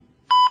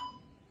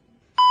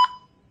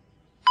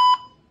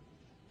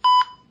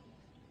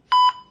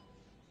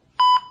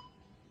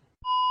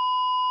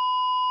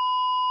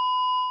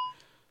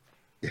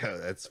Yeah,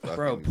 that's fucking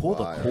Bro, pull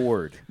wild. the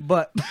cord.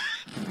 But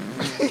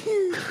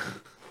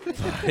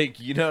Like,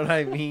 you know what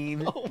I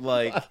mean?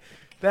 Like,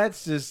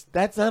 that's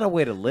not a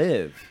way to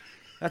live.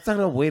 That's not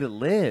a way to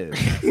live.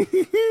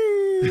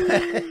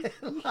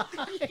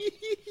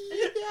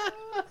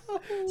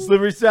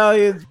 Slippery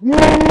Stallions.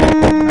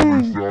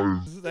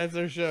 That's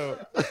our show.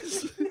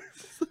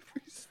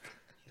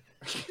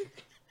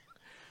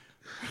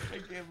 I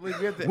can't believe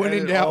you have to When in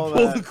edit doubt, all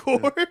pull that. the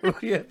cord.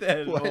 You have to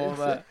edit all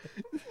that.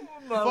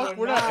 Fuck,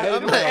 we're not I'm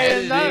editing. not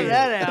editing. none of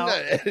that I'm out.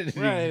 not editing.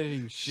 We're not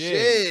editing shit.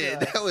 Shit,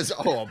 that was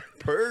all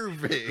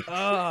perfect.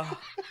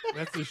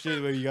 That's the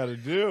shit that you got to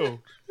do.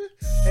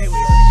 hey,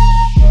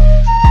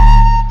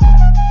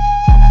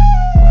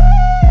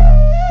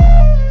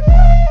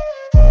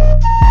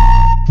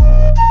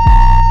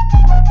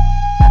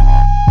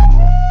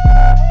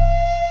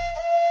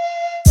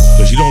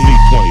 Because you don't need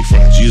 20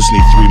 friends. You just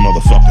need 3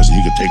 motherfuckers and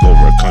you can take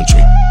over a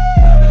country.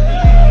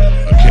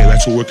 Okay,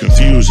 that's what we're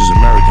confused as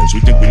Americans.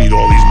 We think we need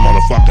all these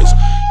motherfuckers.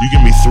 You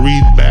give me 3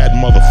 bad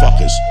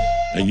motherfuckers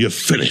and you're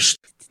finished.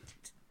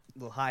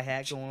 little hi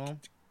hat going on.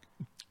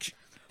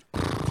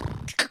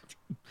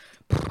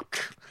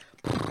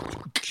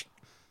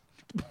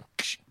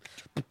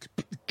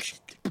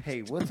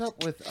 Hey, what's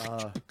up with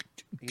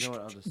you know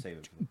what? I'll just save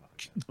it for the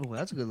podcast. Oh,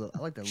 that's a good. I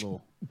like that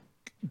little,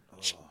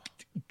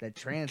 that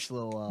trance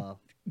little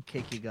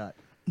kick you got.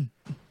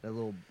 That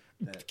little.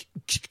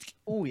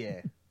 Oh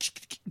yeah.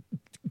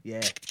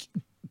 Yeah.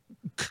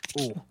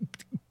 Oh.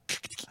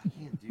 I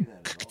can't do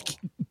that at all.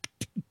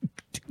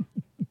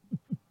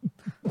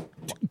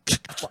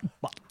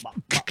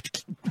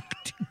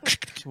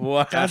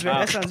 Wow.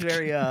 That sounds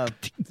very Dude,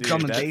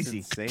 drum and that's bassy.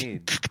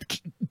 insane.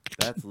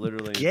 That's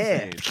literally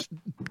Yeah. insane.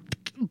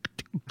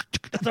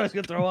 I thought I was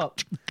gonna throw up.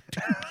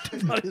 I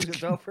thought he was gonna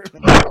throw up for a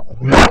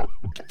minute.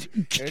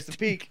 There's the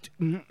peak.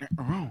 I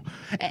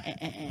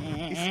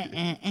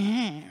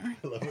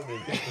love when they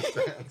get the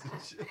sounds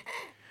and shit.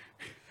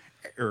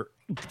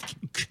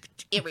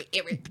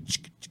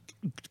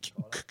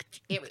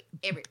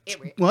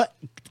 What?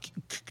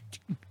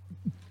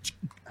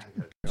 I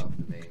gotta turn off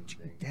the main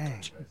thing.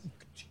 Dang.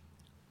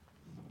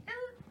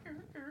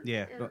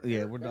 Yeah.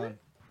 Yeah, we're done.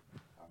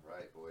 All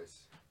right, boys.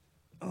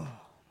 I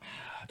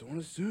don't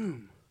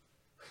assume.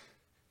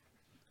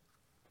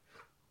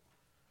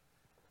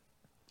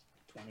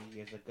 20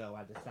 years ago,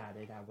 I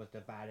decided I was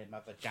divided. My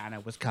vagina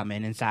was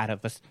coming inside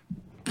of us.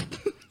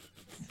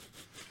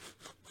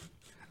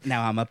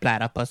 Now I'm a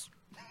platypus.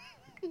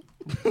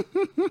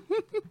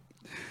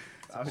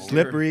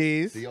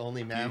 Slipperies. The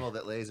only mammal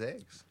that lays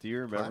eggs. Do you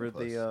remember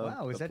Platypus.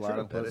 Wow, is the that true?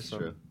 platypus That is from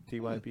true.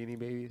 TY Beanie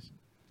Babies?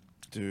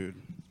 Dude,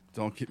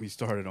 don't get me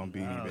started on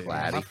Beanie Babies.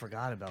 Platy. I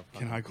forgot about.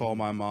 Can I call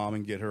my mom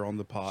and get her on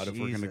the pod if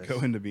we're going to Jesus.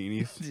 go into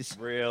beanies?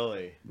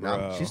 Really? No.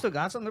 Bro. She still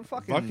got some. They're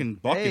fucking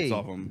Buckets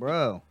of 'em.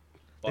 bro.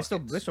 Buckets.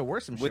 They still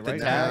worth some With shit, the right?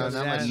 tags?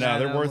 No, not much. No,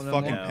 they're worth no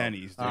fucking more.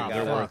 pennies, dude. Ah,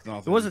 They're fuck. worth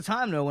nothing. There was a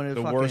time though when it was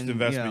the fucking, worst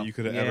investment know, you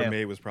could have yeah. ever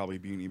made was probably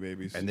Beanie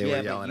Babies. And they Yeah, were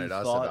but yelling you at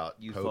us thought- about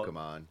you thought-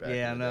 Pokemon back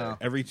Yeah, I in the know. day.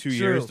 Every 2 True.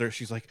 years,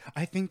 she's like,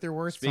 I think they're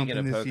worth Speaking something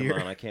of this Pokemon, year.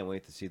 I can't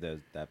wait to see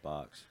that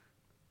box.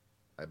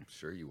 I'm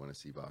sure you want to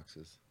see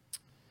boxes.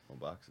 On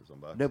boxes, on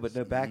boxes. No, but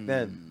no, back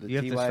then the You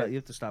have, TY. you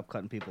have to stop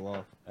cutting people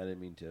off. I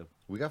didn't mean to.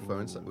 We got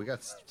phones. We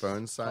got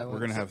phones silent. We're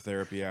going to have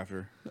therapy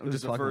after. It was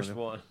just the fucking first with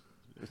one.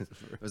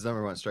 It was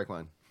number 1. Strike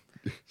one.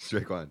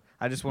 Strike one.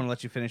 I just want to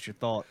let you finish your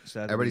thought. So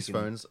that Everybody's we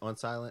can- phones on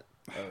silent.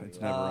 It's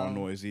never on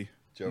noisy.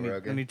 Joe Let me,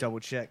 Rogan. let me double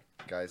check.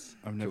 Guys,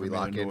 I've can never we made a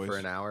lock in noise. for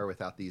an hour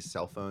without these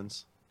cell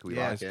phones? Can we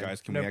Yeah. lock in?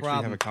 Guys, can No we actually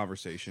problem. have a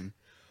conversation?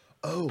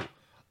 Oh,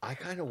 I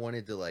kind of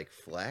wanted to like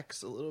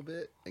flex a little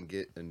bit and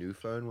get a new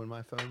phone when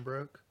my phone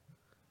broke.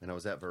 And I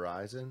was at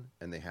Verizon,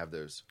 and they have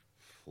those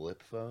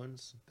flip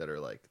phones that are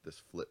like this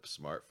flip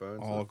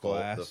smartphones. All the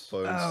glass.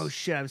 phones. Oh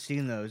shit, I've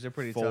seen those. They're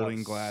pretty Folding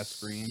tough. glass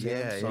screen.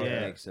 Yeah, Samsung yeah.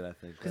 makes it, I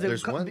think. Because right?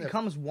 There's one it that-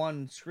 becomes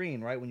one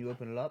screen, right? When you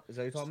open it up, is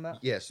that what you're talking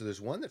about? Yeah, so there's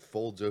one that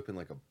folds open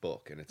like a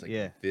book, and it's like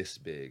Yeah. this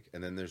big,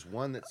 and then there's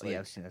one that's Oh, like yeah,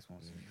 I've seen that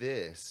one.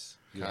 this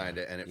kind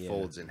of, and it Yeah.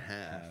 folds in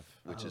half,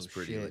 which Oh, is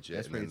pretty shit. legit.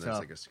 That's and then pretty there's tough.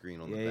 like a screen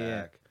on Yeah, the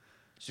yeah. back.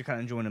 So you're kind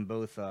of enjoying them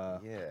both. Yeah.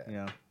 You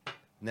know.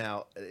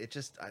 Now it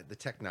just the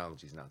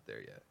technology's not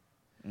there yet.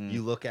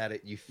 You look at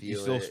it, you feel You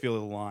still it, feel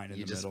the line in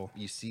you the just middle.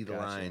 you see the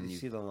Gotcha. line. You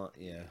see the line?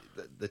 Yeah.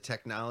 The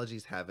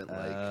technologies haven't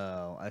like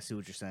Oh, I see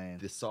what you're saying.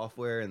 the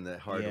software and the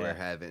hardware Yeah.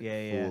 haven't Yeah,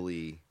 yeah.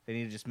 fully. They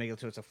need to just make it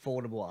so it's a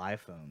foldable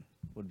iPhone.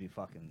 Would be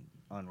fucking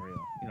unreal.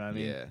 You know what I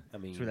mean? Yeah. I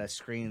mean, Through that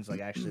screen's like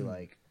actually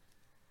like,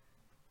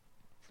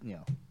 you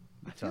know.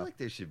 I feel like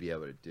they should be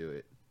able to do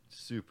it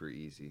super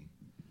easy.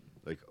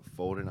 Like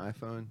fold an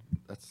iPhone.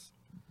 That's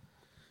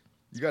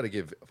you got to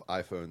give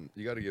iPhone.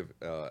 You got to give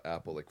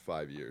Apple like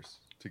 5 years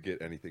to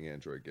get anything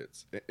Android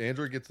gets.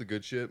 Android gets the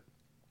good shit.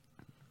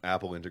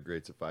 Apple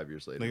integrates it 5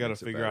 years later. They got to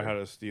makes it figure out better. how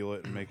to steal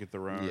it and make it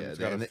their own. Yeah, It's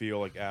they- got and to they- feel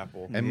like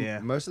Apple. And Yeah.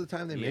 most of the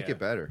time they make Yeah. it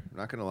better. I'm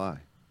not gonna lie.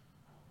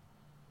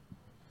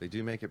 They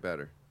do make it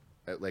better.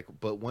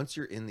 But once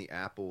you're in the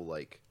Apple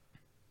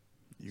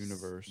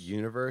Universe.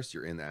 universe,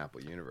 you're in the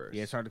Apple universe.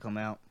 Yeah, it's hard to come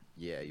out.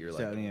 Yeah, you're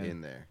So, like yeah.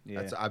 in there.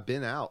 Yeah. I've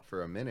been out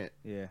for a minute.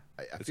 Yeah.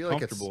 I It's feel like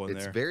comfortable in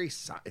it's there. very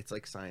it's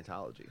like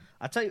Scientology.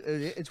 I tell you,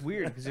 it's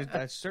weird because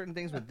there's certain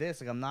things with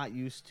this. Like I'm not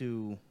used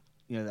to,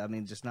 I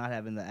mean, just not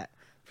having the.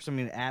 For some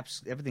reason,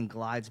 apps, everything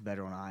glides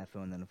better on an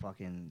iPhone than a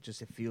fucking.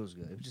 Just it feels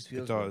good. It just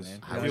feels It does. good,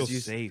 I man. It was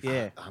feels safe.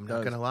 Yeah, I'm it not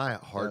does. gonna lie,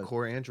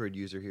 hardcore Android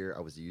user here.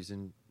 I was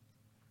using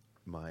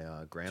my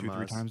grandma's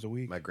 2-3 times a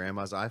week. my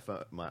grandma's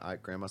iPhone,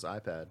 grandma's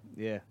iPad.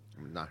 Yeah.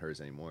 Not hers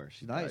anymore.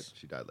 She Nice. died.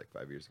 She died like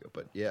 5 years ago.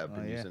 But yeah, I've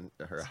been yeah. using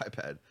her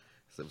iPad.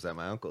 So it was at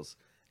my uncle's,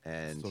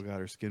 and Still got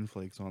her skin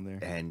flakes on there.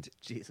 and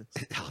Jesus.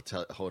 I'll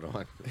tell. Hold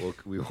on,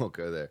 we won't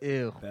go there.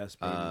 Ew. Best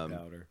baby Um,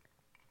 powder.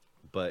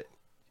 But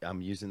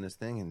I'm using this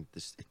thing, and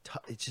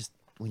it just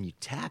when you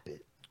tap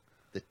it,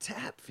 the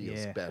tap feels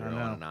Yeah, better I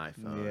on an know.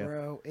 iPhone. Yeah.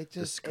 Bro,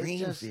 The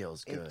screen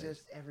feels good.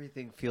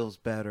 Everything feels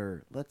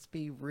better. Let's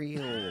be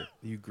real.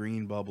 You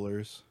green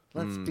bubblers.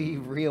 Let's be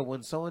real.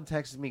 When someone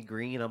texts me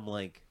green, I'm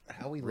like,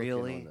 How we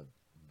really? looking on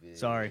the vid?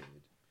 Sorry.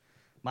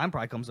 Mine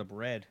probably comes up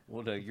red.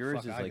 Well, no, yours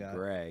Fuck is I like got?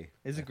 gray.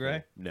 Is it I gray?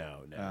 think.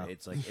 No, Oh.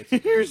 it's like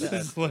it's Yours green.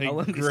 is like I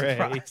wouldn't be gray.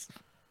 surprised.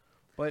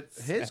 But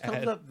his comes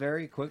Sad. up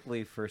very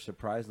quickly for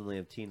surprisingly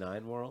of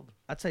T9 world.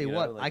 I tell you, know,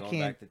 what, like I going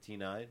can't. back to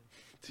T9.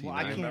 Well,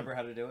 I You can't. remember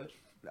how to do it?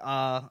 I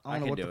I don't know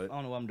can what do it. I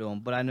don't know what I'm doing,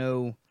 but I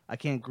know I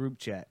can't group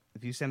chat.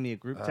 If you send me a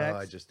group Oh, text,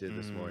 I just did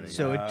this morning.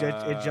 so it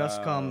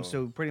just comes. Oh.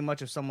 So pretty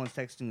much, if someone's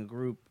texting a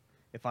group,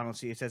 if I don't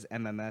see it says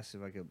MMS,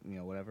 if I could,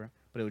 whatever,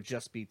 but it would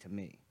just be to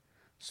me.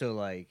 So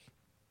like,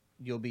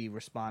 you'll be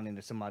responding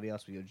to somebody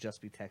else, but you'll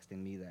just be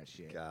texting me that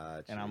shit.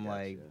 Gotcha, and I'm gotcha.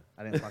 like,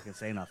 I didn't fucking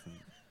say nothing.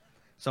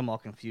 So I'm all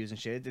confused and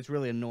shit. It's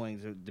really annoying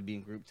to be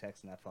in group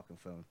text in that fucking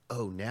phone.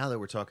 Oh, now that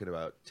we're talking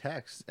about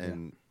text,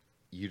 and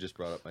you just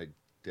brought up my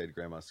dead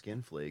grandma's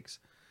skin flakes.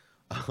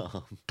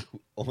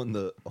 On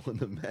the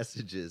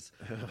messages,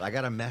 I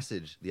got a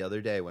message the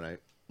other day when I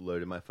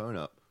loaded my phone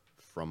up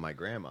from my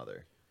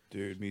grandmother.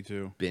 Dude, me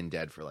too. Been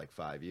dead for like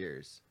 5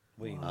 years.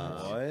 Wait,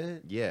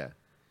 what? Yeah.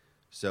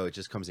 So it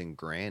just comes in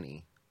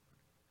Granny.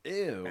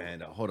 Ew.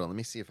 And hold on, let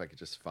me see if I could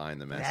just find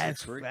the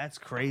message. That's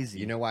crazy.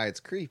 You know why it's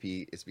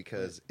creepy? It's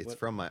because it's What?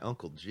 from my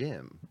Uncle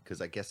Jim.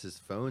 Because I guess his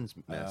phone's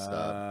messed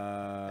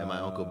up. And my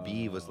Uncle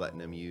B was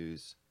letting him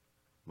use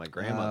my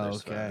grandmother's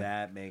okay. phone.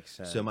 That makes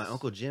sense. So my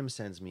Uncle Jim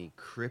sends me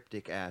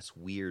cryptic ass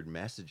weird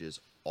messages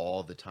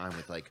all the time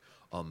with like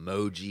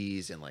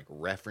emojis and like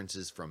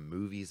references from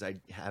movies I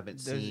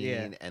haven't There's- seen,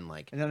 yeah. and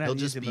like And they don't have he'll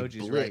to use just be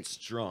emojis, blitz right?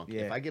 drunk.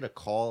 Yeah. If I get a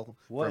call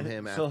from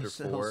him after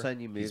so 4, he'll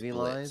send you he's movie blitzed.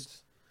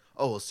 lines.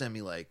 Oh, he'll send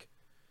me like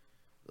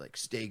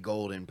stay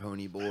golden,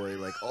 pony boy,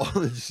 like all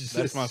this.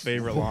 That's my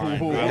favorite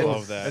line. I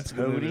love that. That's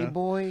good. Cody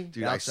boy.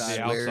 Dude, Outside.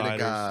 I swear to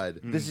Outsiders. God,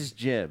 This is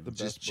Jim. The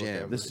just best book Jim.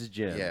 ever. This is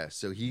Jim. Yeah,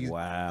 so he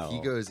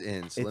goes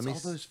in. So It's let me all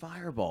those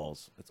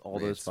fireballs. It's all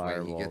those it's when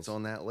fireballs. he gets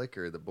on that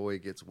liquor, the boy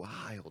gets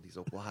wild. He's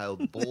a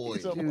wild boy.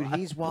 Dude,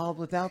 he's wild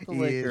without the He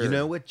liquor. is. You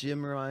know what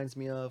Jim reminds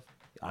me of?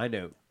 I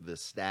know. The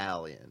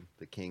stallion,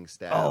 the king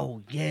stallion.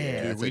 Oh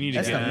yeah, Dude, we need to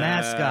that's the get-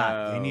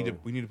 mascot.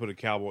 We need to put a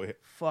cowboy.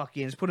 Fuck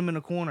yeah, just put him in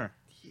a corner.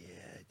 Yeah,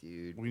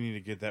 dude. We need to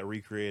get that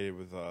recreated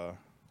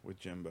with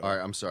Jimbo. All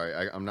right, I'm sorry.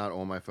 I'm not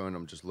on my phone.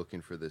 I'm just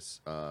looking for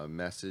this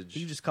message.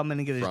 You just come in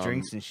and get his from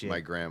drinks and shit. my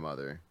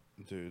grandmother.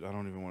 Dude, I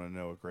don't even want to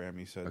know what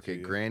Grammy said. Okay, to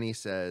you. Granny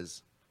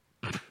says,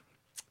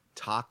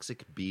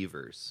 "Toxic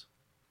beavers."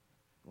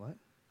 What?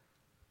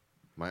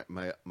 My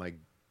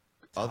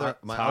other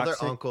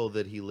toxic? uncle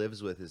that he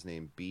lives with is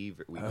named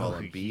Beaver. We call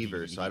him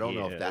Beaver. So I don't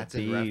know yeah, if that's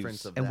in Beaves.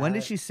 reference of And that. when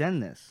did she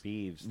send this?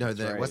 Beeves. No, that's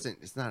then right. it wasn't.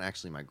 It's not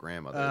actually my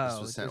grandmother. This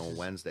Oh, was sent this on is-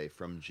 Wednesday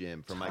from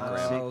Jim, from my Oh,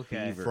 grandma,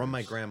 okay. beavers. from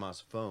my grandma's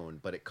phone,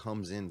 but it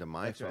comes into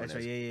my That's phone right. That's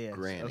as right. Yeah.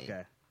 Granny.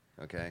 Okay.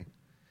 Okay.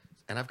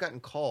 And I've gotten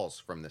calls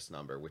from this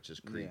number, which is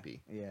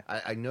creepy. yeah.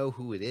 I know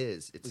who it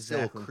is. It's still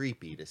Exactly.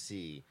 creepy to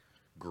see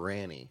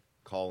Granny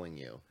calling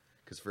you.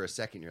 Because for a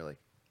second you're like,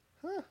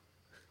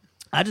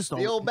 I just don't.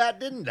 the old bat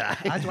didn't die.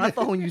 That's what I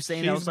thought when you were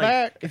saying that. I She's was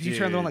like, back. if you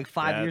turned on like Dude,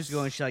 5 years ago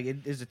that's- and she like,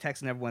 it is a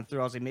text never went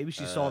through. I was like, maybe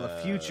she saw the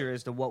future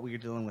as to what we are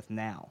dealing with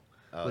now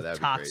Oh, with that'd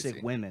be toxic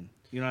crazy. women.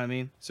 You know what I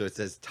mean? So it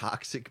says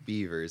toxic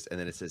beavers, and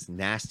then it says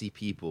nasty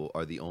people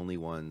are the only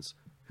ones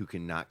who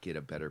cannot get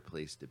a better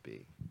place to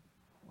be.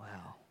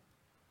 Wow.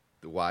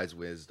 The wise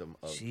wisdom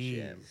of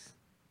Jim. Jeez.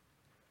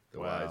 The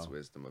Wow. wise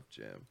wisdom of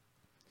Jim.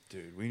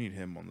 Dude, we need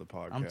him on the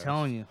podcast. I'm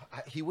telling you.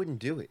 He wouldn't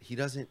do it. He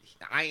doesn't.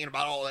 I ain't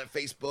about all that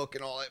Facebook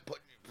and all that put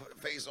a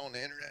face on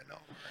the internet. No.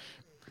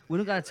 We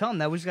don't gotta tell him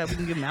that. We can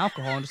give him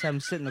alcohol and just have him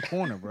sit in the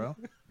corner, bro.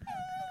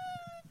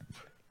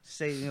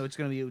 Say, it's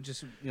gonna be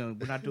just, we're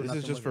not doing This nothing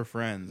is just with for it.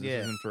 friends. This Yeah.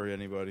 isn't for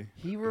anybody.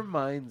 He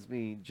reminds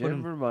me. Jim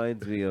him-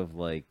 reminds me of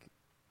like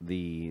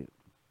the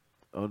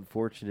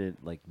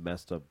unfortunate, like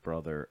messed up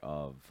brother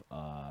of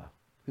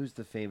who's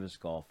the famous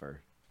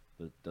golfer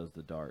that does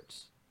the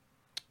darts?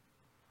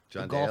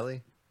 John golf-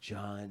 Daly?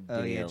 John Oh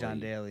Daly. yeah, John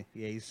Daly.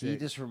 Yeah, he's He sick.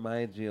 just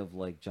reminds me of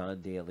like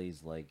John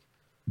Daly's like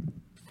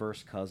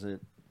first cousin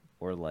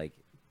or like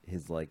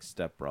his like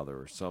stepbrother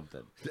or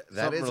something. That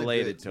Something is a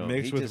related good- to him.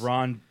 Mixed He with just-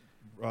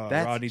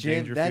 That's Rodney Jim-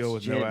 Dangerfield that's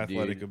with Jim, no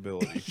athletic dude.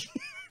 ability.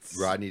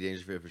 Rodney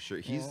Dangerfield for sure.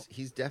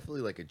 He's definitely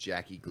like a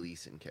Jackie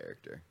Gleason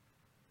character.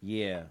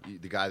 Yeah.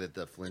 The guy that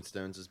the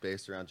Flintstones is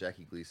based around,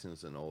 Jackie Gleason,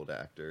 is an old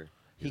actor.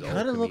 He He's an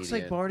kind of old looks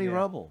like comedian. Barney Yeah.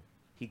 Rubble.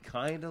 He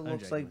kind of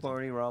looks Jackie like Gleason.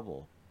 Barney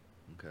Rubble.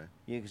 Okay.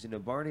 Yeah, because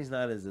Barney's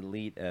not as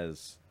elite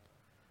as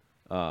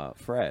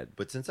Fred.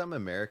 But since I'm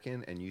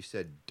American and you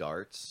said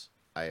darts,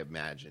 I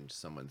imagined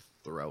someone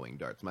throwing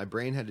darts. My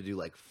brain had to do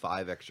like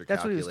 5 extra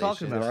That's what he was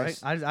calculations. talking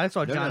about, right? I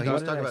saw No, John. no, he was What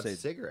did talking I about say?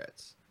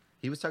 cigarettes.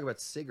 He was talking about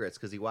cigarettes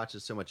because he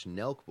watches so much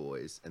Nelk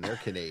Boys and they're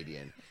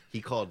Canadian.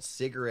 He called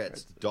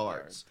cigarettes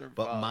darts.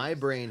 But my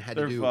brain had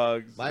to They're do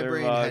fugs. my They're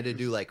brain had to fugs.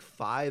 do like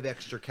 5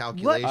 extra I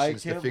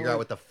calculations to can't figure out believe-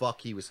 what the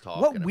fuck he was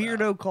talking What about.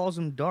 weirdo calls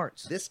them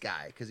darts? This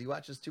guy, because he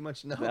watches too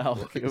much Nelk No,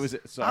 Boys. it was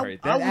sorry.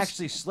 I that was-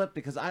 actually slipped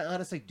because I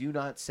honestly do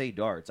not say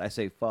darts. I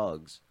say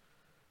fugs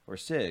or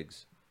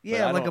cigs. But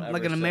Yeah, I like don't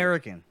like ever an say-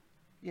 American.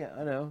 Yeah,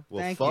 I know.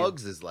 Well, Thank you.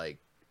 Fugs is like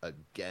a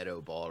ghetto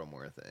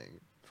Baltimore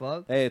thing.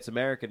 Fuck. Hey, it's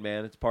American,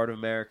 man. It's part of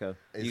America.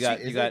 Is You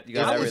got it-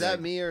 everything. Is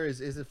that me or is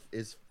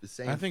the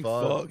saying I think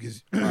Fug? Fug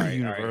is All right,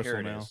 universal here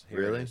it now. is. Here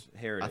it Really? is.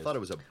 Here it I is. thought it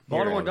was a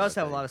Baltimore Baltimore does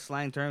have a thing. lot of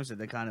slang terms that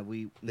they kind of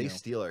They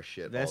steal our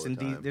shit That's all the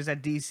in time. there's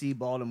that DC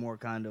Baltimore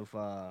kind of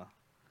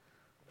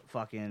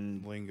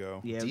fucking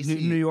Lingo. yeah.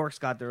 DC New York's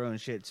got their own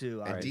shit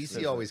too. And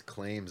obviously. DC always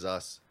claims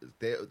us.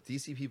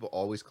 DC people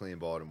always claim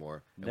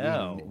Baltimore. And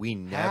No. we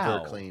never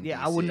How? claim. Yeah,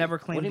 DC. I would never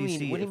claim What do you DC.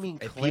 mean? What do you mean?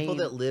 And Claim? people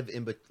that live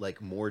in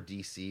like more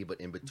DC,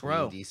 but in between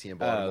Bro. DC and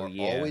Baltimore,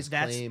 yeah. always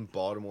That's- claim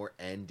Baltimore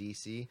and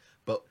DC.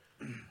 But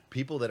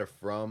people that are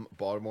from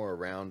Baltimore,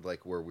 around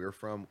like where we're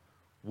from,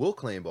 will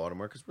claim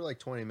Baltimore because we're like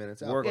 20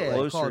 minutes out. We're but, Yeah, like,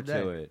 closer call it to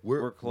that. it.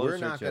 We're closer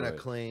not to gonna it.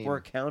 claim- We're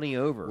a county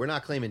over. we're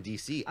not claiming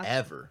DC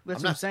ever. that's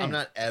I'm what I'm not. saying. I'm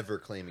not ever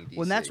claiming DC.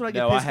 Well, that's what I get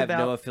No, I pissed have about.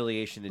 no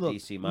affiliation to Look,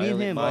 DC. me My and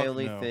only, him- my Fuck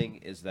only no. thing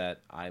is that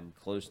I'm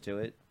close to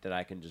it, that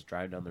I can just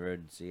drive down the road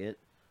and see it,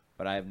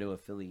 but I have no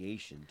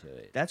affiliation to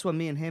it. That's what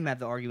me and him have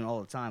the argument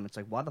all the time. It's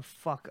like, why the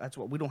fuck? That's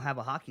what we don't have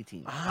a hockey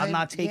team. I'm I'm-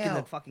 not taking yeah.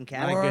 the fucking I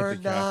Capitals. We're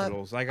get the not-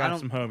 Capitals. I I got don't-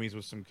 some homies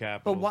with some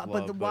Capitals. why- but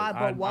love, the why- but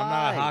I'm not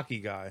why? a hockey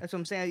guy. That's what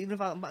I'm saying. Even if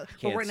I, but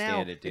Can't right now,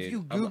 stand it, dude. if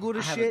you I'm- Google I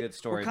the have a shit, good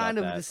story we're kind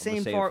about of that. the I'm gonna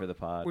same save it far. for the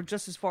pod. We're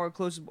just as far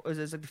close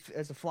as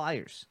the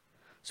Flyers.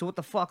 So what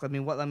the fuck? I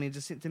mean, what? I mean,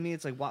 just to me,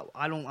 it's like, why,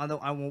 I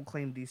won't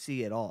claim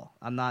DC at all.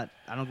 I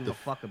don't give a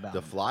fuck about the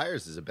it.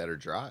 Flyers is a better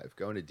drive.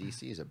 Going to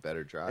DC is a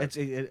better drive.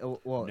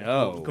 Well,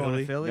 No. going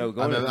to Philly. No, I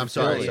going mean, to I'm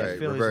sorry, Philly. sorry.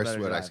 Philly's a Reverse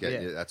better what I drive.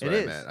 said. Yeah. That's It what I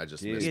is. meant. I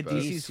just Dude, missed. Yeah, both.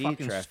 DC's DC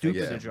fucking traffic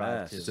stupid is to a drive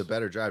mess. to. It's a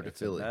better drive to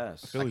It's a Philly.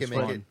 mess. I Philly's can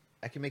make fun. it.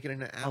 I can make it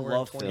in an I hour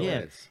love and 20 Philly. Yeah,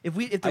 minutes. if I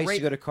the used rate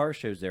to go to car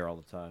shows there all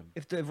the time.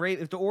 if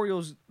the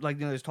Orioles, like,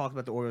 there's talk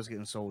about the Orioles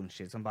getting sold and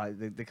shit. Somebody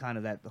they kind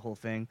of that the whole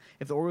thing.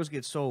 If the Orioles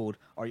get sold,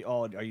 are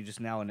you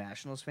just now a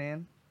Nationals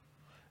fan?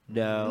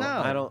 No, No,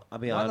 I don't. I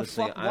mean, why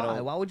honestly, the fuck? I Why?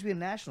 don't. Why would you be a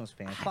Nationals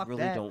fan? Fuck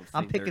really that. don't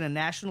I'm think picking they're- a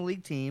National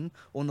League team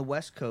on the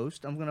West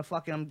Coast. I'm gonna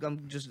fucking.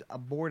 I'm just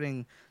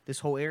aborting this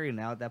whole area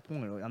now. At that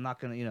point, I'm not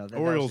gonna. That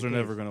Orioles was the are case.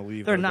 never going to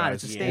leave. They're though, not. guys.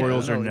 It's a Yeah. statement.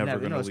 Orioles No, are never never,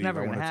 going no, to it's leave. never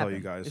I gonna want to tell happen.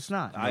 you guys. It's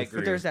not. I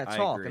But there's agree. that I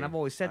talk, agree. and I've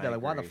always said I that.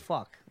 Like, why the agree.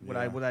 fuck would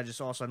Yeah. I just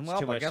all of a sudden? It's Well,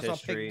 too I much guess I'll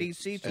history, pick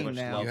DC too team much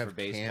now. love You for have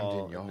baseball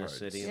Camden in the Yards.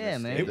 city. Yeah,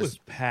 and the man. state. It was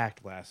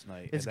packed last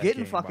night. It's at that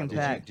getting game, by fucking the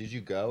way. packed. Did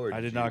you go or I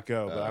did you- not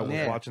go, but I was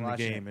Yeah, watching the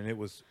watching game, and it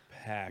was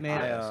packed. Man,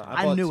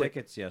 I I bought knew it.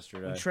 tickets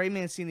yesterday. When Trey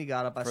Mancini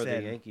got up, I For the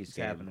said, Yankees "It's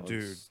game. happening."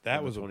 Dude. Dude, that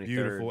on was the a 23rd.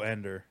 beautiful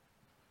ender.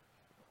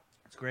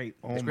 It's great.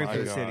 Oh It's great my for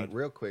the God. city.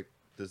 Real quick,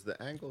 does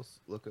the angles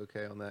look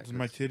okay on that? Does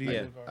my 'Cause titty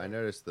Yeah. look all I right?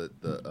 noticed that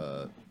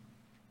the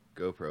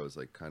GoPro is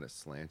like kind of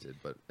slanted,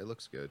 but it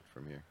looks good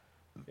from here.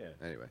 Yeah.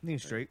 Anyway, I think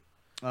it's straight.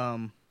 Do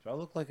I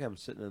look like I'm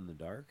sitting in the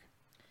dark?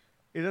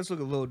 It does look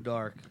a little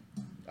dark.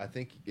 I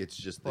think it's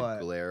just the But-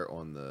 glare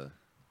on the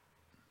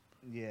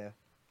Yeah,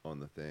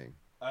 thing.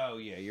 Oh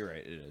yeah, you're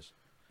right. It is.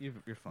 you're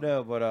fine.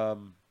 No, but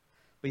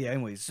But yeah,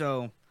 anyway,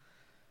 so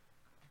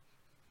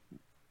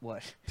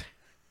what?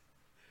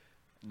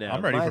 no.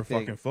 I'm ready my for thing-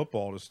 fucking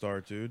football to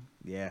start, dude.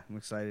 Yeah, I'm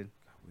excited.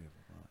 We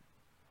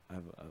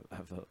have a lot. I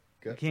have a.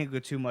 I can't go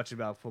too much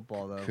about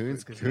football though.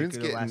 Coon's 'cause it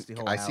could last the getting.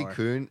 whole I see hour.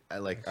 Coon. I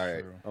like. All right.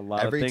 true. A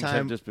lot Every of things time-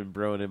 have just been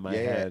brewing in my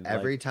head.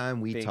 Every like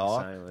time we being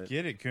talk, silent.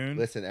 Get it, Coon.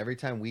 listen. Every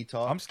time we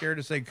talk, I'm scared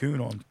to say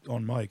Coon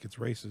on mic. It's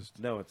racist.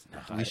 No, it's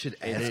not. We should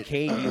It's edit-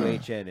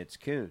 Kuhn. It's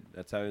Kuhn.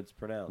 That's how it's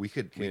pronounced. we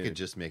could Kuhn.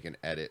 just make an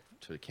edit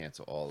to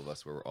cancel all of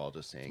us, where we're all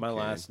just saying It's my Coon.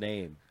 last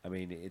name. I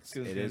mean, it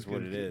is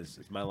what it is.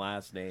 It's my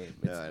last name.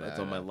 It's, No, it's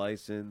no, on my no.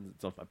 license.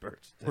 It's on my birth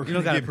certificate. We're You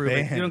don't gonna gotta get prove it.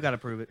 banned. You don't gotta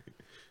prove it.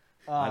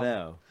 I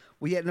know.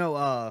 Well, yeah,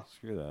 no.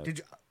 Screw that. Did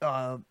you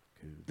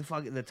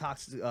the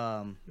toxic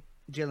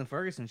Jalen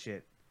Ferguson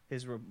shit?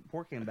 His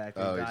report came back.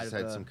 that Oh, he died just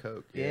of, had some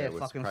coke. Yeah, with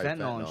fucking probably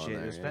fentanyl and in shit. there,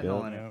 There's yeah.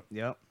 fentanyl in Yep. it.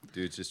 Yep.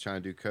 Dude's just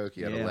trying to do coke.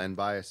 He had Yeah. a Len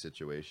Bias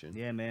situation.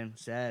 Yeah, man.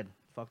 Sad.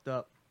 Fucked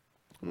up.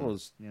 Well,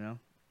 it's- You know.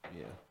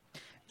 yeah.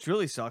 It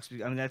really sucks. I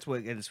mean, that's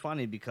what. And it's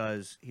funny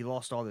because he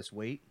lost all this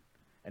weight,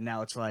 and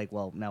now it's like,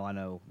 well, now I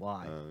know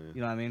why. Oh, yeah.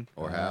 You know what I mean?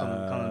 Or how.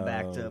 Coming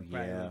back to Oh,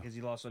 yeah. because he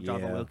lost all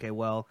job. Yeah. Okay,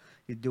 well,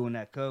 he's doing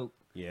that coke,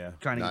 Yeah.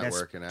 trying to Not get that,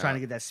 working trying out. to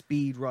get that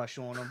speed rush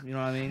on him. You know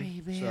what I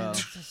mean? So,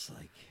 it's just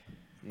like.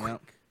 yeah.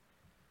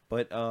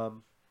 But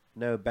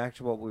no, back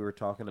to what we were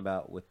talking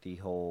about with the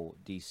whole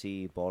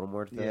DC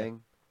Baltimore Yeah.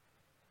 thing.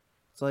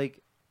 It's like,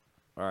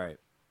 all right,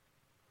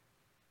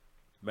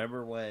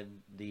 Remember when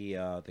the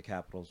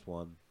Capitals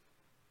won?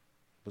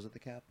 Was it the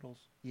Capitals?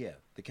 Yeah,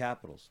 the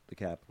Capitals. The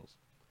Capitals.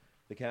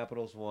 The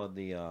Capitals won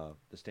the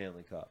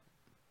Stanley Cup.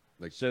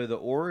 Like, So the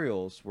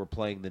Orioles were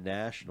playing the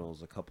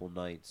Nationals a couple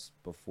nights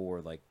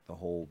before like the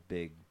whole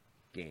big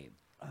game.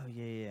 Oh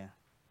yeah.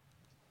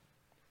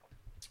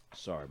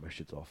 Sorry, my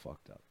shit's all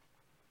fucked up.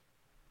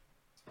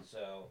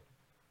 So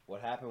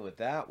what happened with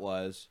that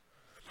was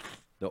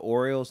the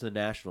Orioles and the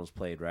Nationals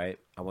played, right?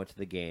 I went to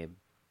the game.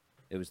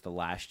 It was the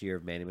last year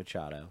of Manny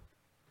Machado.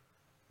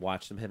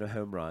 Watched him hit a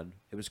home run.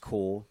 It was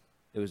cool.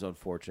 It was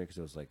unfortunate because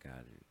it was like,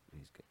 God,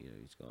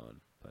 he's gone,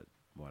 but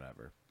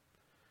whatever.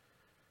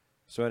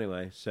 So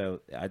anyway,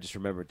 I just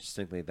remember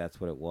distinctly that's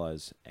what it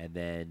was. And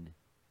then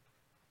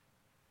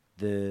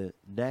the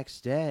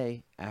next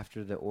day,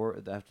 after the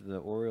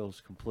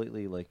Orioles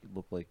completely like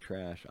looked like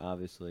trash,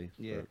 obviously,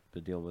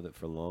 been dealing with it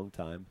for a long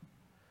time.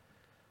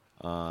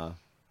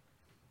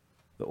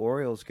 The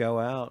Orioles go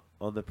out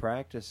on the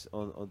practice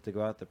to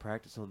go out to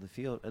practice on the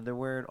field, and they're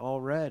wearing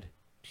all red.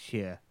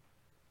 Yeah.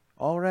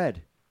 All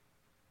red.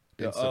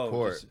 in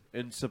support. Just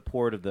in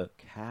support of the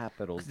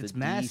Capitals, the it's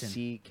Masson.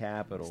 DC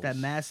Capitals. It's that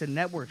Masson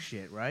network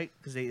shit, right?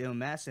 Because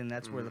Masson,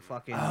 that's where the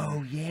fucking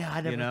Oh yeah,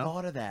 I never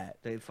thought of that.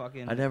 they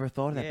fucking. I never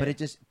thought of that,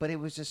 Yeah. but it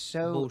was just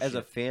so Bullshit. as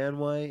a fan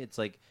way. It's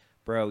like,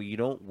 bro, you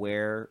don't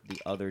wear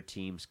the other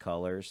team's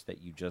colors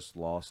that you just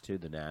lost to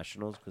the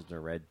Nationals because they're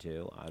red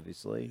too,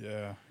 obviously.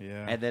 Yeah,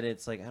 yeah. And then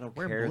it's like I don't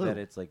Wear care blue. that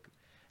it's like.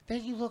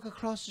 Then you look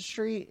across the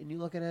street and you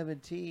look at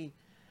M&T,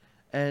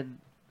 and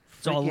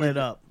It's all freaking lit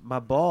up. My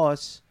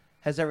boss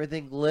has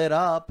everything lit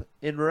up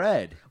in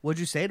red. What'd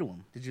you say to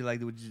him? Did you like?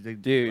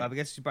 Dude, I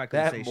guess you probably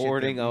couldn't That say shit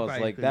morning, to him. I You was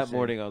probably like, couldn't say-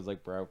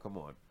 bro, come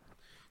on.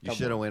 You Come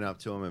should have on. went up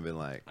to him and been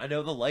like, I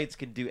know the lights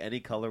can do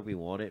any color we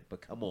want it,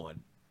 but come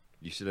on.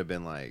 you should have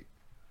been like,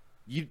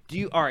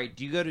 All right?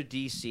 Do you go to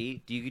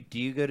DC? Do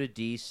you go to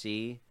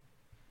DC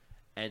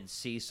and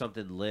see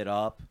something lit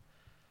up?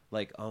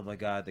 Like, oh my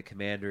God, the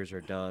Commanders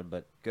are done,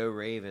 but go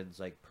Ravens,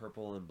 like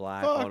purple and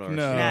black Fuck on our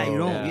no. Nah, you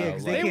don't. No, Yeah,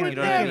 because like, they They can't. would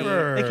They can't,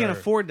 never. they can't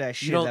afford that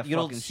shit. You don't that you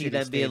don't fucking see shitty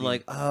them being stadium.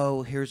 like,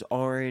 oh, here's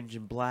orange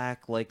and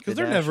black, like Because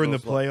the they're never in the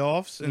Nationals look.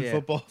 playoffs in Yeah.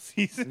 football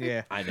season.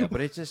 Yeah, I know,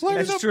 but it's just Light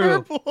it that's up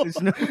true. purple.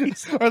 There's no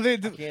reason. Are they?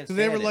 can't Do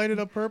they ever stand it. light it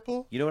up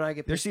purple? You know what I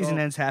get? Their pissed season off?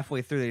 ends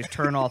halfway through. They just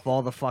turn off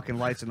all the fucking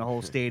lights in the whole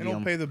They stadium.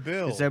 don't pay the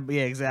bill.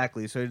 Yeah,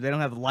 exactly. So they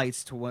don't have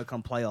lights to when it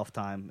come playoff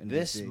time. In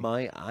This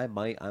DC.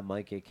 I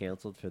might get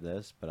canceled for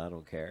this, but I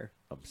don't care.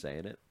 I'm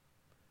saying it.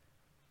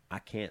 I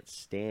can't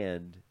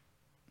stand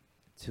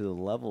to the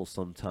level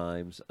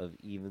sometimes of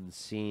even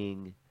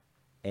seeing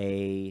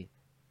a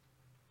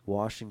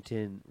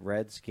Washington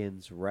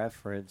Redskins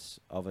reference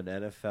of an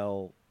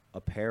NFL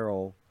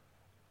apparel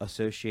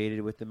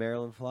associated with the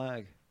Maryland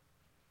flag.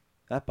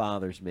 That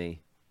bothers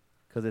me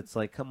because it's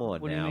like, come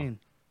on What do now, you mean?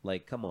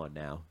 like, come on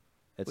now.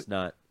 It's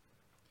not.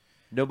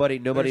 Nobody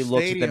Their looks at the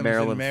stadium's in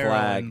Maryland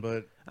Maryland,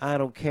 flag. but I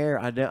don't care.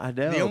 I know.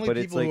 the only but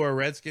it's people like, who are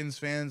Redskins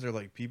fans are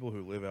like people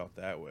who live out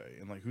that way,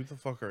 and like who the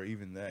fuck are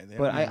even that? They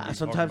But don't even be I talking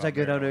sometimes I about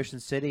go down Maryland. Ocean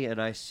City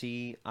and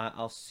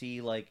I'll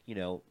see like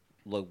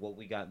look what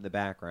we got in the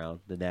background,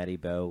 the Natty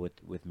Bow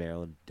with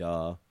Maryland,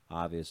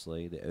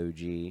 obviously the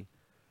OG,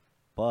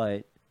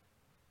 but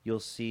you'll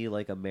see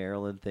like a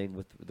Maryland thing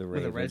with the with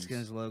Ravens, the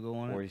Redskins logo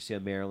on or it. you see a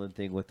Maryland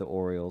thing with the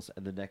Orioles,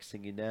 and the next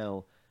thing you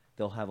know,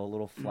 they'll have a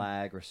little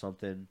flag or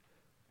something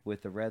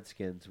with the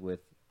Redskins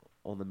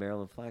on the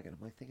Maryland flag, and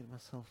I'm like thinking to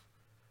myself,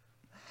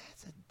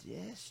 that's a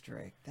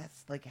district.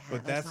 That's like,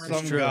 But that's that's not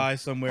some even- guy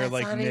somewhere That's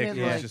like not Nick even,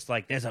 who's like- just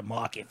like, There's a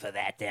market for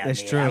that down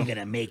That's there. true. I'm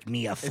gonna make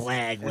me a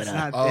flag with It's a.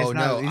 not. oh it's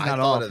not, no, he's I not thought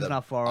off. of He's the,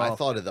 not far I off.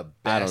 thought of the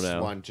I don't best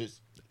know. one. Just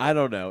I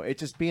don't know. It's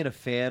just being a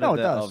fan No, of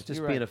it the, does. of just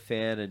You're being right. a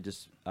fan, and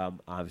just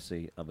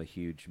obviously I'm a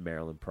huge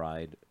Maryland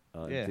Pride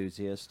Yeah.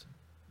 enthusiast.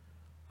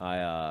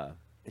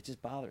 It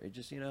just bothered. It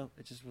just it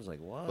just was like,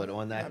 what? but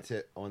on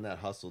that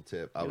hustle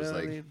tip, I You was know what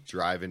I like mean?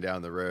 driving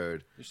down the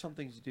road, there's some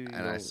things you do.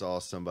 and I saw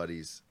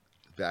somebody's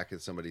back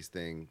at somebody's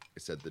thing.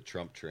 It said the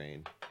Trump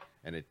train,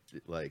 and it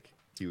like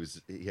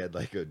he had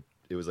like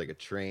it was like a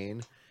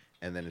train,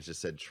 and then it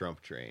just said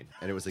Trump train,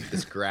 and it was like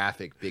this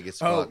graphic, big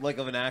as oh, fuck. like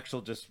of an actual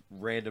just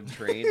random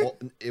train. Well,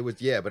 it was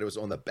but it was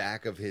on the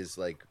back of his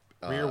like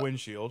rear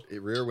windshield.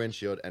 rear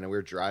windshield, and we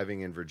were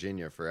driving in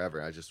Virginia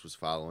forever. I just was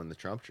following the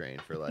Trump train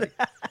for like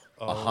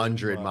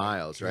 100 my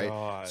miles, right?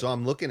 God. So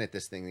I'm looking at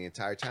this thing the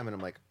entire time, and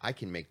I'm like, I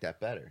can make that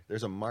better.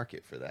 There's a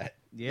market for that.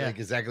 Yeah. Like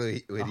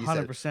exactly what he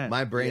said. 100%.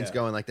 My brain's Yeah.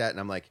 going like that, and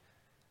I'm like,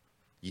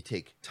 you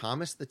take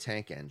Thomas the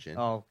Tank Engine,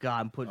 Oh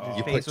God, and put his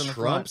you face put on the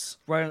Trump's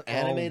front. Right,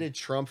 animated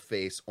Trump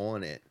face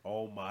on it,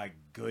 oh my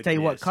goodness! Tell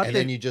you what, cut and the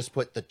then you just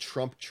put the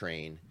Trump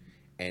train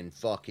and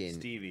fucking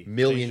Stevie,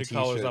 million change the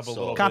colors t-shirts up a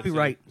little sold. bit.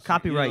 copyright,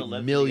 copyright, You know,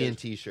 let- Million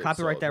Yes. t-shirts.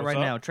 copyright sold. that right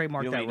What's now. up?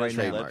 Trademark You know that when right he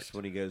does now. your lips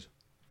when he goes.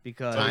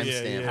 Because Time yeah,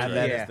 stamp. yeah, Have it.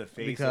 that Yeah, as the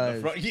face because- of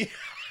the front.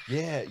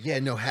 Yeah. Yeah,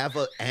 no, have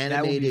a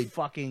that would be animated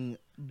fucking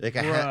like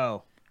a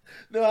bro.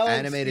 No, I like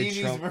animated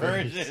Stevie's Trump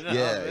version. face. of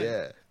Yeah, it.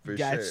 yeah, for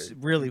That's sure.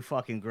 really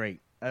fucking great.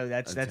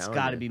 That's telling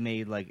got to you. be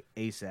made like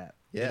ASAP.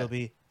 Yeah,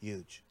 be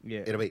huge.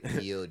 Yeah. it'll be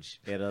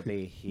huge. It'll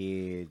be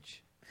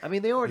huge. I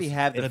mean, they already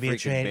have the It'll be a freaking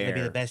train. bear. It'll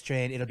be the best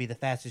train. It'll be the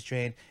fastest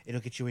train.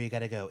 It'll get you where you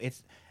gotta go.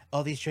 It's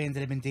all these trains that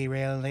have been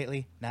derailing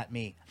lately. Not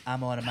me.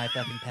 I'm on my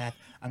fucking path.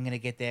 I'm gonna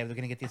get there. We're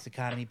gonna get this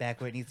economy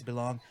back where it needs to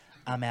belong.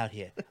 I'm out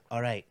here.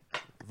 All right,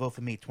 vote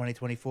for me.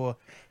 2024.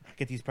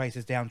 Get these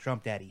prices down,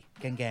 Trump Daddy.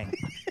 Gang gang.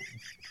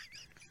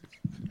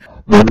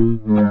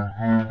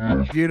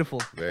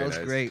 Beautiful. Very that was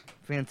nice. great.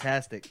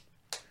 Fantastic.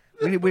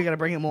 We got to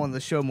bring him on the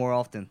show more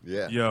often.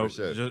 Yeah. Yo,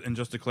 for sure.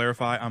 just to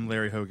clarify, I'm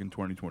Larry Hogan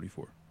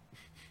 2024.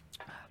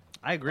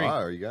 I agree. Oh,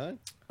 are you going?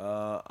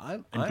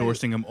 I'm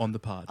Endorsing him on the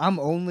pod. I'm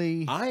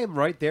only. I am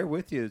right there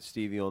with you,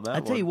 Stevie, on that. I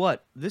tell you one.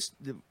 what, this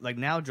like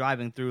now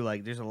driving through,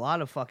 like there's a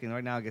lot of fucking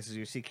right now. I guess as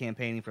you see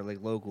campaigning for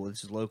like local.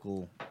 This is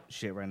local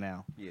shit right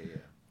now. Yeah.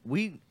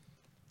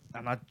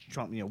 I'm not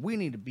Trump. We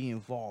need to be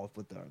involved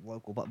with our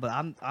local, but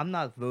I'm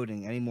not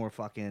voting any more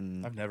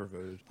fucking. I've never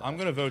voted. I'm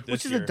gonna vote this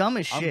Which is year. the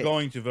dumbest I'm shit.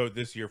 going to vote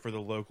this year for the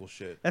local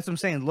shit. That's what I'm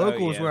saying.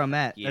 Local is yeah. where I'm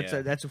at.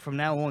 Yeah. That's from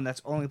now on. That's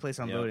the only place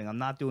I'm Yep. voting. I'm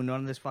not doing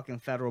none of this fucking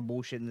federal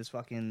bullshit and this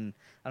fucking.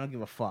 I don't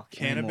give a fuck.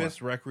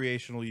 Cannabis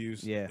recreational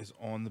use Yeah. is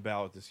on the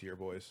ballot this year,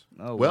 boys.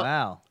 Anymore. Oh Well,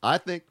 wow. I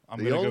think I'm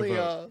the gonna go only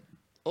vote.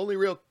 only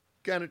real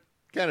candidate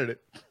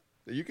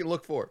that you can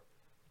look for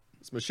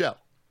is Michelle,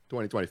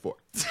 2024.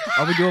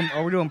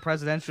 Are we doing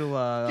presidential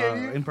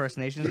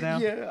impersonations now?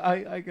 Yeah,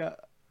 I got.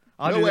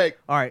 I'll No do- way.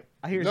 All right.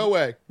 I hear No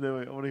way. No,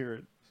 wait, I want to hear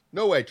it.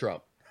 No way,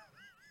 Trump.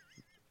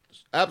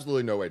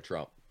 Absolutely no way,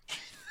 Trump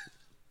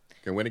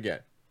can win again.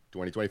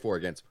 2024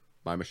 against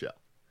my Michelle.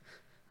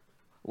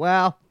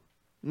 Well,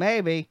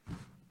 maybe.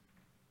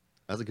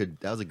 That was a good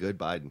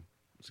Biden.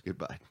 It's a good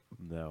Biden.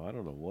 No, I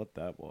don't know what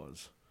that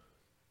was.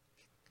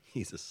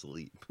 He's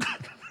asleep.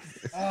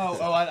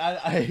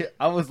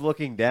 I was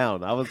looking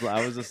down. I was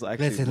just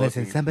actually Listen.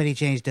 looking. Somebody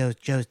changed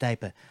Joe's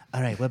diaper.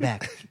 All right, we're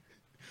back.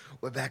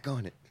 We're back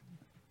on it.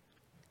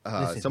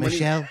 Listen, somebody-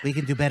 Michelle, we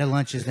can do better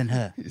lunches than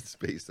her. He's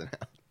spacing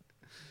out.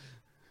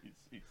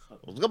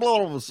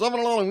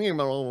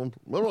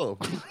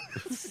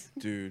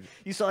 Dude,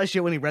 You saw that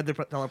shit when he read the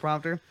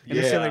teleprompter? And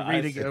they Yeah, said, like, I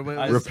read said- again.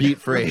 I Repeat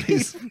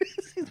phrase.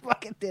 He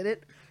fucking did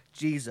it.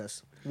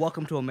 Jesus.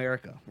 Welcome to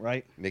America,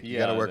 right? Nick, you Yeah,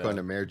 got to I work know. on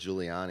the Mayor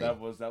Giuliani.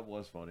 That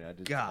was funny. I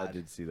God.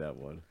 did see that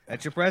one.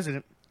 That's your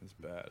president. it's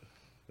bad.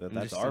 That's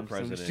just our some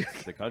president,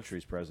 shit. the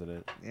country's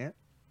president. Yeah.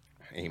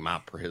 Ain't my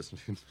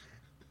president.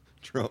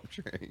 Trump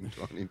train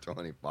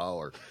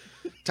 2024.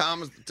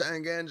 Thomas the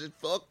Tank Engine,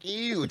 fuck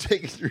you,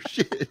 taking your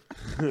shit.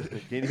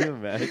 Can you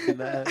imagine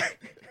that?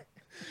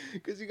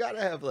 Because you got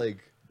to have, like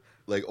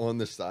on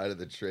the side of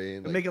the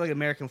train, Make it like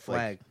American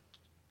flag.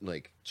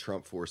 like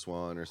Trump Force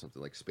One or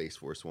something like Space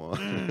Force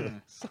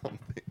One.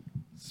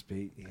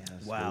 Something.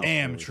 Wow.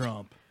 Am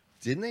Trump.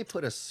 Didn't they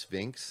put a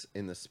Sphinx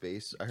in the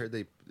space? I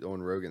heard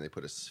on Rogan they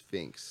put a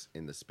Sphinx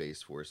in the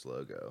Space Force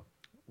logo.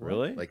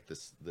 Really? Like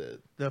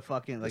the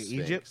fucking, like,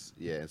 Sphinx. Egypt?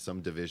 Yeah, in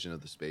some division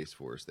of the Space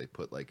Force, they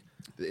put like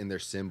in their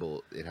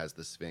symbol it has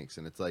the Sphinx,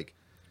 and it's like,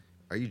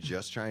 are you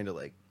just trying to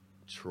like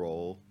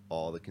troll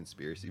all the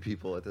conspiracy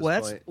people at this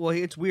point?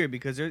 It's weird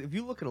because if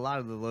you look at a lot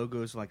of the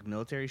logos like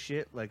military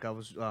shit, like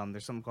there's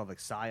something called like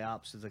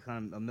PSYOPs, it's a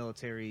kind of a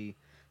military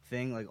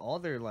thing. Like all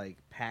their like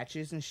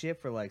patches and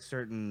shit for like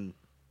certain,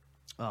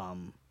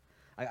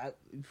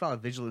 you follow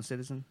Vigilant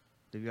Citizen?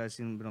 Have you guys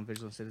been on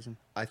Vigilant Citizen?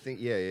 I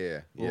think yeah.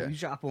 Well, you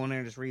shop on there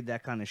and just read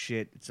that kind of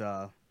shit. It's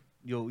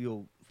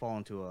you'll fall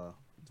into a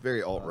It's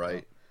very alt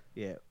right.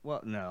 yeah. Well,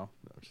 no,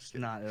 just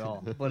kidding. not at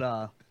all. But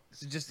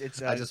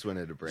it's I just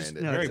wanted to brand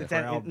it. no, Very it's,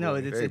 Proud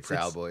Boys. Very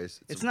Proud Boys.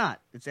 It's not.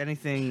 It's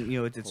anything.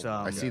 It's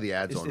I see the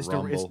ads on it's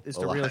Rumble. it's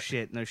a the real lot.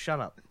 shit. No, shut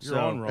up. You're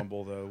on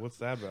Rumble though. What's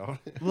that about?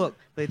 Look,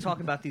 they talk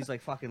about these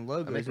like fucking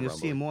logos, make and a you'll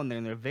see Rumble. them on there,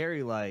 and they're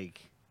very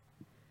like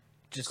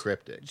just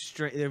Cryptic.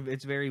 Straight.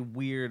 It's very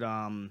weird.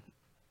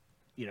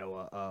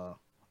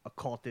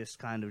 Occultist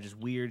kind of just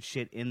weird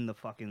shit in the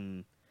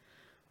fucking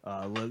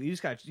logo. You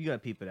gotta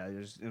peep it out.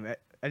 There's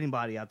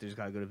anybody out there's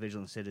gotta go to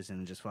Vigilant Citizen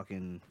and just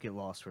fucking get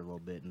lost for a little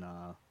bit and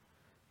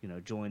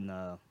join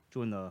the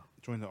Join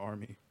the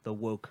army. the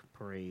woke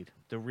parade,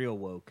 the real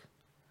woke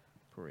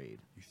parade.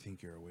 You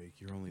think you're awake?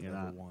 You're only You're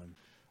level not. 1.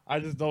 I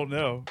just don't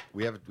know.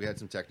 We had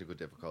some technical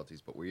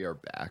difficulties, but we are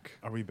back.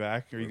 Are we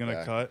back? Are you We're gonna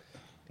back. cut?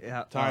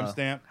 Yeah,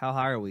 Timestamp. How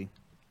high are we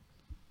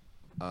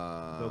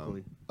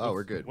locally? Oh,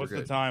 we're good. What's we're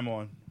the good. time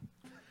on?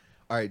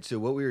 All right, so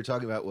what we were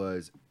talking about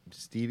was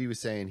Stevie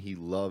was saying he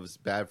loves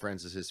Bad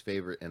Friends is his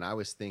favorite, and I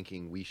was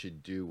thinking we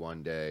should do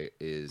one day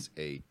is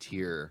a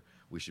tier.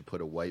 We should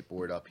put a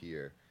whiteboard up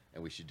here,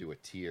 and we should do a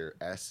tier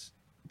S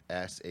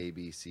A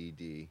B C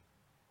D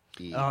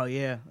E. Oh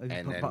yeah, and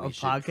then a we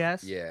should,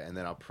 podcast. Yeah, and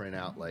then I'll print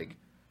out like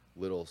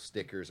little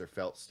stickers or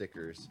felt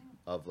stickers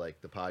of like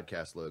the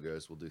podcast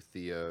logos. We'll do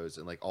Theo's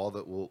and like all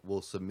that.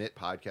 We'll submit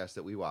podcasts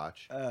that we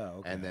watch. Oh,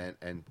 okay. And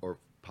then or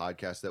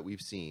podcasts that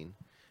we've seen,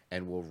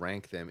 and we'll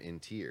rank them in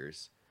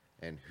tiers.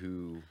 And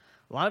who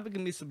A lot of it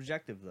can be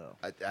subjective though.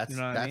 that's You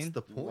know what I that's mean?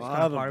 the point. It's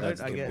kind of part of That's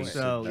it, I the guess. point.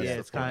 So That's yeah, the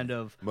it's point. kind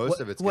of Most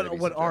of it's gonna be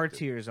what our subjective.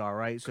 tiers are,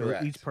 right? So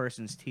Correct. each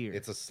person's tier.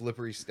 It's a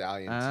slippery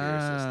stallion tier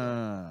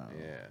Ah.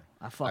 system. Yeah.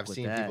 I fuck I've with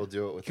seen that. people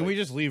do it with. Can like, we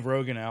just leave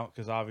Rogan out?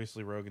 Because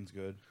obviously Rogan's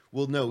good.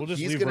 Well, no, we'll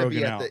just he's leave gonna be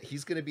Rogan at out. the.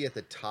 He's gonna be at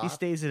the top. He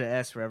stays at an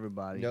S for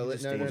everybody. No, He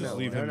just no, no, stays no, at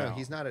leave no, him no. out.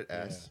 He's not at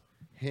S.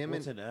 Him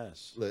What's and an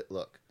S?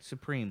 look.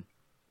 Supreme.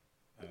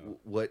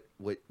 What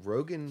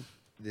Rogan,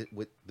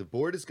 what the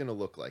board is going to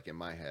look like in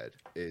my head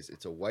is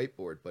it's a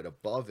whiteboard, but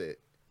above it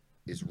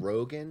is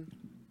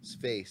Rogan's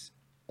face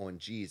on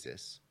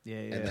Jesus, Yeah,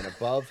 and then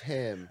above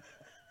him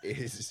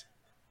is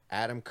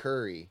Adam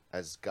Curry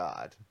as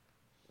God.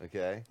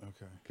 Okay,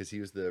 Okay. because he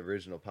was the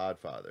original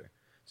Podfather.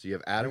 So you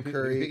have Adam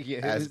Curry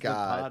as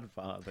God,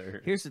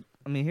 Podfather. Here's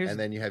and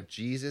then you have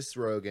Jesus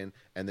Rogan,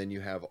 and then you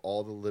have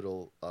all the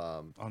little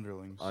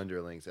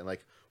Underlings. and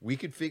like we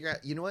could figure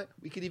out. You know what?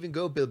 We could even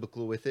go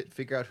biblical with it.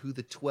 Figure out who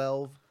the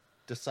 12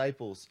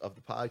 disciples of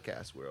the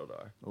podcast world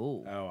are.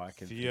 oh, I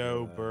can.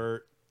 Theo,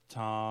 Bert,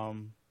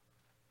 Tom.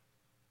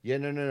 Yeah,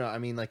 no. I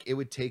mean, like it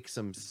would take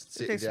some it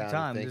sitting takes some down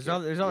time. and There's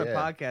thinking. other Yeah.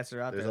 podcasts that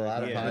are out There's there. a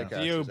lot of that-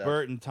 podcasts. Theo, out.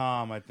 Bert, and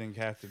Tom, I think,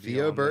 have to be.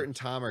 Theo, on Bert, there. and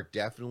Tom are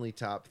definitely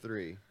top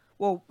 3.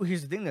 Well,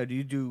 here's the thing though. Do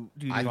you do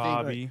I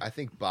Bobby. think I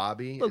think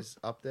Bobby Look- is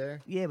up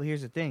there. Yeah, but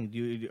here's the thing.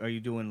 Are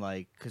you doing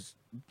like because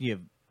you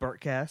have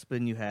Burtcast, but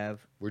then you have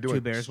We're doing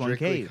Two Bears, One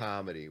strictly Cave.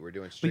 comedy. We're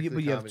doing But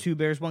strictly you have comedy. Two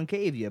Bears, One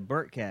Cave. You have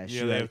Burtcast.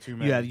 Yeah, you they have have too you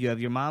many. have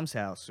your mom's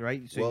house,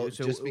 right? So, Well,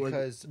 so just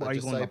because a are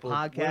you going to the disciple-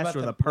 What podcast about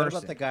or the What person?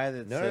 about the guy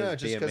that No, says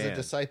just be a because a man?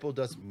 disciple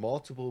does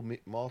multiple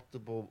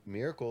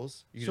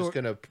miracles, So-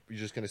 you're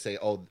just gonna say,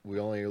 oh, we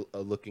only are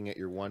looking at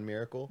your one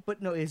miracle.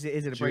 But no, is it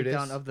a Judas?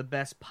 breakdown of the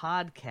best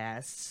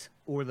podcasts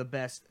or the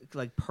best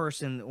like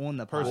person on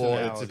the Person- podcast? Well,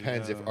 it Personality,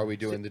 depends. If no. are we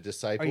doing the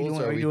disciples?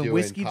 Are you doing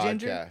whiskey podcasts?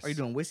 ginger? Are you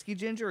doing whiskey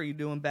ginger? Or are you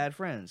doing bad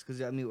friends?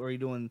 Because I mean, are you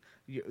doing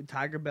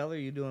Tiger Belly?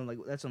 Are you doing like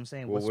that's what I'm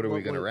saying? Well, what are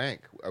we gonna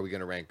rank? Are we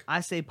gonna rank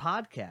I say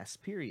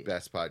podcasts. Period.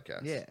 best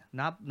podcast? Yeah,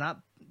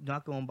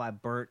 not going by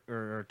Bert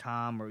or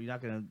Tom or you're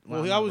not gonna.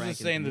 Well, I'm I not was just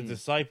ranking saying the me.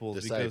 disciples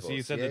because he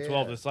Disciples. said Yeah, the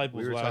 12 yeah.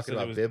 disciples. We were well, I talking said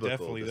about it was biblical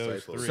definitely those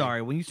disciples. 3.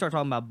 Sorry, when you start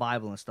talking about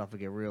Bible and stuff, I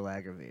get real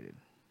aggravated.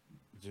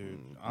 Dude.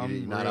 You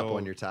I'm not up real-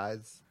 on your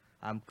tithes.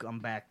 I'm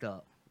backed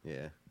up.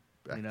 Yeah.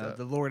 You know, Backed up.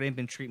 the Lord ain't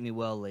been treating me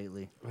well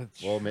lately.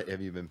 Well,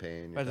 have you been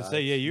paying? Your I had to tithes?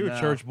 say, yeah, you're No. a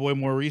church boy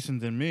more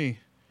recent than me,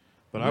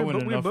 but I went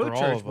we were enough both for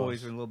church all of boys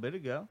us. a little bit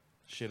ago.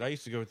 Shit, I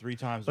used to go 3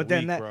 times But a then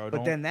week, that, bro.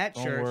 but then that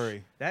don't church,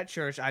 worry.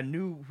 I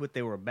knew what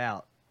they were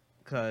about.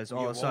 Because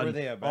all Yeah, of a what were sudden,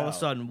 they all of a about?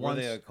 sudden, Were once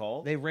they a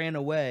cult? they ran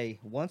away,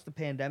 once the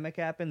pandemic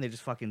happened, they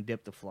just fucking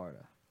dipped to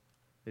Florida.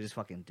 They just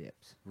fucking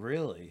dipped.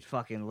 Really?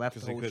 Fucking left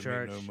the Because they whole couldn't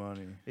church. make no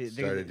money.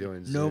 Started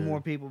doing no Zoom.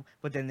 more people.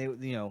 But then they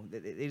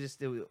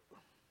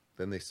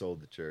Then they sold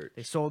the church.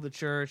 they sold the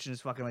church and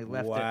just fucking like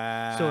left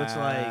Wow. it. So it's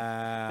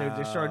like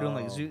they started doing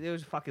like Zoom. It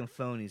was fucking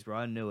phonies, bro.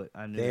 I knew it.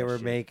 I knew They that were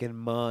shit. making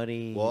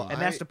money. Well, And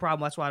that's the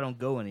problem. That's why I don't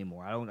go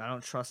anymore. I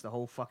don't trust the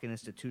whole fucking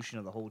institution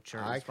of the whole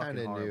church. I It's fucking kind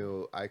of horrible.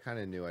 knew. I kind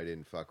of knew I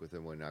didn't fuck with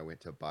him when I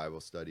went to Bible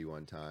study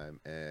one time,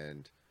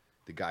 and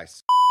the guy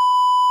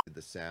did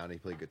the sound. He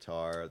played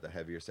guitar. The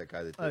heavier set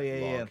guy that did Oh yeah,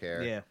 long yeah,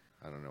 hair. yeah.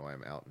 I don't know why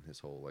I'm out in his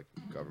whole like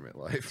government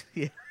life,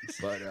 Yeah.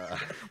 but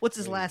What's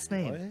his last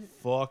name?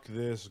 Fuck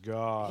this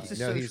guy. He's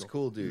a no, he's social.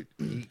 cool, dude.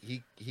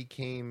 He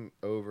came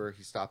over.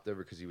 He stopped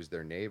over because he was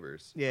their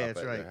neighbors. Yeah, up that's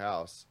at right. Their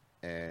house,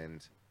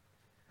 and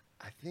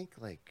I think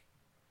like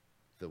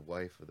the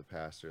wife of the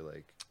pastor,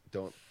 like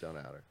don't out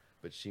her,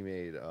 but she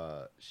made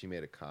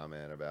a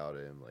comment about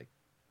him like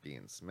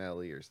being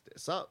smelly or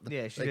something.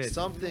 Yeah, she like did.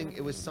 something.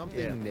 It was something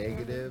Yeah.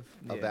 negative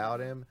Yeah.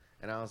 about him,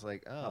 and I was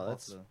like, oh, I'll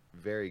that's also-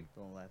 very.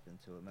 Don't laugh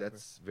into it. Remember?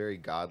 That's very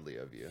godly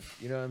of you.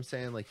 You know what I'm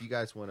saying? Like you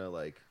guys want to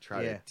like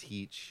try Yeah. to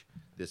teach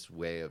this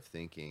way of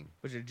thinking,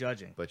 But you're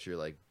judging. but you're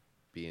like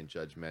being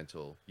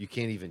judgmental. You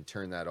can't even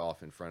turn that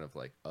off in front of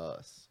like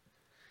us.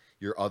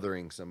 You're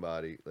othering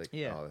somebody. Like,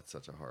 Yeah. oh, that's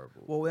such a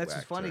horrible. Well, that's whack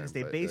just funny because term,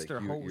 they but, based like, their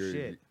whole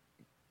shit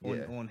yeah.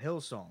 on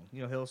Hillsong.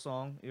 You know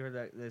Hillsong? You heard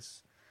that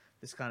this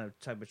kind of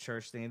type of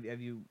church thing?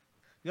 Have you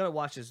gotta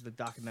watch this the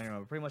documentary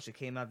on it. Pretty much it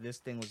came out this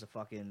thing was a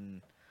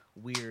fucking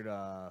weird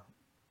it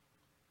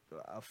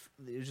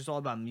was just all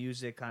about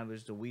music, kind of it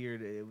was the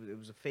weird it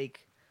was a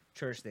fake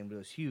church thing, but it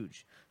was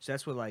huge. So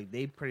that's what like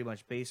they pretty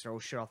much based their whole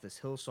shit off this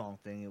Hillsong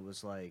thing. It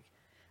was like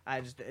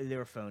they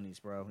were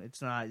phonies, bro.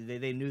 It's not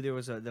they knew there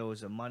was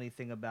a money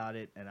thing about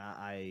it, and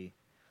I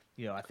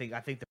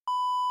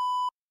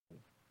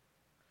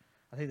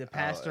think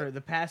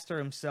the pastor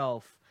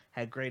himself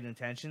had great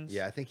intentions.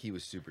 Yeah, I think he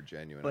was super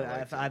genuine. But I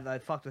liked him. I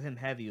fucked with him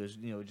heavy. It was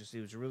he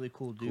was a really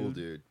cool dude. Cool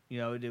dude. You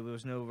know, there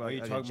was no Are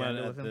you like, talking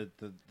agenda about with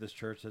him. this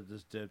church that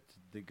just dipped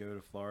to go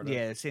to Florida?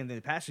 Yeah, the same thing.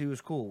 The pastor, he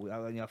was cool.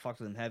 I fucked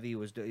with him heavy. He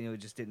was,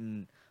 just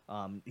didn't.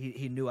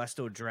 He knew I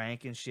still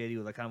drank and shit. He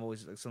would like kind of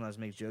always like, sometimes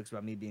make jokes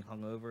about me being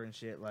hungover and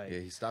shit. Like, Yeah,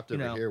 he stopped you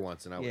over know, here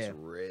once, and I yeah. was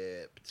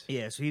ripped.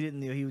 yeah. So he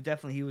didn't.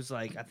 He was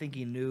like, I think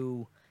he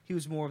knew. He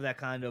was more of that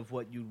kind of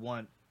what you'd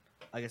want.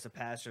 I guess a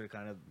pastor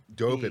kind of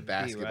Dope be, at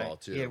basketball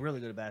right? too. Yeah, really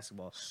good at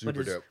basketball. Super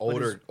But his- dope.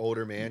 but his-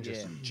 Older man,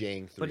 just yeah.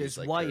 jang threes But his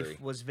like wife Curry.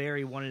 was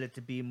wanted it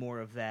to be more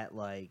of that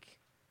like.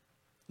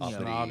 You Uppity,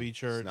 know, Snobby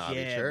church. snobby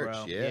yeah, church.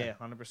 bro. Yeah,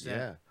 100%.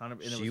 yeah.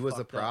 100%. She was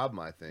the problem.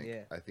 I think.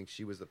 Yeah. I think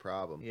she was the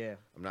problem. Yeah.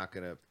 I'm not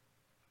gonna.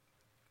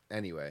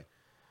 Anyway,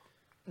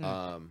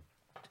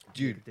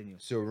 Dude, Continue.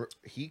 so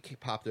he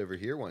popped over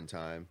here one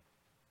time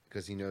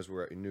because he knew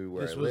where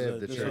This I was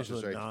lived. The this church was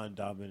was a right.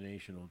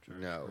 non-dominational church.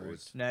 No, it correct?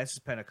 was No, this is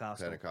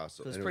Pentecostal.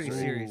 Pentecostal. So it's and it pretty was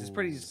serious. It's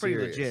pretty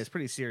serious. legit. It's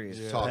pretty serious.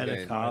 Yeah. talking,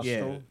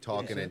 Pentecostal.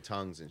 talking in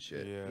tongues and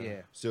shit. Yeah.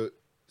 Yeah.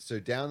 So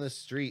down the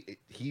street,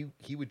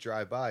 he would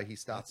drive by. He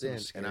stopped in,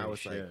 That's some and I scary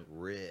was like shit.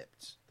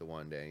 ripped the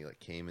one day. And he like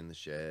came in the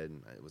shed,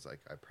 and it was like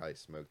I probably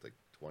smoked like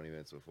 20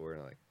 minutes before,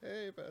 and I'm like,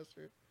 hey,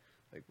 pastor,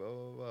 like blah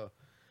blah blah.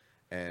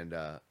 And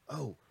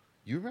oh,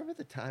 you remember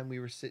the time we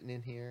were sitting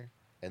in here,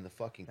 and the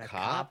fucking That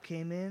cop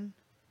came in.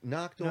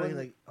 knocked No, on,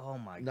 like, oh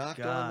my knocked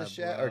god, on the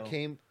shed, bro. or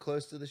came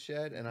close to the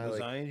shed, and I Was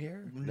like, I in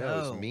here? No,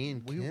 it was me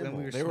and when Kimmel.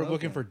 we were They were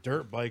looking smoking. for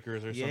dirt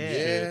bikers or some Yeah.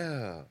 shit.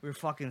 yeah. We were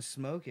fucking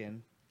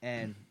smoking,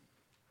 and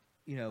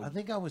you know, I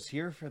think I was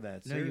here for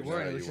that. no, you seriously.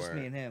 weren't. No, It was you just me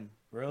weren't. and him.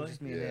 It was Really?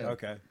 just me and Yeah. him.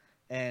 Okay.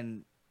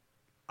 And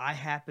I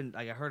happened,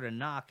 like, I heard a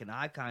knock, and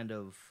I kind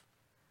of,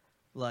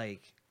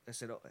 like, I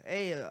said, oh,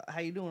 "Hey, how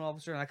you doing,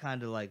 officer?" And I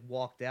kind of like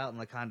walked out and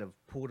like kind of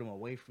pulled him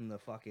away from the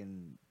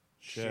fucking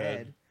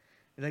shed.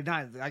 And, like,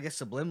 not, I guess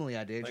subliminally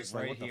I did, Like just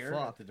right like, what here the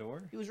fuck? at the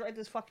door. He was right at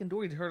this fucking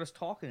door. He heard us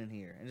talking in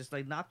here and just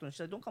like knocked on it.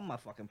 She's like, "Don't come on my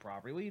fucking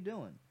property. What are you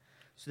doing?"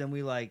 So then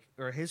we like,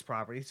 or his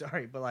property,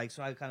 sorry, but like,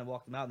 so I kind of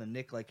walked him out, and then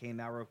Nick like came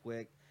out real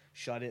quick,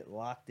 shut it,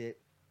 locked it,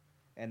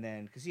 and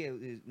then because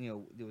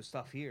there was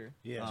stuff here.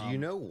 Yeah. Do you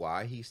know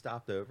why he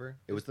stopped over?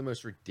 It was the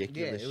most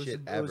ridiculous it was- shit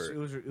it was- ever. it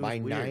was My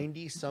weird.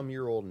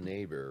 90-some-year-old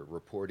neighbor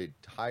reported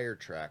tire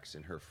tracks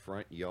in her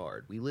front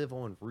yard. We live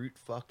on Route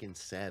fucking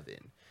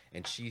 7,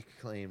 and she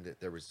claimed that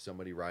there was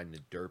somebody riding a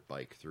dirt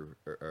bike through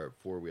or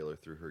four-wheeler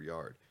through her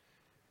yard.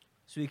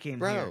 So he came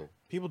Bro, here.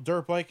 People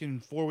dirt bike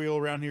and four wheel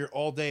around here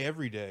all day,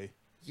 every day.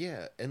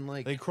 yeah, and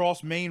like, They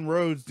cross main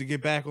roads to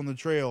get back on the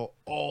trail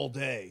all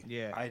day.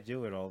 Yeah, I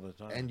do it all the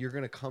time. and you're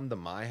gonna come to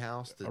my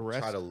house to Arrest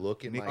try to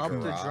look in my up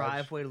garage, the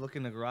driveway to look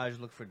in the garage,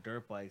 look for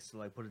dirt bikes to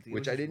like put it.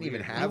 which I didn't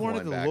even weird. You have wanted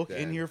one to back look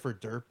then. in here for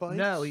dirt bikes?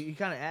 No, he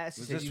kind of asked.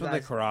 He was said, this "You when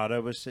guys, the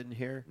Corrado was sitting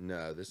here?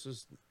 No, this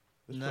was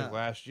This was No. like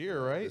last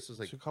year, right? This was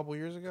like a couple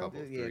years ago.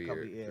 couple, Yeah, three,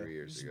 couple- years, yeah. 3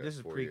 years This- ago. this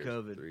is 4 years,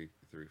 pre-COVID.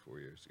 4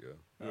 years ago.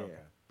 Yeah, Okay.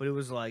 but it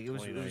was like it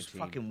was 2019.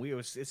 fucking weird.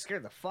 It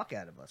scared the fuck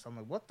out of us. I'm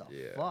like, what the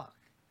Yeah. fuck?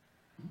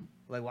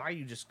 Like, why are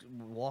you just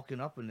walking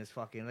up in this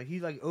fucking like he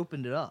like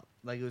opened it up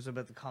like it was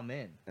about to come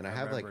in. And I I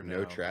have like remember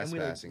no now. And we,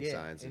 like, trespassing yeah,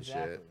 signs and shit.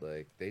 exactly.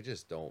 Like they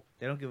just don't.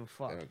 They don't give a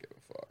fuck. They don't give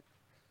a fuck.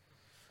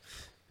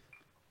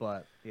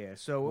 But yeah,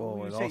 so Well, you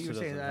it were also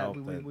saying doesn't help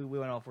we that-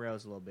 went off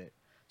rails a little bit.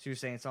 So you're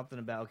saying something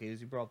about okay,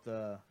 as you brought up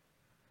the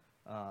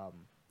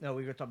no,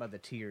 we were talking about the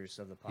tiers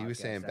of the podcast. He was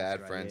saying That's Bad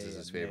right. Friends Yeah, is yeah,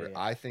 his yeah, favorite.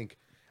 yeah. I think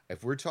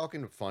if we're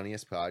talking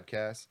funniest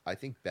podcast, I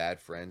think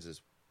Bad Friends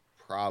is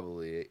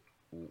probably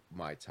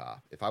my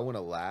top. If I want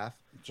to laugh,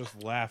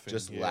 Just laughing.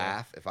 just yeah.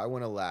 laugh. If I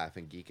want to laugh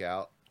and geek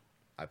out,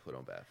 I put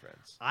on Bad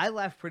Friends. I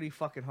laugh pretty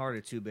fucking hard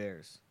at Two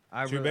Bears.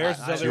 Two Bears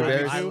is Two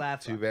Bears. I laugh.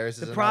 Two Bears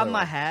is The problem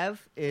I another one.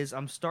 have is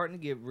I'm starting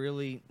to get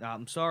really.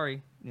 I'm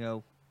sorry,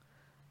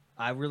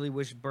 I really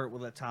wish Bert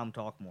would let Tom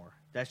talk more.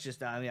 That's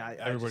just. I mean,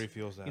 Everybody just,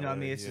 feels that. You know, what I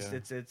mean, way, it's yeah.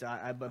 just it's.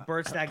 But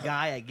Bert's that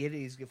guy. I get it.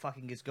 He's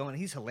fucking gets going.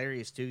 He's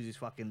hilarious too. He's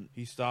fucking.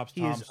 He stops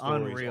He Tom's is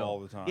stories unreal all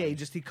the time. Yeah,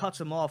 he cuts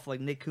him off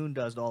like Nick Kuhn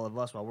does to all of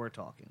us while we're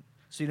talking.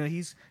 So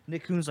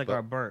Nick Kuhn's like But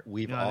our Bert.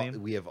 We've you know what I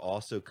mean? we have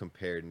also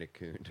compared Nick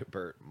Kuhn to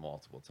Bert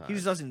multiple times. He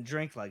just doesn't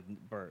drink like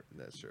Bert.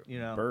 That's true. You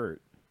know.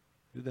 Bert.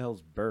 Who the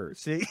hell's Bert?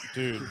 See.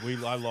 Dude,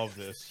 I love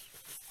this.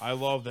 I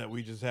love that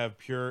we just have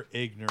pure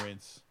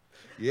ignorance.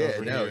 Yeah,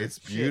 Over no, here. it's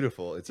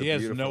beautiful. It's He a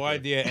has beautiful no thing.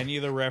 idea any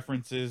of the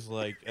references.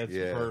 Like, it's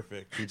Yeah.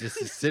 perfect. He just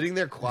is sitting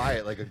there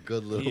quiet like a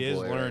good little He is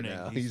boy learning. right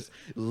now. He's-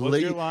 He's What's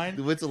your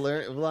line? What's a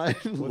line?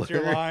 What's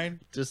your Learn. line?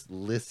 Just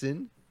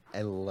listen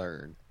and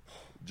learn.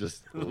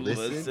 Just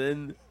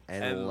listen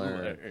and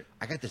learn.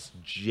 I got this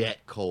jet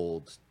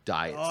cold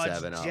Diet Oh,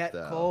 7 it's Up jet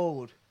though.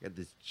 cold. I got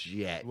this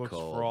jet Looks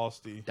cold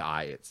frosty.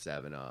 Diet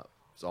 7 Up.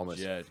 It's almost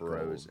Jet cold.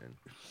 frozen.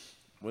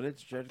 When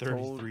it's jet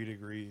 33 cold,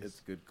 degrees. it's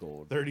good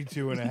cold.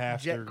 32 and a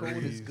half Jet degrees.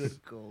 cold is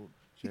good cold.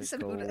 He Jet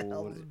said, "Who the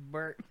hell cold. is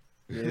Bert?"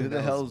 Yeah, who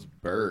the hell's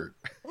Bert?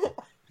 What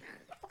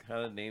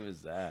kind of name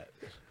is that?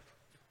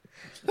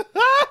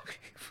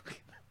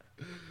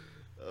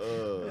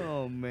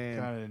 Oh man.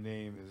 kind of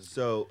name is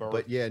So, Bert.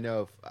 but yeah,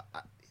 no.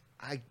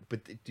 But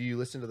do you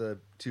listen to the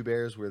Two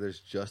Bears where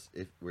there's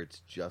where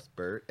it's just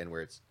Bert and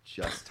where it's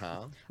just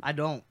Tom? I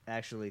don't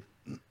actually.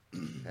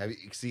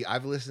 See,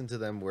 I've listened to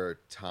them where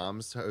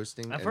Tom's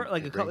hosting. I've and, heard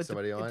like and a couple. brings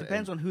somebody on. It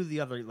depends and on who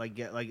the other like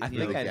get like. I you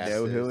think know, I guess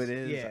know who is- it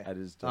is. Yeah. I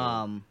just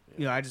don't.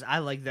 I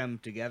like them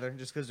together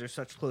just because they're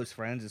such close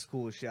friends. It's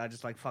cool as shit. I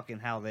just like fucking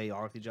how they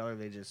are with each other.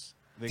 They just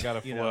they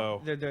got a you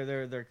flow. know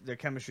their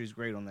chemistry is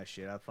great on that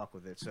shit. I fuck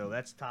with it. So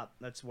that's top.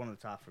 That's one of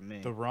the top for me.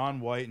 The Ron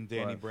White and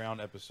Danny But-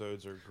 Brown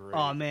episodes are great.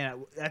 Oh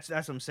man, that's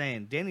what I'm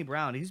saying. Danny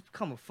Brown, he's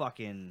become a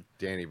fucking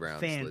Danny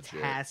Brown's legit.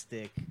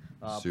 fantastic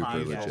Super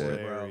podcaster, legit.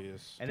 bro.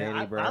 Hilarious. And Danny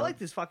I Brown? like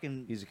this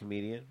fucking. He's a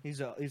comedian. He's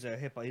an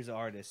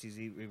artist.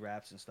 He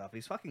raps and stuff.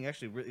 He's fucking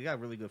actually. He got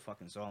really good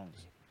fucking songs.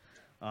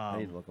 I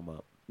need to look him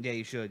up. Yeah,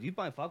 you should. You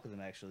might fuck with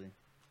him actually.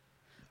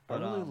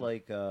 But, I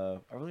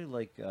really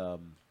like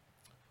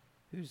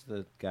Who's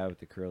the guy with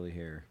the curly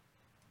hair?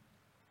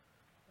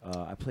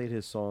 I played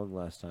his song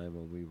last time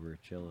when we were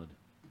chilling.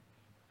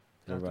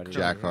 Everybody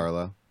Jack know him?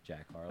 Harlow.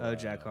 Jack Harlow. Oh,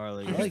 Jack Harlow.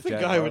 I Yeah. like the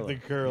Jack guy Harlow. with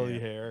the curly Yeah.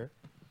 hair.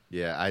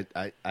 Yeah,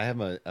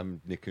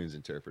 I'm Nick Coon's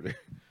interpreter.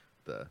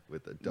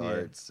 With the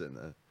darts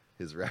and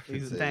his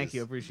references. Thank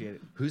you, appreciate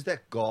it. Who's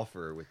that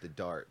golfer with the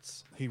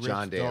darts? He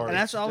John rips Daly. darts. And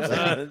that's what I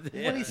was like.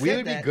 When he We said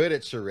would be that, good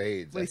at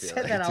charades. when I he feel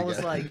said that, I was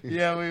together. like,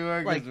 Yeah, we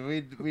were.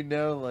 Like- we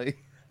know like.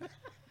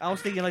 I was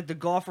thinking like the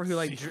golfer who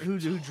like who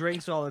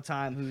drinks all the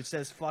time, who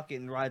says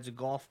fucking rides a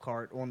golf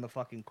cart on the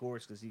fucking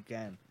course because he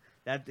can.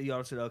 That you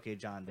all said, okay,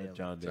 John Daly.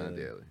 John Daly. John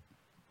Daly.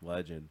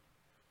 Legend.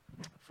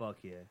 Fuck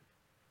yeah.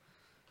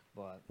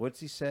 But What's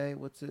he say?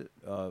 What's it?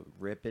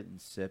 Rip it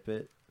and sip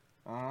it.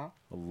 uh-huh. I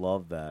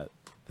love that.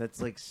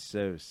 That's like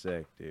so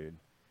sick, dude.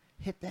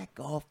 Hit that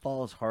golf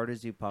ball as hard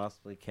as you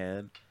possibly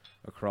can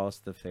across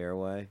the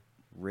fairway.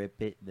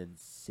 Rip it and then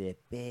sip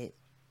it.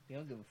 You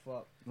don't give a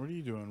fuck. What are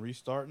you doing?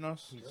 Restarting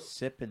us? He's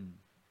sipping.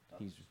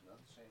 He's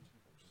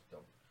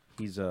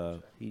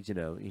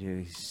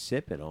he's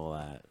sipping all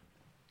that.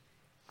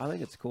 I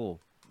think it's cool.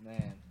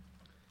 Man.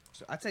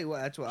 So I tell you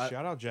what, that's what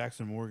Shout out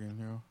Jackson Morgan,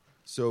 yo.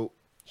 So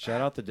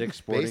Shout out to Dick's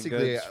Sporting Basically,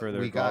 Goods for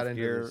their we got golf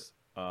into gear. this-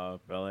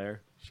 Bel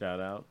Air. Shout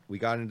out. we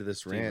got into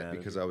this Team rant manager.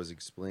 because I was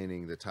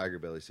explaining the Tiger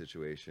Belly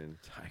situation,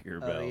 Tiger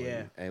Oh, Belly.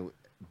 yeah.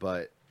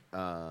 but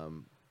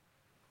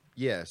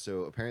yeah.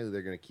 So apparently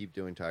they're going to keep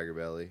doing Tiger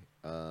Belly,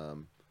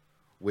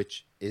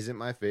 which isn't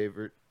my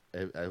favorite.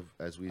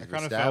 As we've I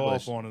kind of fell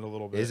established, off on it a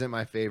little bit. isn't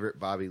my favorite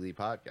Bobby Lee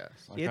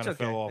podcast. I Yeah, it's kinda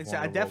okay. fell off It's- on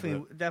it I a little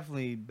bit.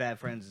 definitely Bad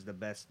Friends is the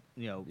best.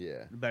 You know,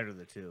 Yeah. better of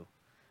the two.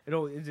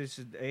 It's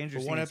just Andrew.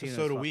 But one Santino's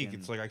episode a week, fucking-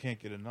 it's like I can't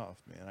get enough,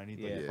 man. I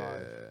need like Yeah.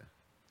 5.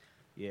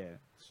 yeah.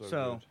 So,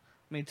 So, good.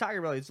 I mean,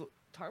 Tiger Belly's a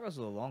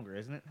little longer,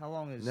 isn't it? How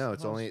long is? No,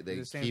 it's how long only is they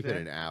the same keep it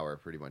thing? an hour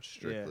pretty much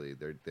strictly.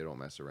 They don't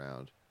mess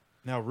around.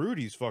 Now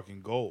Rudy's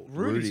fucking gold.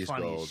 Rudy's Rudy's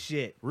funny gold. as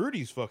shit.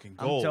 Rudy's fucking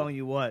gold. I'm telling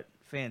you what,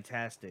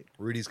 fantastic.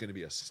 Rudy's going to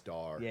be a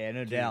star. Yeah,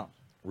 no doubt.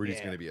 Rudy's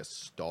Yeah. going to be a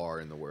star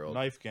in the world.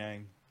 Knife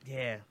gang,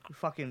 Yeah,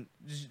 fucking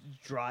just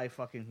dry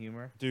fucking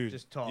humor, dude.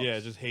 Just talks. Yeah,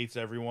 just hates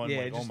everyone.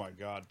 Yeah, like, just- oh my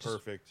god,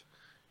 perfect.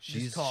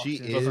 She talks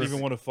is and- Doesn't even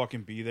want to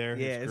fucking be there.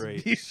 Yeah, it's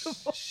great.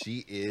 beautiful.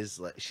 she is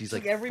like she's It's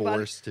like everybody-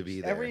 forced to be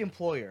there. Every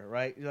employer,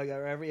 right? Like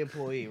every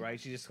employee, right?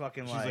 She just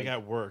fucking She's like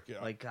at work. Yeah.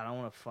 like God, I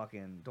want to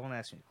fucking don't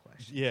ask me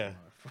questions. Yeah.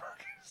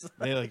 motherfuckers.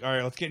 They're like, all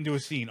right, let's get into a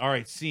scene. All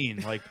right,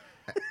 scene. Like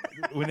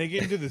when they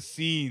get into the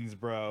scenes,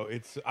 bro,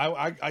 it's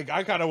I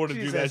kind of want to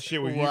She do that says,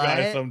 shit with you "What?"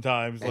 guys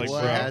sometimes. and Like, she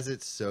bro. has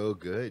it so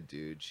good,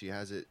 dude. She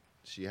has it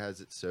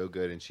so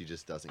good, and she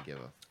just doesn't give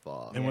a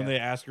fuck. And when Yeah. they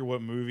ask her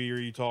what movie are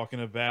you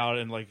talking about,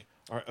 and like,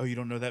 all right, oh, you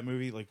don't know that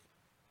movie? Like,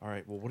 all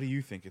right, well, what do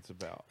you think it's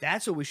about?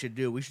 That's what we should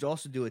do. We should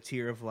also do a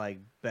tier of like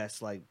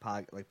best like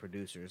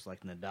producers,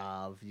 like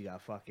Nadav. You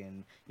got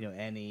fucking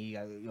Annie.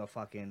 You got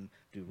fucking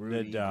do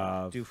Rudy.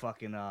 Nadav. Do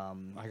fucking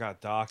I got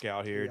Doc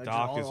out here. Yeah, just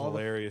Doc is all the-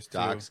 hilarious too.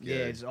 Doc's good.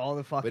 yeah, just all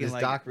the fucking. but is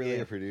like, Doc really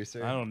yeah. a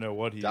producer? I don't know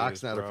what he Doc's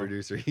is. not bro. a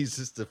producer. He's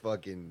just a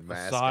fucking A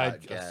mascot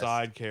a guest.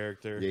 side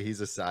character. Yeah,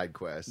 he's a side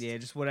quest. Yeah,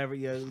 just whatever.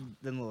 Yeah,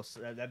 then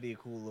that'd be a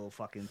cool little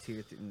fucking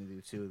tier thing to do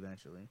too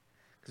eventually,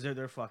 because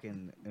they're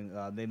fucking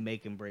they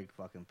make and break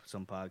fucking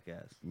some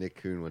podcasts. Nick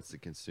Coon wants to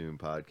consume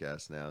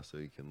podcasts now, so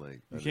he can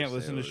like. You can't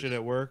listen to understand shit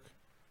at work.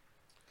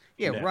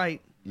 Yeah, No.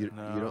 right. You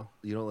No.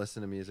 don't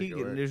listen to music. He at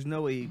can, work? there's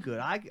no way he could.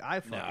 I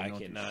fucking No, I don't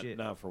can't. do Not, shit.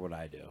 not for what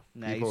I do.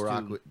 Nah, People he's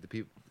rock too- with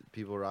the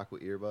people rock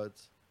with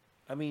earbuds.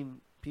 I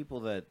mean, people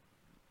that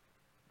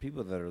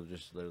are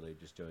just literally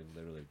just doing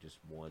just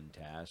one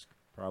task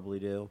probably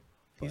do.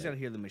 He's but- got to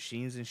hear the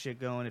machines and shit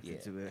going. If Yeah.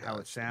 it's how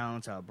it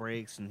sounds, how it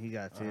breaks, and he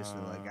got to like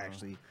Ah.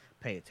 actually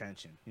pay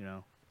attention.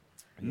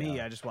 Me,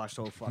 Yeah. I just watched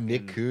the whole fucking.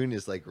 Nick Coon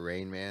is like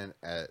Rain Man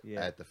at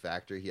Yeah. the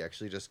factory. He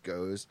actually just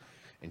goes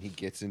and he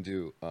gets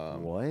into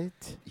what?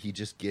 he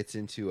just gets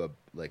into a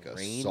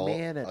Rain salt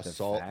Man at the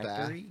salt bath.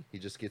 factory? He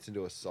just gets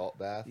into a salt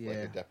bath, like Yeah.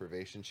 a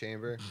deprivation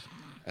chamber,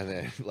 and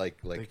then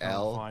like They come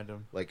L, find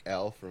him. like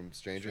L from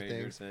Stranger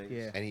Things,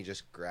 Yeah. and he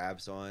just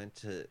grabs on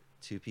to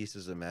two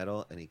pieces of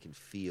metal and he can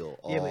feel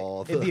Yeah,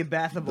 all but it'd the, be a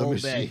bath of the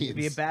Old Bay. It'd be a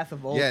machines. bath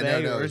of Old Yeah,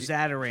 Bay no, or he-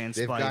 Zataran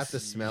They've spice. got the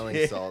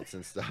smelling salts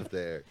and stuff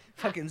there.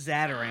 fucking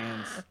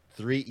Zatarans.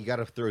 You got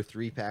to throw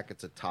 3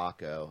 packets of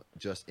taco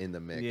just in the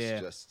mix,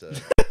 Yeah. just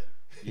to.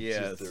 Yeah,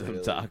 Just to some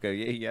really- taco.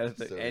 Yeah, you gotta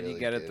just to and you really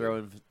gotta get throw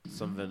in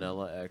some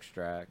vanilla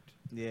extract,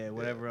 Yeah,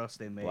 whatever else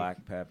they make.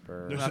 black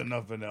pepper. There's not-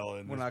 enough vanilla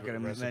in We're this not gonna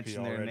recipe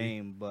mention their already.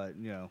 name, but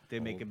they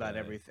make Old about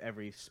Bay.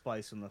 every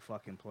spice on the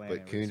fucking planet.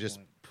 But at Coon this just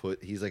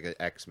point. he's like an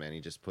X-Man. He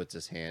just puts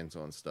his hands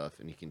on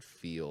stuff and he can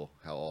feel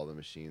how all the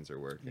machines are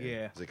working.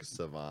 Yeah. He's like a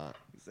savant.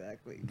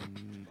 Exactly. Oh,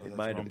 in that's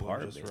my rumbling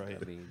department. just right.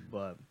 I mean,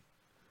 But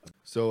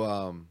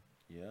So,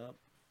 yep.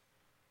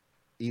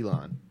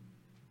 Elon,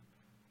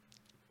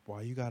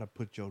 Why you gotta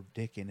put your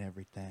dick in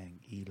everything,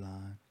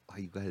 Elon? why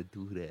you gotta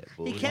do that,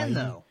 boy? he can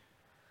though.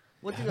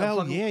 What's he Hell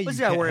got? yeah, What's you he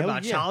got to can- worry hell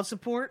about? yeah. Child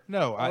support?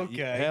 No,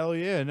 Okay. hell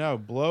yeah, no,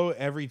 blow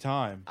every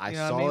time. I You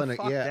know what I saw mean? an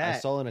Fuck I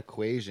that. saw an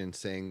equation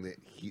saying that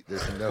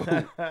there's no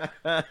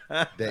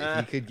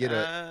that he could get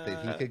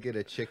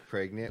a chick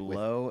pregnant with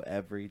Blow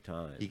every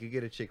time. he could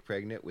get a chick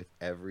pregnant with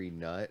every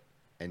nut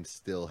and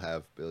still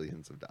have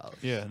billions of dollars.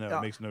 Yeah, no,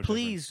 it makes no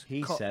Please,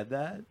 He said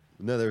that.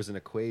 No, there was an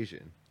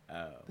equation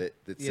Oh, that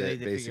Yeah, said they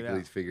figured basically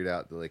out. figured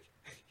out that like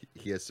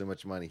he has so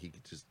much money he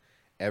could just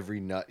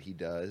every nut he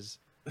does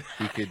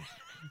he could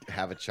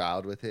have a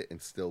child with it and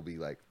still be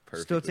like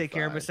perfect. still take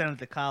care of his son at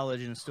the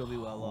college and still be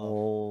well off.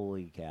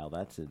 holy cow!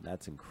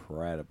 That's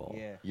incredible.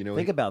 Yeah. You know,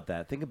 Think about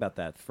that. Think about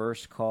that.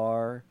 First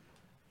car,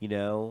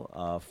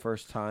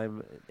 first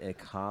time at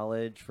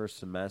college, first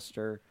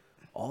semester,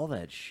 all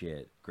that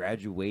shit.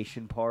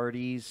 Graduation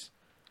parties,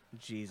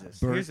 Jesus.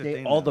 Here's the birthday,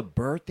 thing, all though. the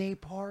birthday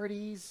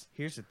parties.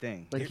 Here's the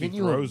thing. Like, He can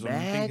you throws 'em. You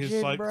imagine, think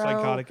his bro?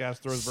 psychotic ass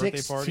throws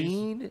birthday parties?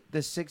 16, the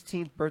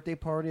 16th birthday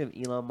party of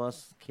Elon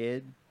Musk's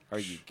kid. Are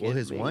you kidding well,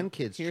 his me? one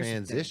kid's Here's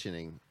the thing.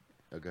 transitioning.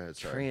 Oh, go ahead.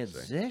 Sorry.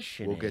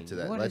 Transitioning. We'll get to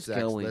that. What Let's is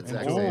act- going let's on?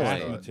 act- Go say on,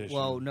 his petition.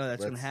 Well, no, that's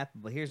going to Let's-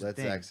 happen. But here's the Let's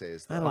thing. Zach say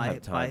his I thought. don't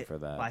have time for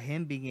that. By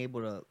him being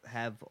able to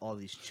have all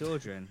these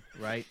children,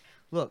 right?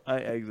 Look, I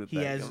exit he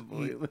that has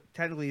completely.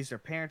 technically he's their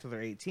parent till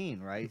they're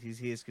 18, right?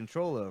 He has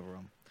control over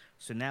them.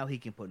 So now he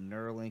can put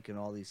Neuralink in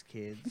all these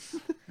kids.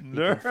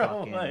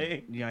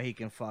 Neuralink. He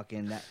can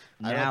fucking I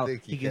don't now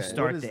think he he can can.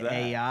 start What is the that?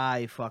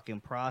 AI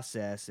fucking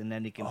process, and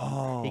then he can Is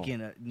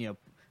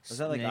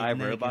that like and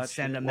then he can iRobot send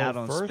shit? them Well, out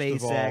on first of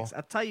SpaceX. all-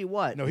 I'll tell you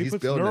what. No, he He's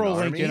puts building an Neuralink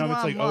army. in him. It's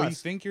Elon like, oh, you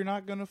Musk. think you're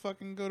not gonna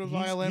fucking go to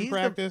He's- violin he's the-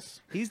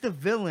 practice? He's the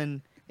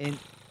villain in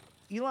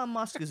Elon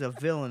Musk is a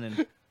villain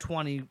in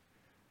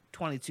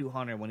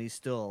 2200 when he's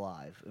still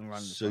alive and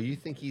running. the So fucking you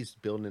think he's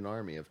building an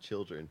army of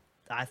children?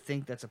 I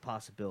think that's a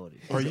possibility.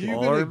 Are you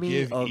gonna army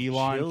give of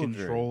Elon children.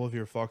 control of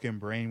your fucking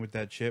brain with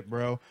that chip,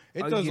 bro?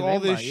 It I'll does give all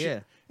him this my-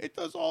 shit. yeah. It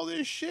does all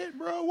this shit,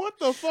 bro. What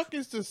the fuck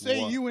is to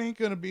say What? you ain't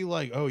gonna be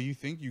like, oh, you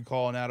think you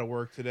calling out of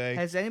work today?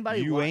 Has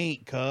anybody You wa-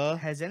 ain't, cuh.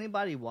 Has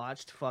anybody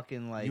watched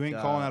fucking like You ain't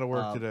calling out of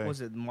work today. What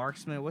was it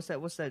Marksman? What's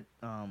that?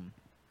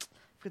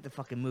 I forget the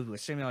fucking movie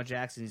with Samuel L.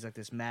 Jackson. He's like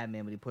this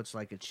madman, but he puts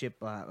like a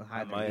chip I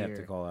behind might their have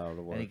to ear. call out of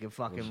the work. And he can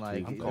fucking Those like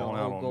two I'm the calling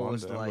out whole on goal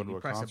is Monday. to I'm like going to you a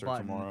press a concert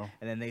button tomorrow.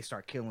 and then they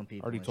start killing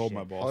people. I already and told shit.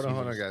 my boss. Hold on, he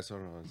hold on, just- guys.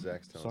 Hold on.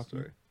 Zach's telling a Suck me.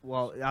 story.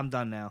 Well, I'm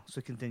done now, so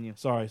continue.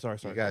 Sorry. You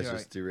guys You're just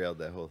right. derailed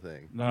that whole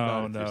thing.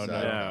 No, You're no, silent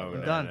no.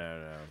 about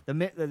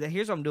it. Done.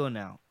 Here's what I'm doing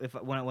now. If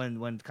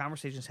when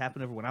conversations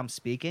happen over when I'm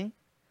speaking,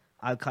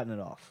 I'm cutting it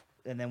off,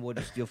 and then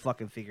you'll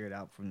fucking figure it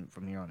out from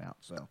here on out.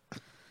 So,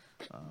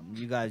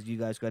 you guys go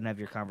ahead and have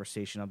your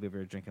conversation. I'll be over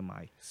here drinking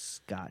my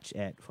scotch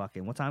at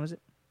fucking what time is it?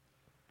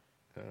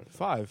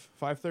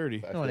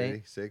 5:30. No, it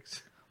ain't.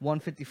 5:36.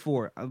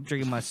 1:54. I'm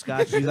drinking my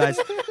scotch. You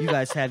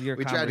guys have your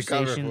We tried to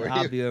cover conversation. for you.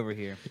 I'll be over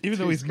here. Even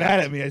though he's mad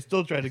at me, I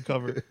still tried to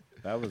cover.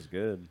 That was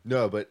good.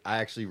 No, but I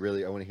actually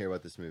I want to hear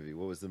about this movie.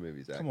 What was the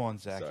movie, Zach? Come on,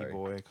 Zachy Sorry.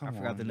 boy. Come on,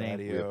 forgot the name.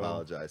 We Daddy-o.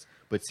 apologize.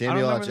 But don't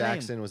Samuel L. remember the name.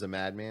 Jackson was a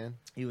madman.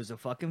 He was a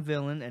fucking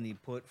villain, and he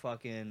put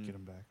fucking. Get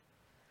him back.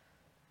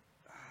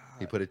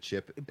 He put a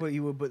chip. But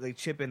you would put like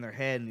chip in their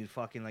head, and you'd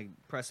fucking like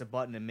press a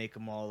button and make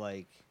them all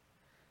like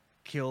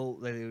kill.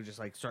 Like, they would just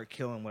like start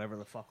killing whatever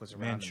the fuck was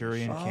around. them and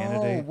Manchurian shit.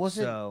 Candidate. Was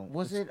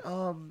it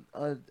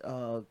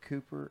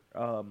Cooper?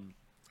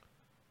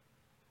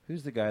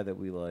 Who's the guy that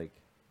we like?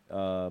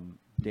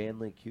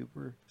 Danley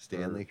Cooper?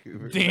 Stanley Or-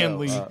 Cooper.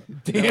 Danley. No,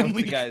 what's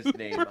Danley. the guy's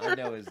name? I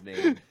know his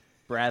name.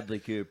 Bradley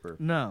Cooper.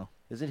 No,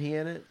 Isn't he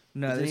in it?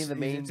 no, Isn't he this- the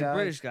main it's guy? a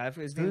British guy.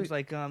 His Who- name's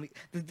like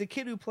the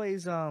kid who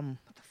plays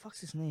what the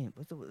fuck's his name?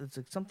 It's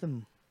like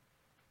something.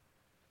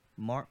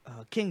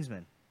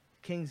 Kingsman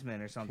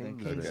or something.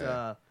 Kingsman. King's,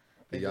 Okay.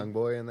 The young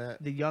boy in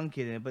that. the young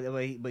kid in it, but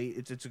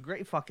it's a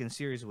great fucking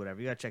series or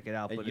whatever. You gotta check it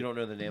out. And But you don't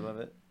know the name of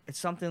it? it's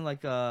something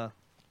like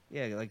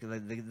like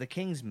the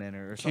Kingsman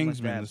or something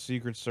Kingsman, like the that.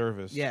 Secret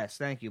Service. Yes,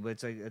 thank you.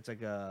 But it's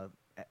like a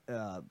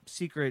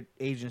secret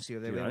agency or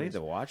Dude, whatever. I it need is.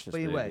 to watch this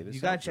But movie. anyway, This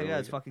you gotta sounds check it really out.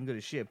 It's good. fucking good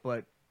as shit.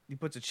 But he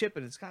puts a chip,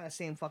 and it's kind of the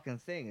same fucking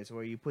thing. It's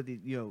where you put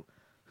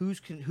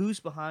who's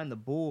behind the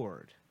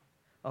board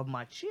of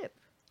my chip.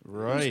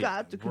 Right.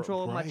 got the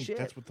control of my right. shit?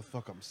 That's what the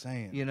fuck I'm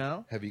saying. You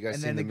know. Have you guys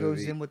And seen then the it goes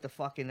movie? in with the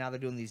fucking. Now they're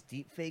doing these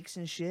deep fakes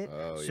and shit.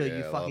 Oh, so yeah, you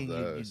I love fucking you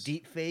those.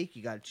 deep fake.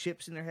 You got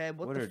chips in their head.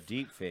 What the are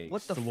deep fakes?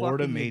 What the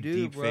Florida fuck can you made do,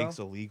 deep bro? fakes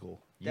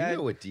illegal. You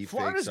know what deep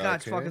Florida's fakes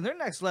got are, fucking. Ken? They're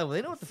next level.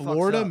 They know what the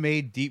Florida fuck's up.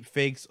 made deep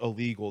fakes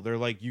illegal. They're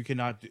like you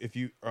cannot if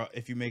you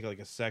make like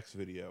a sex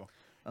video.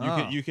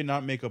 You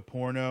cannot make a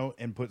porno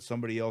and put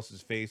somebody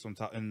else's face on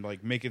top and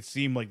like make it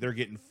seem like they're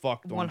getting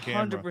fucked on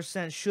camera.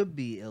 100% should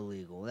be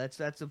illegal. That's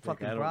a Like,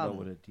 fucking I don't problem.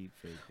 know what a deep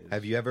fake is.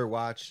 Have you ever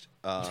watched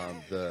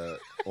the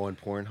on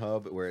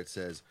Pornhub where it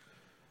says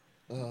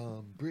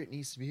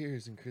Britney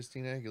Spears and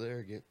Christina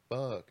Aguilera get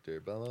fucked or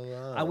blah blah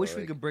blah. I wish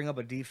we could bring up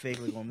a deep fake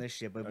like on this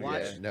shit, but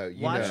watch, Yeah, no,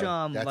 you watch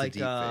know, that's like a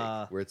deep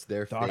fake where it's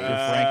their Dr. face.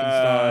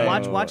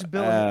 Frankenstein. watch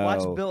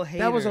Bill Hader.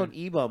 That was on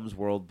E-Bum's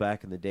World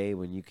back in the day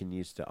when you can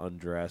use to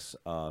undress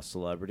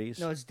celebrities.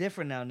 No, it's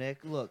different now, Nick.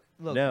 Look.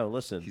 No,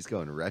 listen. He's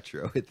going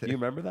retro with Do it. you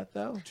remember that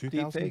though?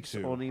 2002.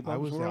 Deepfakes on E-Bum's I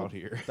was World? out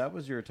here. That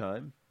was your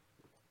time.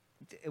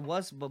 It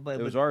was, but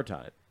It was our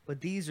time. But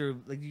these are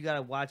like you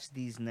gotta watch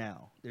these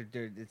now. They're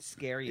it's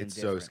scary and It's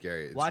so different.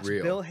 scary. It's watch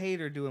real. Bill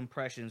Hader do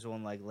impressions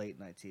on like late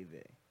night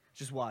TV.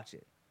 Just watch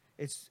it.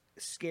 It's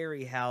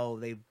scary how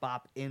they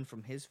bop in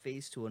from his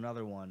face to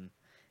another one,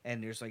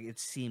 and there's like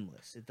it's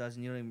seamless. It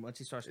doesn't. You know, once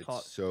he starts It's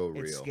talking, so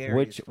it's real.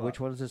 scary. as fuck. Which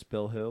one is this?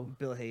 Bill who?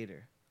 Bill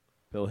Hader.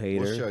 Bill Hader.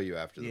 We'll show you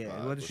after the Yeah,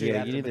 pod. we'll show Yeah, you you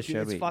after, need but to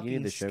show it's me- you fucking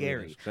need to show me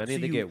scary. this, 'cause I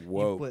need to get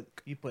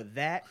woke. You put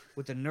that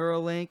with the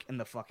Neuralink and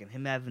the fucking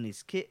him having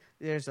his kid.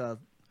 There's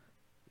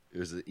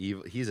There's an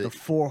evil. the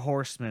four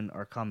horsemen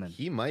are coming.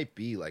 He might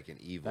be like an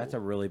evil. That's a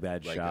really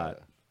bad like shot.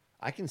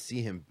 I can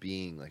see him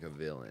being like a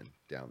villain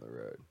down the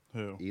road.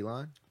 Who?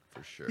 Elon,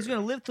 for sure. He's gonna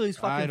live till he's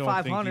I fucking don't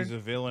 500. think he's a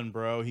villain,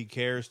 bro. He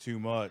cares too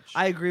much.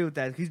 I agree with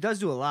that. He does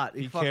do a lot.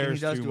 He He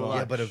cares does too do a much. lot.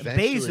 Yeah, but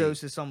eventually-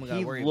 Bezos is someone got to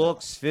He worry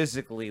looks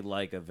physically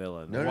like a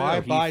villain. No, no, Why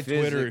no, He buy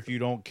physic- Twitter if you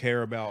don't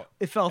care about? about.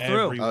 It fell through.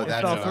 everyone? Oh, It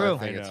that's fell no, through. I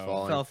think it's I know.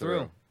 falling Fell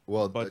through.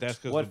 Well, But that's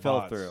because What of fell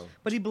bots. through?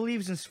 But he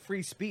believes in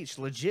free speech,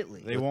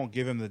 legitly. They won't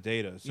give him the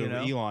data. So You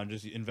know? Elon,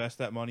 just invest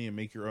that money and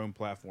make your own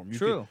platform.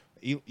 True.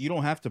 You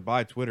don't have to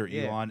buy Twitter,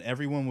 Yeah. Elon.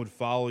 Everyone would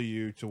follow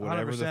you to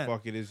whatever the 100%.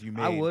 fuck it is you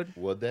made. I would.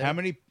 would they? How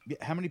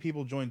many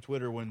people joined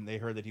Twitter when they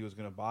heard that he was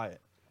going to buy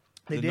it?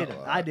 They Did did.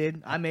 not- I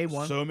did. I made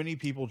one. So many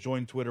people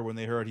joined Twitter when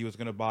they heard he was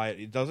going to buy it.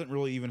 It doesn't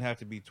really even have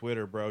to be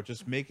Twitter, bro.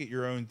 Just make it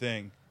your own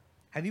thing.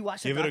 Have you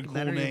watched Give the it a cool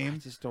documentary? name. I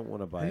just don't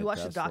want to buy. Have you a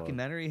watched the Tesla.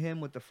 documentary him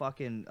with the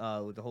fucking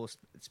with the whole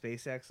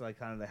SpaceX, like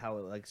kind of how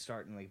it like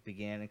starting like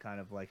began and kind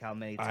of like how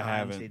many I times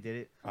haven't. they did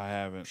it? I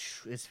haven't.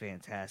 It's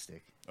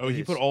fantastic. Oh, It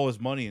he is- put all his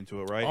money into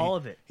it, right? All He-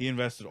 of it. He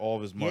invested all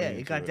of his money. Yeah, into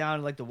it got down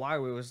to like the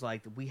wire where it was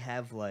like we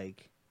have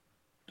like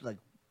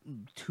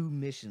 2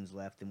 missions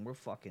left and we're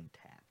fucking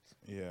tapped.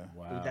 Yeah.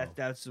 Wow.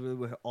 That's really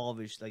where all of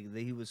it like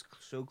he was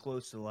so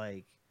close to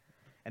like,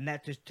 and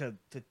that just to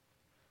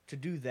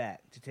do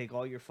that, to take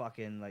all your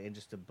fucking like and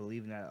just to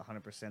believe in that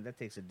 100%, that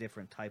takes a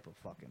different type of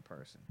fucking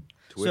person.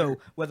 Twitter.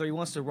 So whether he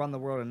wants to run the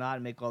world or not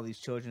and make all these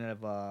children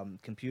have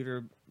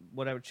computer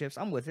whatever chips,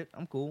 I'm with it.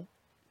 I'm cool.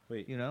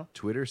 Wait. You know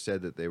Twitter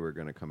said that they were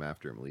going to come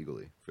after him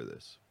legally for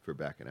this, for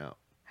backing out.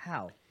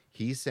 how?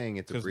 He's saying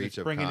it's a Because breach it's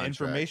of bringing contract.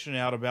 information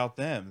out about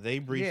them. They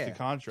breached Yeah, the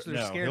contract. so they're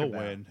No, scared he'll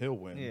about it. win. He'll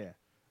win. Yeah.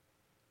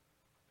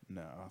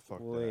 No, fuck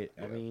Wait,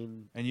 that. I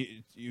mean, And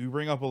you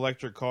bring up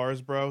electric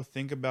cars, bro.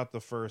 Think about the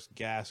first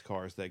gas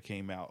cars that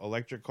came out.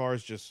 Electric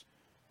cars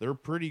they're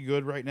pretty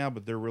good right now,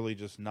 but they're really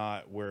just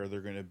not where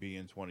they're going to be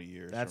in 20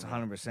 years. That's from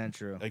now. 100%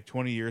 true. Like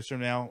 20 years from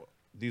now,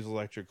 these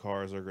electric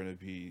cars are going to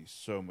be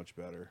so much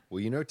better. Well,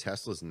 you know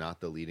Tesla's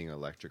not the leading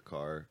electric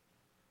car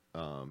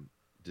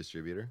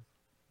distributor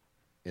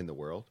in the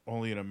world.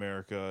 Only in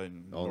America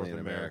and Only North in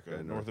America.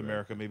 America, North North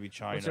America, maybe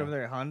China. What's over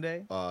there,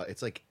 Hyundai?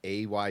 It's like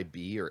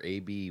AYB or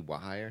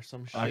ABY or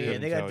some shit. I Yeah,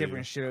 couldn't they got tell different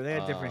you. shit. They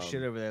got different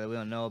shit over there that we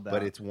don't know about.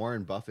 But it's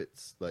Warren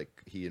Buffett's, like,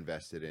 he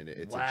invested in it.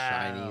 It's a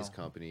Chinese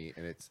company,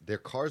 and their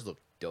cars look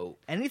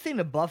dope. anything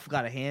the Buff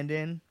got a hand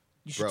in.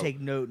 You should Bro, take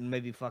note and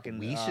maybe fucking.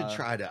 We should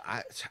try to.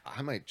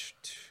 I might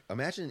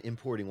imagine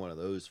importing one of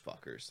those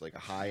fuckers, like a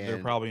high They're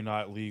end. probably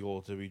not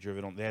legal to be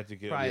driven on. They have to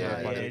get. Probably Yeah,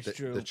 not, but it's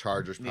true. the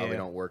chargers probably Yeah.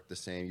 don't work the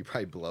same. You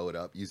probably blow it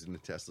up using the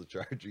Tesla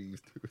charger you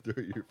threw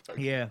through your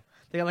fucking. Yeah,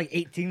 they got like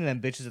 18 of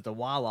them bitches at the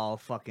Wawa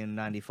fucking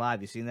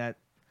 95. You seen that?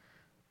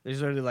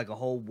 There's literally like a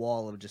whole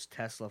wall of just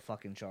Tesla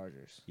fucking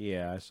chargers.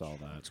 yeah, I saw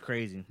that. It's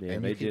crazy. Yeah,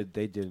 And they you can- did.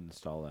 They did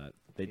install that.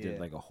 They did Yeah.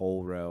 like a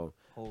whole row.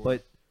 Whole-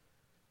 But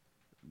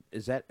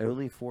is that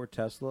only for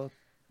Tesla?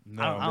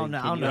 No, I don't know.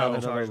 I can don't you know how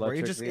have the another charge works. It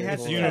electric just it vehicle? has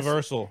it's the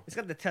universal. It's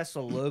got the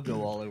Tesla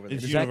logo all over It's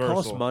it. Does that cost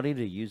universal. money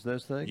to use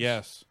those things?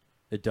 Yes,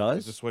 it you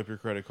does. have to swipe your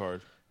credit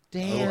card.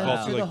 Damn!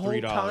 cost you So the like whole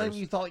 $3. time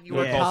you thought you Yeah.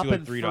 were It costs you like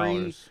copping $3.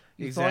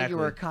 free. You thought you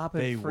were Exactly.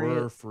 copping They free.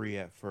 were free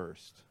at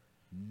first.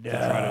 no To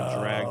try to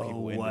drag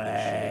people into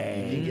this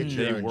shit. You can get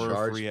They your own were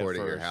charge free at port at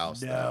your first.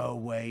 house. No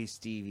way,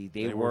 Stevie.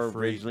 They, They were were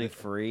free. originally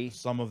free.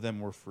 Some of them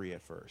were free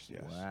at first.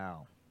 Yes.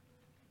 Wow.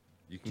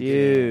 You can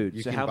Dude,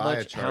 you so can how buy a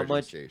much? How charging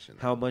much? station.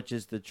 How much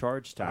is the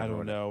charge time? I on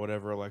don't it? know.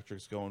 Whatever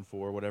electric's going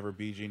for, whatever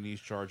BG&E's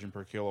charging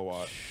per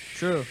kilowatt.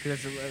 True,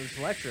 because it's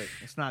electric.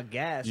 It's not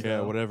gas. Yeah,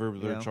 though, whatever you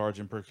they're know?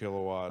 charging per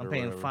kilowatt. I'm or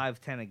paying whatever.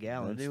 $5.10 a The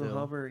gallon. new still.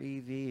 Hummer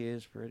EV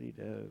is pretty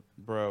dope.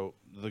 Bro,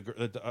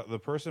 the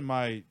person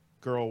my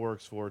girl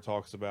works for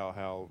talks about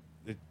how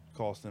it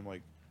cost them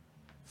like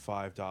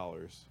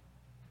 $5,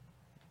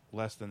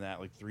 less than that,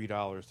 like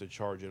 $3 to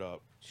charge it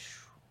up,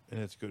 and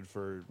it's good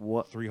for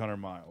What? 300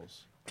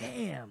 miles.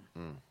 Damn.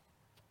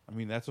 I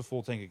mean, that's a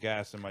full tank of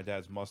gas in my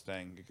dad's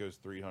Mustang. It goes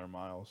 300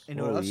 miles. You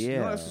know, Oh, what else, you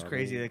know what else yeah, is I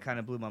crazy mean- that kind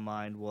of blew my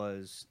mind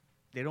was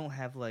they don't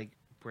have like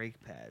brake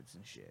pads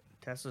and shit.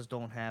 Teslas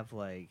don't have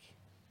like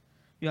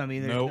You know what I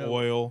mean? There's no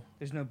oil.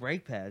 There's no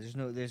brake pads.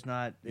 There's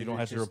not. You don't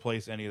have to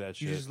replace any of that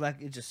shit. You just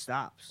it just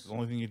stops. The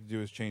only thing you have to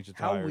do is change the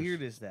How tires.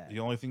 weird is that? The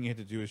only thing you have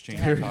to do is change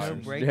There's the no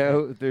tires.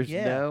 brake There's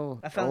yeah. no.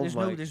 I found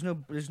oh there's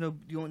no.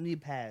 You don't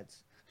need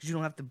pads because you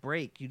don't have to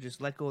brake. You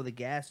just let go of the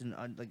gas and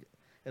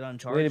it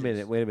uncharges.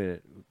 Wait a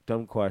minute.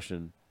 Dumb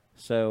question.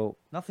 So,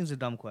 Nothing's a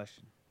dumb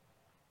question.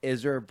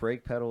 is there a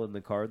brake pedal in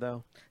the car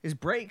though? It's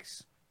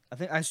brakes.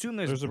 I assume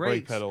there's a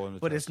brake brakes, pedal in the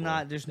but it's Tesla.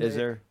 not. There's no. Is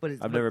there? But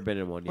it's, I've never been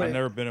in one but yet. I've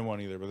never been in one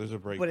either, but there's a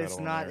brake But pedal it's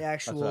in not there.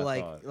 actual That's what I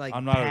like thought. like.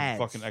 I'm not pads.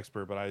 a fucking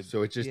expert, but I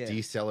So it just Yeah.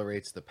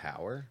 decelerates the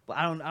power. But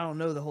I don't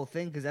know the whole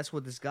thing because that's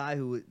what this guy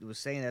who was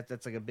saying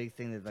that's like a big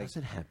thing that like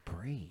Doesn't have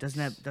brakes.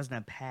 doesn't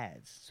have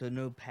pads. So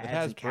no pads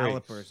has and brakes.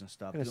 calipers and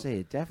stuff. I'm gonna You say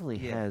it definitely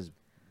Yeah. has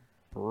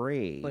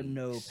brakes, don't- but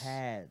no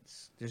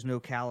pads. There's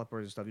no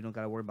calipers and stuff. You don't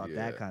got to worry about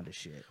that Yeah. kind of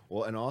shit.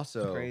 Well, and It's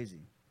also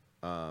crazy.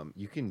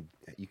 you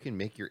can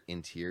make your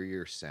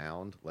interior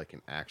sound like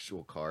an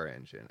actual car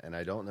engine. And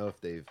I don't know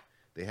if they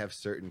have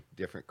certain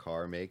different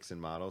car makes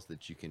and models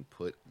that you can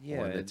put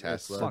Yeah, on the it's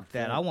Tesla Fuck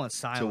that. I want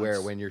silence. to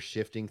where when you're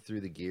shifting through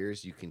the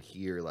gears, you can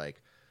hear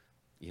like,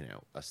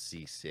 a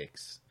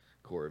C6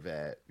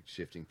 Corvette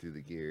shifting through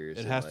the gears.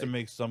 It and, has to like,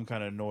 make some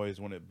kind of noise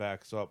when it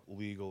backs up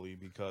legally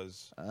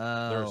because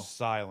they're Oh,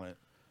 silent.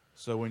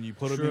 So when you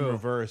put them True. in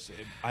reverse,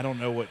 I don't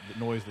know what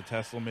noise the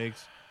Tesla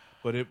makes,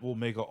 but it will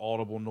make an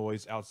audible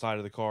noise outside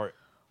of the car.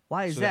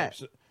 why is so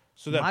that?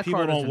 so that My people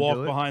car don't doesn't walk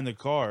do it. behind the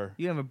car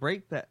You have a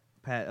brake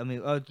pad. I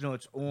mean, oh no,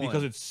 it's on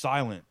because it's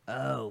silent.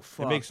 Oh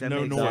fuck! makes that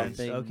no makes noise. sense.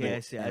 Nothing Okay, I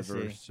will see. I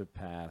ever see.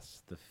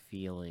 surpass the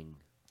feeling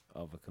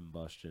of a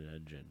combustion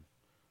engine.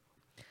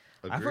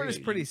 I've heard it's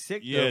agreed. pretty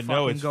sick. Yeah, though, no,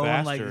 fucking it's going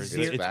faster. like It's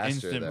zero, faster,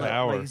 instant though.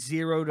 power. like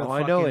 0 to Oh,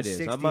 fucking I know it is.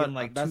 60 I'm not. in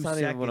like that's 2 not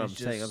even what I'm seconds,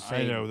 saying. I'm just- I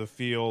saying know the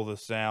feel, the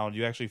sound.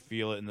 You actually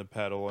feel it in the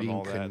pedal and being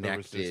all that. The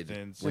connected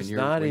resistance. when It's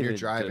you're not when you're even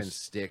driving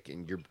just stick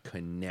and you're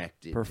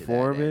connected.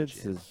 performance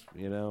to that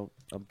engine. is.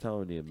 I'm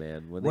telling you,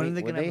 man. When When are they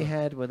they when gonna they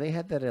have had when they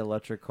had that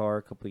electric car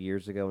a couple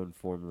years ago in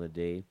Formula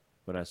D,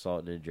 when I saw it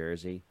in New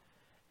Jersey,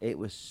 it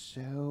was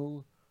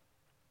so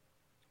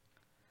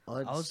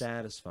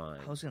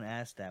unsatisfying. I was gonna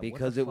ask that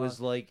because it was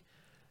like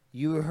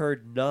you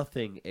heard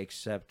nothing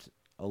except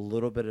a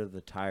little bit of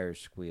the tires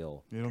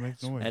squeal, You don't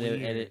make noise. and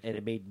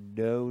it made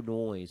no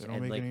noise. They don't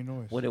And make like any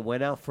noise. when it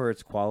went out for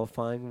its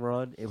qualifying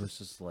run, it was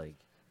just like,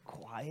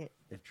 quiet,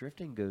 if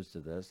drifting goes to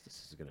this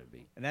is gonna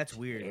be and that's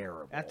weird.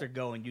 terrible. After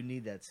going, you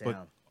need that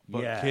sound.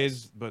 But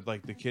Yes.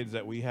 like the kids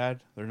that we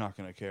had, they're not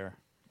going to care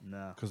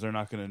No, because they're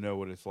not going to know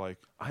what it's like.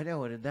 I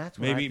know, and that's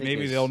what I Maybe think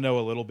is- they'll know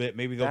a little bit.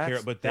 Maybe they'll care,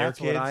 that's- but their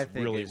that's what I kids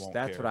think really is, won't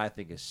That's care. what I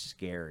think is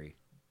scary.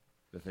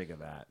 To think of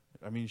that.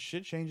 I mean,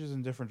 shit changes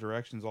in different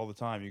directions all the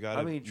time. You got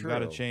I mean, you got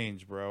to true.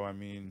 change, bro. I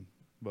mean,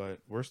 but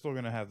we're still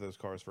going to have those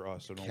cars for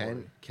us, so don't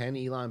worry. Can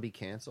Elon be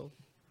canceled?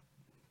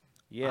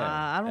 Yeah,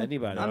 I don't.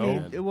 anybody. I know.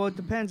 mean, can. it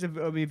depends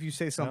if you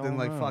say something don't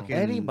like know. fucking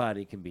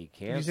Anybody can be If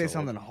canceled. you say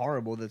something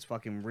horrible that's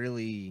fucking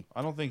really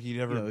I don't think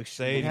he'd ever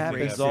say It anything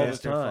happens that all the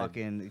racist bad. or time.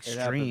 fucking It happens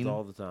extreme.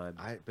 all the time.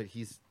 But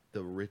he's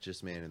the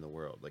richest man in the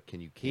world. Like,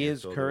 can you cancel He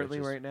is the currently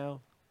richest- right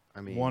now.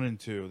 I mean, 1 and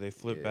 2, they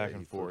flip yeah, back he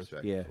and flips forth.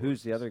 back Yeah, and who's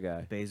forth. the other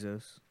guy?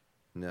 Bezos.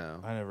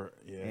 No. I never,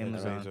 yeah,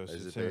 Amazon. Bezos.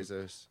 Is It's it him.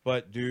 Bezos?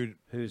 But dude,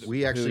 Who's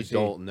We actually who's he?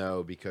 don't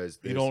know because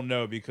you there's don't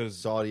know because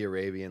Saudi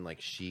Arabian like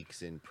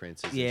sheiks and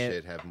princes Yeah. and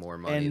shit have more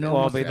money. And than no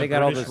Well, one's- but they The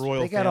got all British the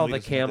royal they got all family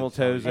the doesn't get camel the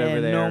toes money. over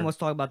And there. no one wants to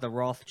talk about the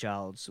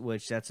Rothschilds,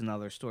 which that's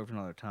another story for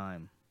another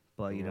time.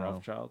 But you The know,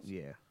 Rothschilds?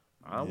 yeah.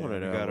 I want to we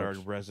know. got our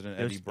which- resident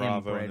Those Eddie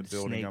Bravo in the inbred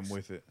building. I'm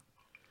snakes. with it.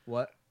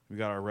 What? We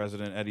got our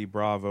resident Eddie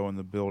Bravo in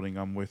the building.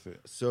 I'm with it.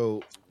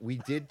 So we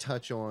did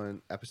touch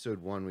on episode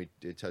 1. We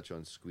did touch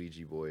on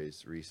Squeegee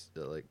Boys,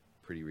 like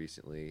pretty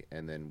recently,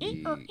 and then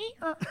we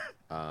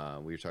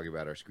were talking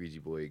about our Squeegee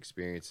Boy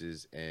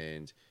experiences,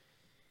 and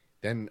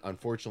then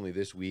unfortunately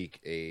this week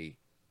a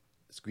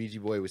Squeegee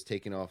Boy was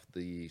taken off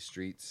the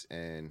streets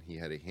and he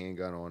had a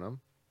handgun on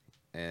him,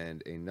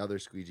 and another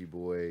Squeegee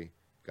Boy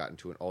got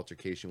into an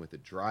altercation with the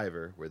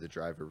driver where the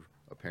driver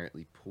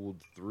apparently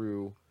pulled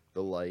through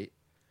the light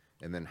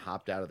and then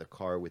hopped out of the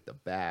car with the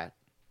bat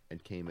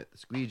and came at the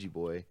Squeegee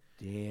Boy,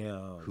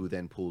 Damn. who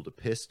then pulled a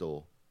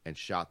pistol and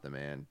shot the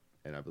man,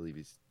 and I believe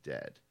he's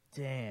dead.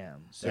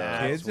 Damn. So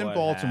That's Kids in what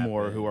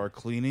Baltimore happened. who are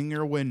cleaning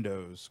your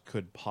windows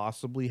could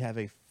possibly have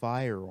a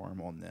firearm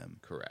on them.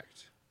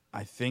 correct.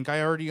 I think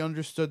I already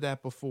understood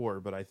that before,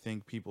 but I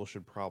think people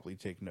should probably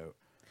take note.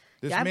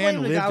 This Yeah, I man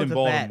blame the guy lived in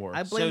with the bat. Baltimore.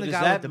 I blame So the does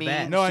guy that with the mean-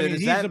 bat. No, I So mean does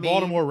he's that a mean-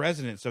 Baltimore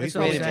resident, so he's That's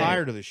what I'm probably saying.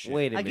 tired of this shit.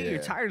 Wait a I get minute.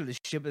 you're tired of this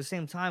shit, but at the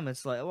same time,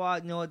 it's like, well,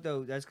 you know what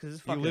though? That's because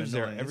it's He fucking lives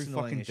there annoying. every It's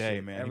annoying fucking as day,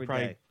 shit. man. He Every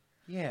probably- day.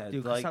 Yeah,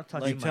 Dude, like, stop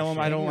touching like, You my tell him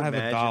shit. I can don't you have a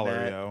imagine dollar,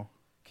 that? yo.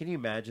 Can you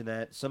imagine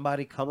that?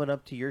 Somebody coming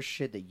up to your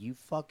shit that you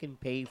fucking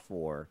pay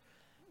for,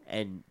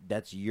 and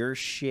that's your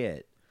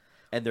shit,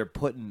 and they're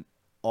putting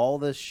all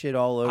this shit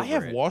all over I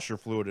have it. washer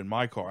fluid in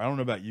my car. I don't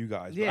know about you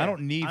guys, but Yeah, I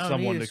don't need I don't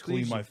someone need a to clean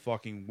squeegee. my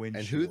fucking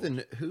windshield.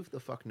 And who the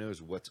fuck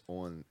knows what's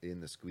on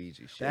in the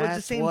squeegee shit? Well, it's the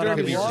That's same what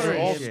dirty I'm They're water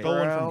all shit.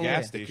 stolen from bro.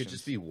 gas It stations. could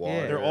just be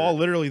water. They're all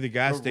literally the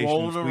gas They're station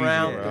rolling squeegee,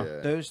 around. bro. Yeah.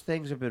 Those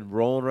things have been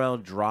rolling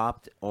around,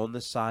 dropped on the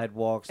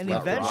sidewalks. And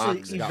got eventually,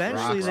 rocks, got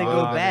eventually rocks they on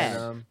go them.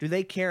 bad. Do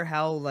they care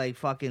how like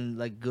fucking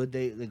like good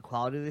the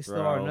quality they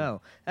still are? Bro.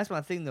 No, that's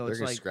my thing though. They're It's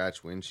gonna like,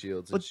 scratch windshields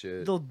and but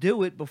shit. they'll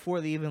do it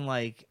before they even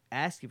like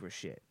ask you for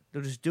shit.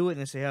 They'll just do it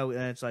and they say, "Oh,"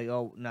 and it's like,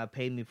 "Oh, now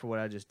pay me for what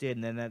I just did,"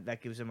 and then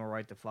that gives them a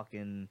right to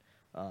fucking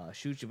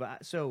shoot you.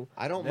 But so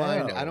I don't No,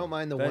 mind. I don't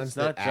mind the that's ones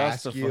that not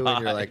ask you and you're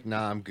justified. like,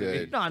 "Nah, I'm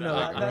good." no, no,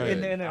 Like, that- I'm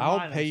in good. their I'll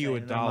mind, pay I'm you saying,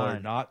 in their $1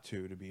 mind. not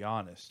to be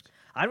honest.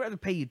 I'd rather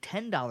pay you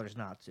 $10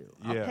 not to.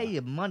 I'll Yeah. pay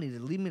you money to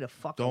leave me the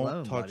fuck Don't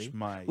alone, touch buddy.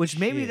 my Which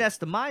maybe shit. that's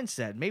the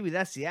mindset. Maybe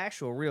that's the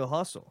actual real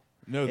hustle.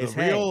 No, the is,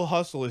 hey, real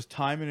hustle is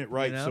timing it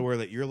right You know? so where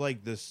that you're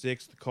like the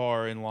 6th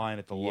car in line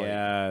at the light.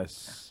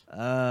 Yes.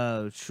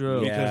 Oh,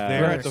 true. Because Yeah.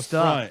 they're at the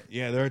Stuck. front.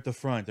 Yeah, they're at the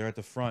front. They're at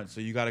the front.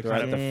 So you got to They're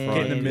kind at of the get in the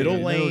front. middle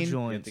Middle lane,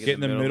 joints. get in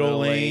the middle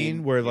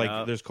lane where like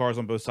Yup. there's cars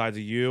on both sides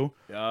of you,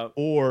 Yep.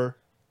 or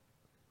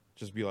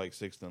just be like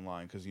 6th in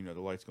line because you know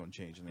the light's going to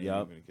change and then Yup.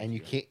 you're gonna get And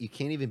you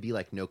can't even be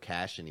like no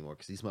cash anymore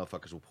because these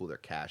motherfuckers will pull their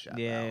cash app.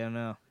 Yeah, out. I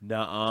know.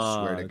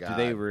 Nuh-uh. Swear to God.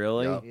 Do they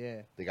really? Yup.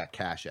 Yeah. They got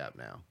cash app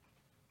now.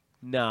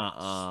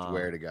 Nuh-uh.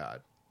 Swear to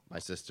God. My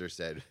sister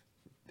said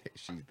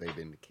they've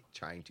been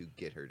trying to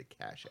get her to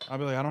cash app. I'll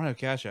be like, I don't have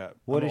Cash App.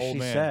 What I'm does an old she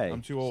man. say?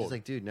 I'm too old. She's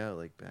like, dude, no,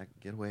 like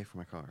get away from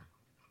my car.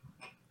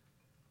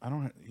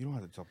 You don't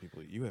have to tell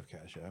people you have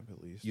Cash App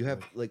at least. You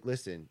have like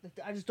listen.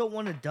 I just don't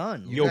want it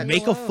done. You got-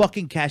 make a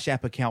fucking Cash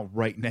App account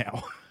right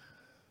now.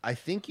 I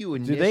think you Do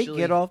initially. they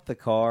get off the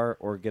car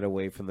or get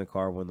away from the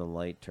car when the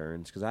light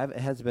turns? Because it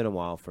has been a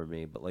while for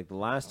me, but like the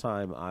last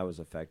time I was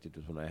affected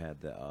was when I had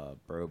the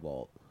Bro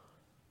Bolt,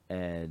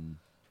 and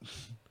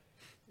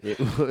it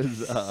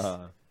was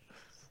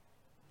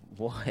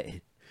what?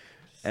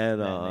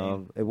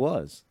 And it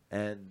was,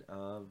 and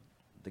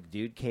the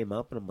dude came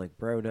up and I'm like,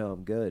 bro, no,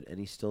 I'm good, and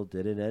he still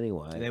did it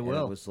anyway. They And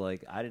will. It was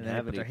like I didn't And they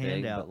have put their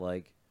anything, hand out. but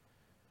like.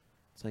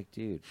 It's like,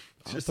 dude,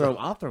 Just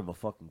I'll throw him a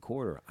fucking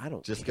quarter. I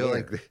don't just care. go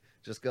like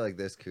just go like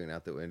this, Coon,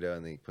 out the window,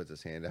 and then he puts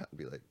his hand out and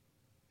be like,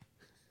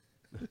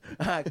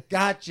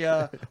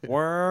 Gotcha.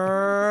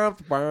 Worm,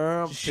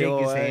 worm, Just shake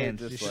his joy. hand.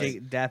 Just Just like-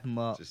 shake, dap him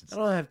up. just I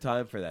don't have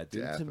time for that,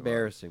 dude. dap It's him up.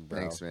 embarrassing, bro.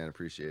 Thanks, man.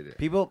 Appreciate it.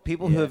 People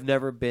Yeah. who have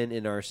never been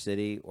in our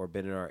city or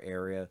been in our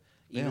area,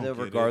 even don't though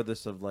get it.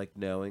 regardless of like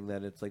knowing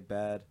that it's like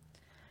bad,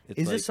 it's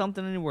Is like, this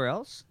something anywhere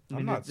else? I I'm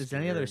mean, not does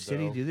any other scared,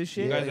 city though. do this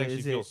shit? You guys Like, actually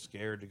is feel it-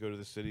 scared to go to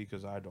the city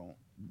because I don't.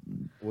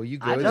 Well, you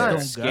go I there. not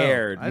just don't go.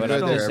 scared, I but just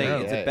I'm don't just saying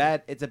go. it's a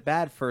bad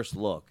bad first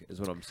look, is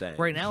what I'm saying.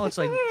 Right now, it's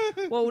like,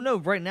 well, no,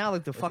 right now,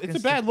 like the fucking It's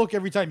a bad look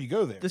every time you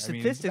go there. the I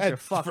mean, statistics bad are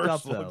fucked first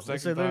up, look, though.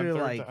 It's second time, literally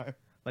third like time.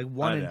 like I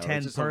 1 in know, 10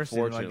 it's just person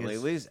like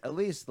unfortunately, is, at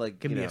least like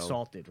can you be know,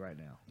 assaulted right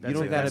now. You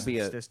don't gotta that's be the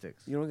a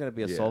statistics. you don't gotta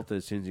be Yeah. assaulted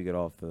as soon as you get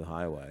off the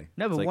highway.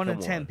 No, but It's like, 1 in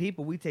come 10 on.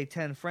 people, we take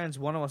 10 friends.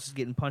 One of us is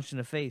getting punched in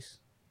the face.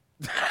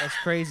 That's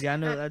crazy. I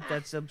know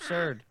that's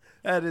absurd.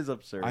 That is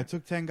absurd. I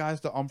took 10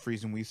 guys to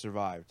Humphreys and we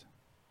survived.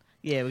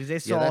 Yeah, because they Yeah,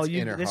 saw that's all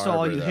you. Inner They saw all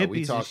Harbor, you though. We hippies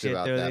and talked shit.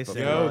 about Though that they said,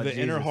 before. Yo, oh, the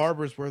Inner Jesus.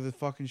 Harbor's where the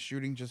fucking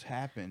shooting just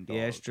happened. Yeah,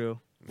 dog. it's true.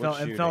 What And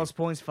shooting? Fellas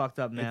Point's fucked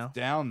up now. It's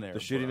down there. The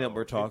shooting bro. that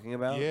we're talking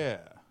about? Yeah.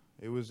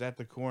 It was at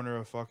the corner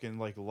of fucking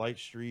like Light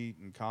Street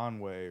and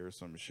Conway or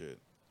some shit.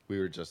 We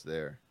were just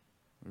there.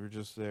 We were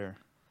just there.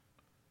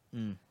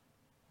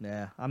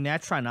 Yeah, I mean, I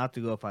try not to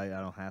go if I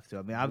don't have to.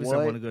 I mean, obviously, I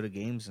What? want to go to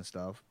games and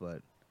stuff,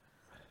 but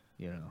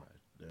you know,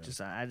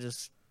 I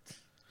just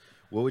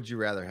What would you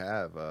rather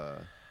have?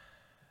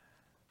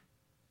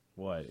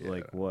 What? Yeah.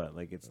 Like what?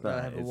 Like it's Rather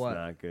not. have a It's what?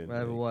 not good. Rather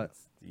have a like, what?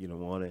 it's- You don't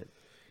want it.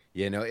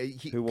 Yeah, no,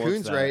 Who wants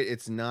Coon's that? right.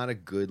 It's not a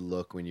good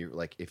look when you're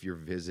like if you're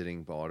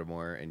visiting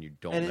Baltimore and you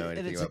don't know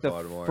anything it's about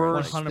like Baltimore.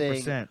 the first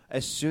 100%. thing.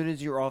 As soon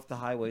as you're off the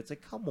highway, it's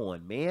like, come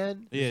on,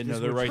 man. Yeah, no,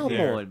 they're right come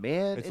there. on,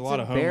 man. It's a lot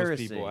of homeless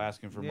embarrassing. people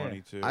asking for Yeah.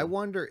 money too. I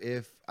wonder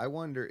if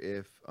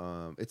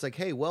it's like,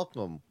 hey,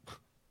 welcome.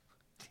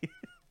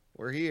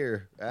 We're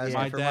here. Asking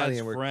My for money dad's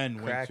and we're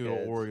friend went to an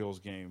crackheads. Orioles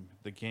game.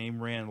 The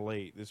game ran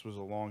late. This was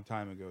a long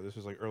time ago. This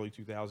was like early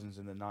 2000s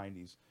in the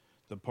 90s.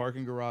 The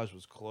parking garage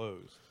was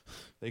closed.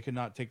 They could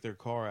not take their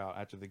car out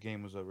after the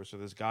game was over. So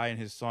this guy and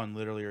his son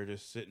literally are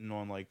just sitting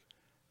on like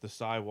the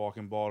sidewalk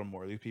in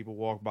Baltimore. These people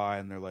walk by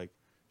and they're like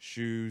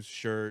shoes,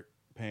 shirt,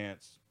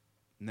 pants.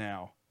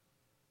 Now,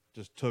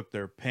 just took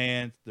their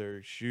pants,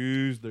 their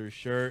shoes, their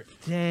shirt.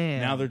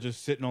 damn. Now they're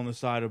just sitting on the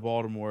side of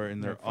Baltimore in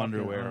their Their fucking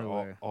underwear,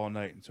 underwear. All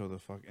night until the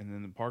fuck. And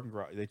then the parking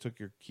garage, they took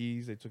your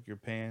keys, they took your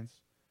pants.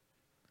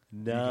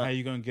 No. How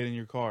you gonna get in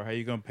your car? How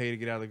you gonna pay to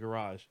get out of the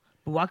garage?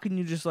 But why couldn't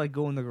you just like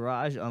go in the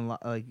garage?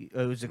 Like,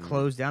 was it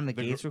closed down? The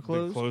gates were They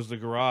closed. closed the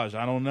garage.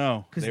 I don't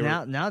know. Because They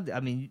were- now, I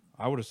mean,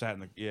 I would have sat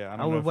in the. Yeah, I I don't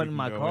know would've if went you in can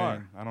my go car.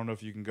 in. I don't know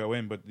if you can go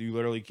in, but you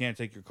literally can't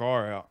take your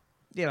car out.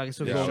 yeah, I can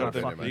still Yeah, go I in my would've been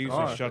in fucking my They used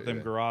car. to shut them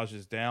Yeah.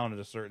 garages down at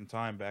a certain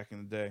time back in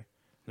the day.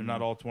 They're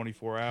not all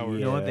 24 hours.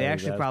 You know what? They Yeah,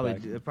 actually that's probably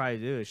back-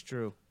 do. It's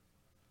true.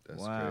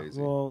 That's Wow. crazy.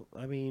 Well,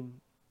 I mean,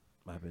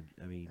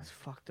 I mean, It's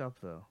fucked up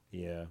though.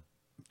 yeah.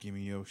 Give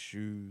me your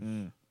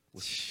shoes.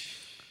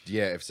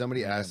 Yeah, if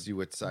somebody asks you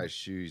what size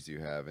shoes you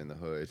have in the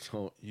hood,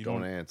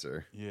 don't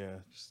answer. Yeah.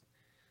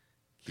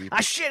 Keep,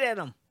 I shit at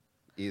him.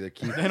 either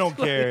keep They don't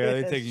care. Yeah,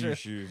 they That's taking your true.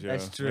 shoes. Yeah.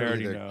 That's true. They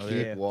already either know.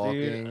 keep Yeah.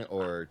 walking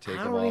or take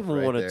I them don't off even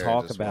right want there to and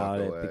talk just walk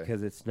about it away.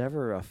 because it's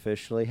never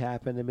officially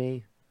happened to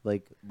me.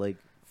 Like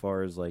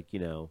far as like you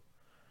know,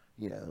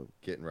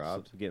 Getting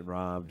robbed. getting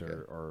robbed Okay.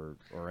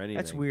 or anything.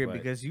 That's weird but-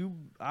 because if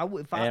I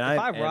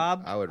And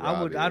robbed, I would rob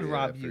I'd you, yeah,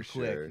 rob for you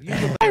sure.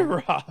 quick. I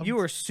robbed.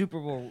 You're super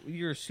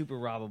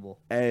robbable.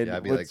 And Yeah,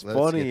 I'd be what's like,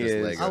 let's funny get this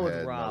is Lego I would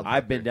head, rob.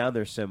 I've been motherfucker. down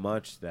there so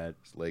much that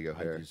It's Lego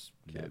I hair. just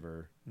kid.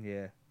 never.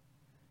 Yeah.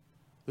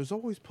 There's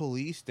always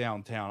police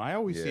downtown. I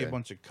always see a Yeah.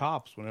 bunch of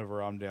cops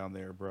whenever I'm down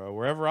there, bro.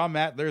 Wherever I'm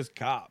at, there's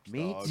cops.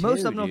 Me dog. too. Most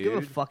of them don't give a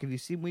dude. fuck if you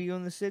see me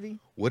in the city.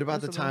 What about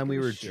Most the of them time don't we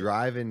give a were shit.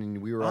 driving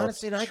and we were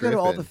Honestly, and all I go to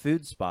all the tripping?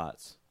 food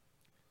spots.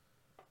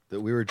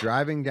 That we were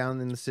driving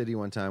down in the city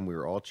one time. We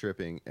were all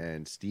tripping,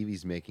 and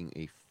Stevie's making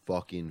a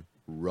fucking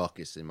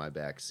ruckus in my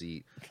back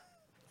seat.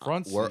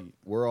 Front We're, seat.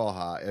 we're all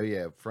high. Oh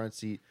yeah, front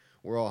seat.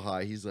 We're all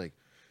high. He's like,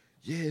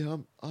 "Yeah,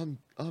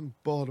 I'm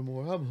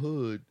Baltimore. I'm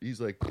hood." He's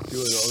like doing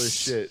all this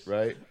shit,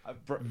 right?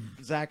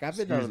 Zach, I've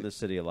been down in the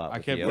city a lot. I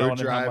with kept you. telling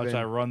him how much driving.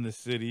 I run the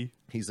city.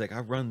 He's like, "I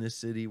run this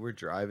city. We're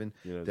driving."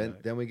 You know, Then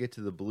Zach. then we get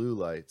to the blue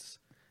lights,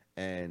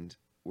 and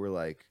we're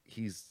like,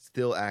 he's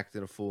still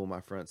acting a fool in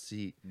my front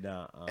seat.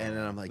 Nah, And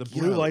then I'm like, The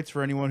blue "Yo." lights,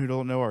 for anyone who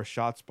don't know, are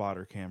shot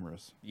spotter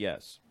cameras.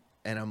 yes.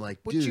 And I'm like,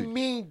 What dude. you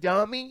mean,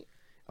 dummy?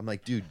 I'm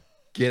like, dude,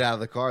 get out of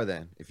the car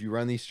then. If you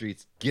run these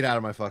streets, get out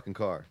of my fucking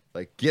car.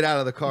 Like, get out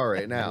of the car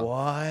right now.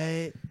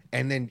 What?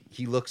 And then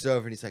he looks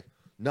over and he's like,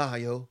 nah,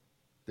 yo,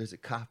 there's a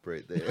cop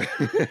right there.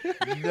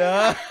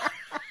 No.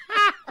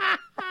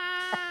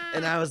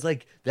 And I was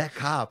like, that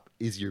cop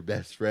is your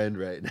best friend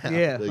right now.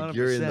 Yeah, like,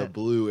 you're in the 100%.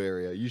 blue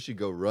area. You should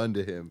go run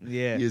to him.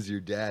 Yeah. He is your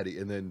daddy.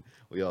 And then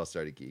we all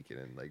started geeking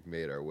and, like,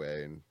 made our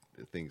way and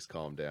things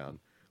calmed down.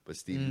 But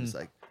Stevie was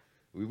like,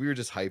 we were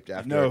just hyped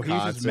after No, our he's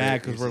concert. just mad He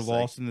because was we're just like-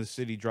 lost in the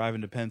city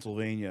driving to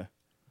Pennsylvania.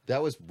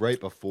 That was right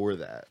before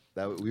that.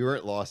 We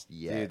weren't lost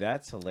yet. Dude,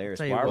 that's hilarious.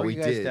 Tell you Why what, were we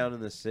you guys did. down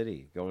in the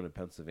city going to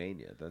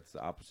Pennsylvania? That's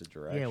the opposite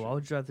direction. Yeah, why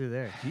would you drive through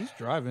there? He's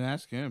driving.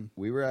 Ask him.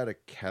 We were at a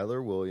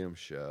Keller Williams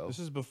show. This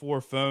is before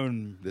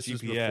phone This GPS.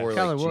 was before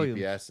Keller like Williams.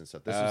 GPS and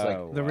stuff. This was like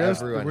Oh, The wow. real-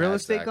 everyone real had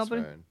estate Zach's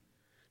company? phone.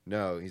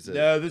 No, he's a.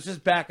 No, this is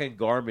back in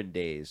Garmin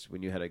days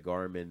when you had a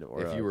Garmin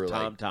or if a you were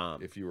Tom like,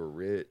 Tom. if you were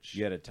rich,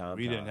 You had a Tom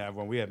We Tom. didn't have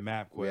one. We had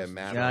MapQuest. We had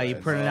Map- Yeah, you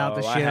Quest. printed out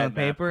the Oh, I shit had on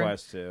paper.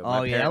 MapQuest too. Oh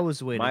My yeah, that was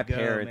the way my to go,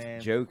 parents, man.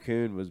 Joe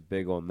Kuhn was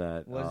big on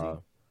that. Was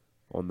he?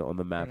 On the I'm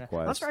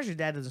MapQuest. surprised your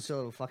dad doesn't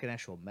show a fucking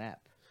actual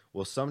map.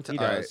 well, He sometimes.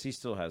 does. He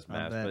still has I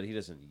maps, bet. but he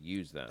doesn't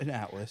use them. An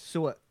Atlas.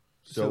 So what?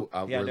 So Yeah,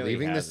 I we're know he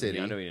leaving the has them. city.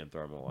 Yeah, I know he didn't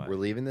throw them away. We're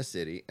leaving the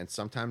city, and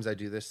sometimes I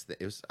do this.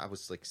 I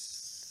was like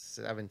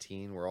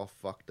 17. We're all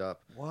fucked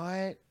up.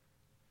 What?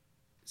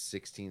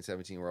 16,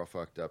 17. We're all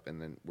fucked up,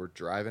 and then we're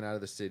driving out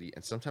of the city.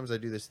 And sometimes I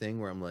do this thing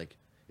where I'm like,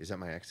 "Is that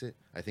my exit?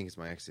 I think it's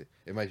my exit.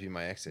 It might be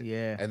my exit."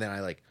 Yeah. And then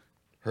I like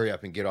hurry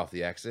up and get off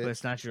the exit. But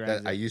it's not your That-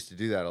 exit. I used to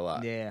do that a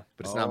lot. Yeah.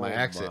 But it's not my Oh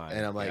exit, my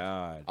and I'm like,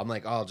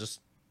 God. I'll just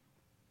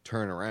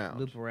turn around,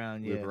 Loop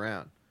around, yeah. loop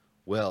around.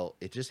 Well,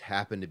 it just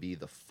happened to be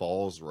the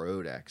Falls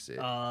Road exit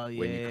Oh,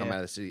 when you come yeah. out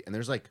of the city, and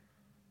there's like,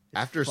 It's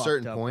after a fucked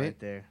certain up point, right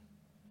there.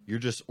 you're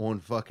just on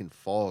fucking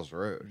Falls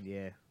Road.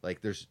 Yeah.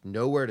 Like, there's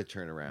nowhere to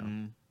turn around.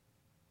 Mhm.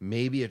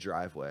 Maybe a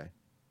driveway,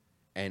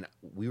 and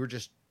we were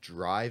just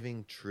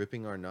driving,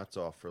 tripping our nuts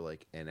off for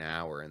like an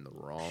hour in the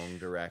wrong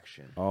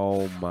direction.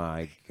 Oh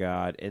my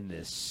God! In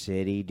the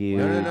city, dude.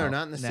 No,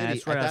 not in the Nah, city.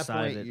 it's right At that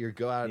outside point, of it. you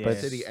go out of Yeah. the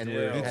city, and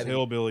Still. we're It's heading,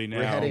 hillbilly now.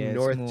 we're heading Yeah, it's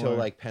north more- to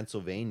like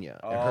Pennsylvania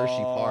and Hershey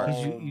Park.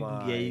 Oh, You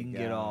can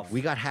get my off.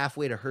 We got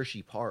halfway to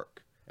Hershey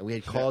Park, and we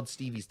had called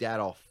Stevie's dad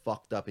all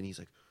fucked up, and he's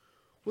like,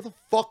 "What the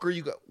fuck are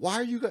you guys? Why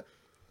are you guys?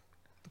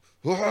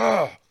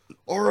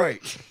 All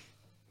right.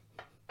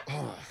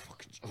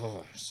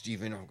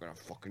 Steven, I'm gonna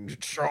fucking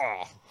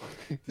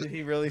Did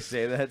he really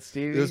say that,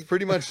 Stevie? It was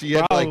pretty much he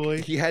had Probably.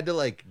 he had to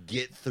like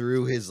get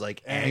through his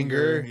like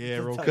anger Yeah,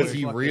 real because quick.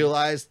 he Fucking-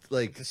 realized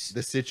like the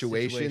the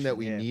situation that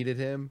we yeah. needed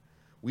him.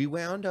 We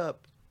wound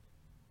up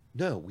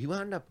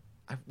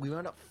He's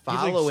like,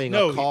 following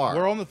no, a car.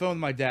 We're on the phone with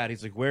my dad.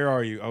 He's like, "Where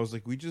are you?" I was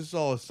like, "We just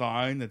saw a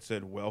sign that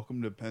said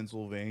Welcome to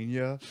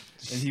Pennsylvania,"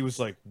 and he was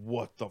like,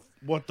 "What the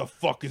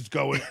fuck is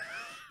going?"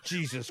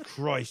 Jesus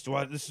Christ!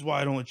 This is why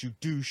I don't let you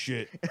do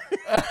shit.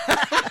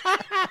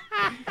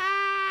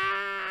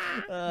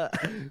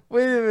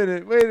 Wait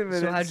a minute.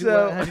 So how'd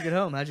you get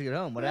home? How'd you get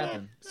home? What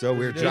happened? So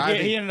we were He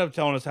driving. ended up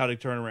telling us how to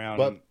turn around.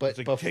 But- and but- it's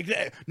like, but- take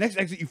the next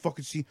exit you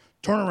fucking see.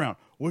 Turn around.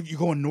 What, you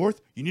going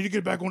north? You need to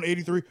get back on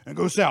 83 and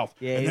go south.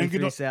 Yeah, and then 83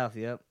 get South.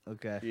 Yep.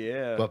 Okay.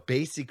 Yeah. But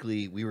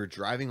basically, we were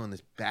driving on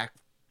this back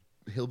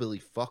hillbilly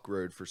fuck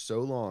road for so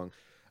long,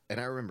 and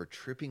I remember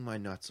tripping my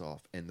nuts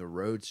off, and the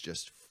roads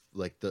just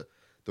like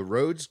The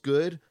road's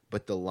good,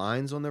 but the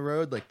lines on the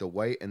road, like the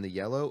white and the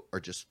yellow, are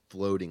just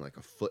floating like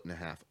a foot and a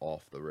half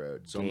off the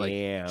road. So I'm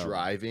Damn. like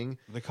driving.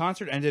 The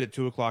concert ended at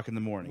 2:00 in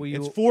the morning. Were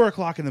It's you-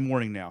 4:00 in the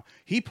morning now.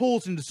 He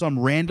pulls into some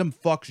random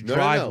fuck's No.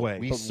 driveway.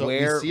 We But saw-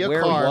 where see a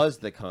where car. was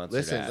the concert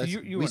Listen, at? let's-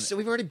 you were-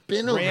 we've already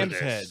been over Ram's this.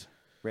 Head.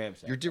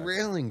 Ramsey. You're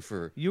derailing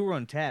for You were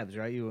on tabs,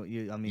 right? I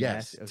mean,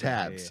 yes, okay,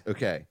 tabs. yeah,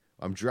 Okay,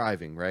 I'm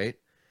driving right.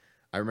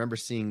 I remember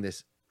seeing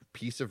this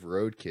piece of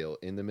roadkill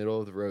in the middle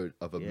of the road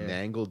of a Yeah.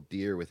 mangled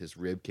deer with his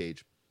rib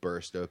cage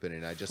burst open,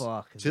 and I just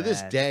Fuck to this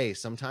that. day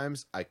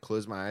sometimes I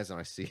close my eyes and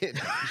I see it.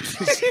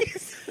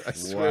 I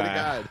swear to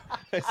Wow. God.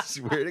 I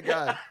swear to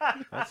God.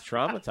 That's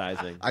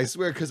traumatizing. I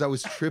swear because I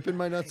was tripping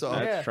my nuts off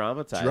That's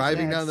traumatizing.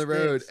 driving That down the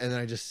road, stinks. and then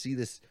I just see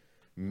this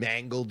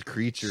mangled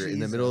creature in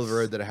the middle of the Jesus.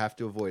 road that I have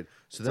to avoid.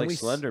 So It's then like we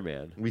Slender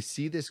Man. we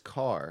see this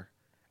car,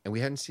 and we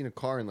hadn't seen a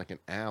car in like an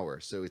hour.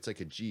 So it's like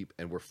a Jeep,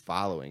 and we're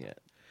following it.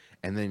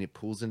 And then it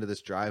pulls into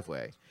this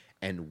driveway,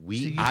 and So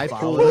you I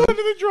follow pull it?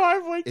 Into the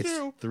driveway It's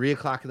too.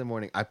 3:00 in the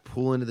morning. I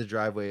pull into the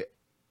driveway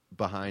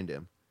behind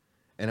him,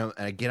 and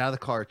I get out of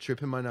the car,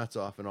 tripping my nuts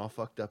off, and all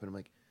fucked up. And I'm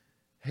like,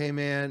 "Hey,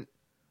 man,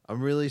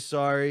 I'm really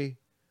sorry.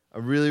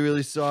 I'm really,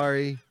 really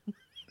sorry.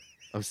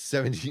 I'm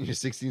 17 or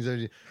 16,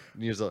 17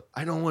 years old.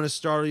 I don't want to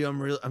startle you.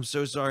 I'm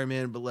so sorry,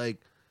 man. But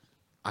like,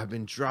 I've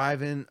been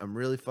driving. I'm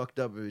really fucked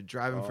up. I've been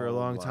driving for a Oh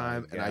long my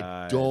time, and I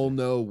God. don't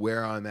know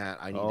where I'm at.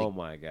 I need Oh to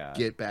my god.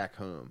 get back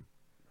home."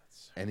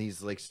 And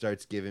he's like,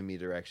 starts giving me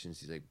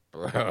directions. He's like,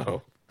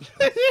 "Bro."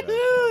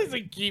 He's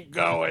like, keep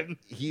going.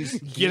 He's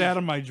Get out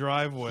of my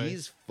driveway.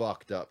 He's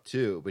fucked up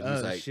too, but he's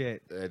Oh, like,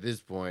 shit. at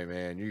this point,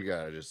 man, you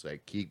gotta just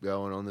like keep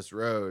going on this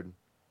road.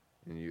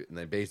 And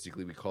then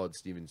basically we called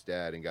Steven's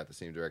dad and got the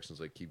same directions,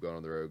 like keep going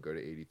on the road, go to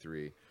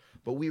 83.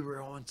 But we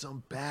were on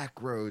some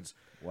back roads,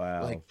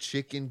 Wow. like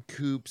chicken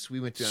coops. We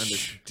went down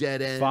this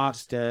dead end,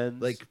 Fox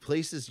dens. like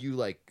places you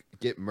like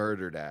get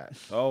murdered at.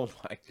 oh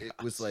my god.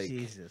 It was like,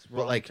 Jesus, but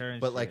wrong like, turn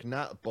but shit. like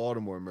not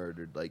Baltimore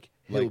murdered, like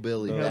Like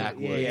hillbilly the-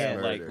 backwoods yeah,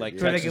 murder. like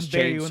So they Texas can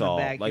bury you in the chainsaw,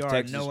 like backyard,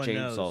 Texas no one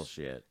chainsaw knows.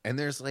 shit. And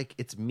there's like,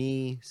 it's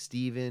me,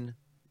 Steven.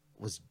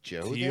 Was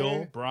Joe Teal,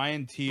 there?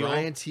 Brian Teal.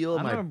 Brian Teal,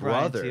 I my remember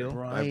Brian brother, Teal.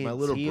 my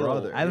little Teal.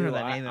 brother. I haven't heard Dude,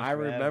 that name in I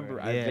forever.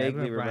 remember. I Yeah, I vaguely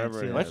remember Brian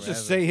remember. Teal. that. Let's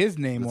just say his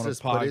name Let's on a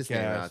just put his name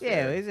podcast. out Yeah,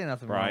 there. there's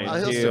nothing Brian wrong. Oh,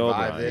 with he'll it. Teal.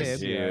 survive Brian this.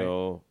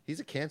 Teal. He's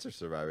a cancer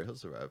survivor. He'll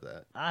survive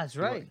that. Ah, that's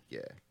right.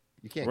 Yeah.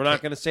 You can't. We're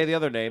not going to say the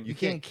other name. You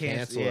can't can't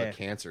cancel yeah. a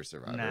cancer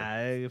survivor.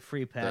 Nah,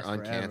 free They're pass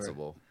forever.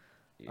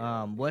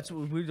 uncancelable. What's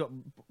we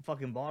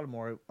fucking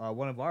Baltimore?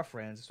 One of our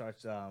friends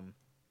starts. I'm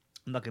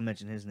not gonna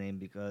mention his name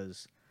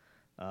because,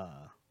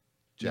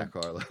 Jack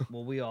Harlow.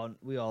 well, we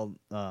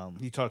all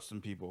He touched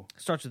some people.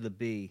 starts with a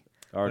B.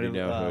 I already But,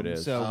 know who it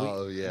is. So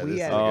Oh yeah, we this is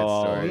a had- good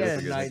Oh, story. we This had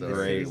is a a night good in the story.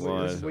 Great city. This is a good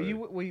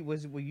one.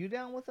 story. Were you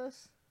down with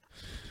us?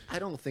 I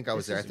don't think I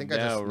was there. I is- think I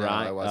just no, I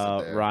Ryan,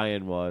 wasn't there.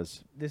 Ryan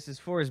was. This is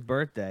for his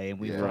birthday, and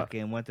we Yeah.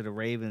 fucking went to the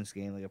Ravens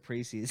game, like a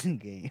preseason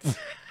game,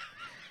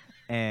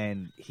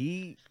 and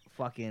he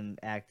fucking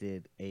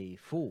acted a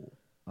fool.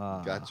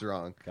 Got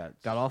drunk.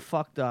 Got all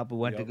fucked up. We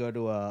went to Yep. go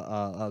to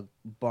a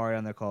bar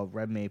down there called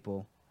Red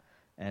Maple,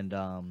 and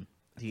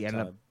he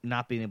ended up time.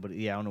 not being able to.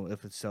 Yeah, I don't know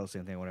if it's still the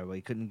same thing or whatever. But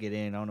he couldn't get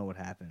in. I don't know what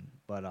happened.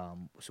 But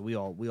so we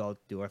all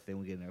do our thing.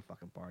 We get in there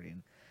fucking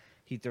partying.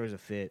 He throws a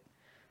fit,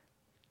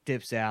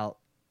 dips out,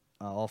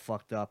 all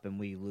fucked up, and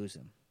we lose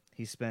him.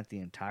 He spent the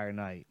entire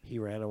night He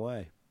ran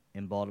away.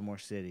 in Baltimore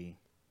City,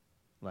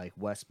 like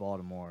West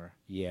Baltimore,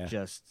 Yeah.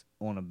 just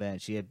on a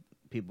bench. He had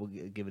people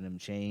giving him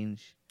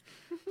change.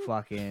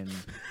 Fucking,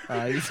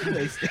 they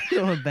stayed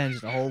on a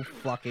bench the whole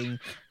fucking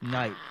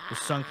night. The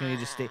son can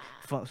just stay.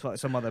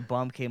 Some other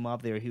bum came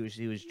up there. He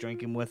was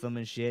drinking with them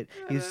and shit.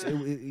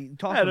 You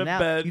talk Had to him a now.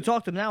 bed. You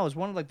talk to him now. It was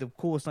one of like the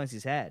coolest nights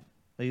he's had.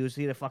 Like,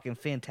 he had a fucking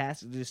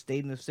fantastic. Just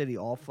stayed in the city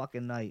all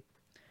fucking night.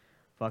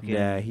 Fucking.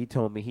 Yeah, he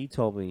told me.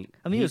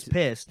 I mean, he was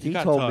pissed. He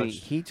got told me.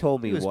 touched. He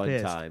told me He was one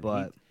pissed, time.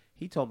 but-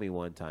 He told me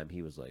one time.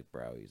 He was like,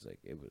 bro. He's like,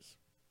 it was.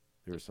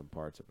 There were some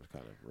parts that was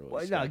kind of really.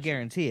 Well, no, sketchy. I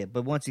guarantee it.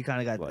 But once he kind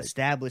of got Like-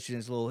 established in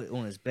his little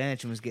on his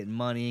bench and was getting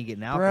money and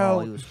getting alcohol,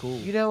 Bro, he was cool.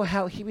 You know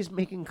how he was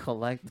making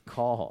collect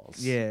calls?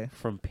 Yeah.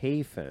 From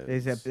payphones.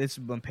 It's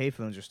when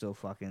payphones are still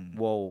fucking.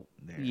 Well,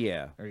 there.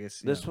 yeah. Or I guess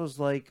This was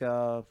like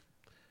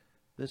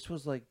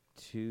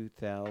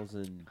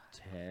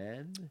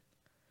 2010,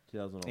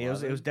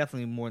 2011. it was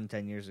definitely more than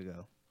 10 years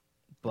ago.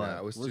 But Nah,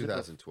 it was was it the-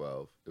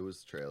 2012. It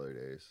was trailer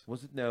days.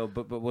 Was it no?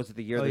 But was it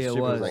the year Oh, of the yeah, it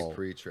Super was. It was Bowl? like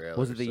pre-trailer.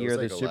 Was it the so year of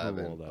like the Super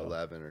 11, Bowl, though?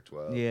 11 or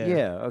 12. yeah,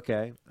 Yeah.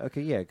 Okay.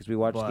 Yeah. Because we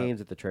watched But- games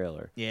at the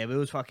trailer, yeah, but it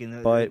was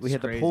fucking. but it's we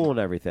had crazy. the pool and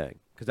everything.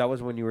 Because that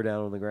was when you were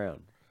down on the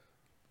ground.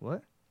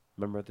 What?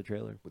 Remember at the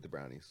trailer With the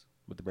brownies.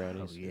 with the Oh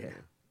brownies? yeah,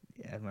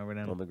 yeah, I remember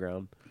On them. the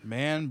ground.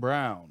 Man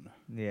Brown.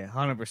 Yeah,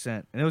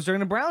 100%. And it was during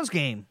the Browns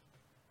game.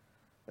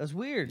 That was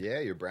weird. Yeah,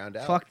 you're browned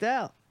out. Fucked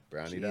out.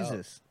 Brownied out.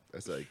 Jesus.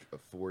 That's like a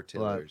 4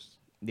 tillers.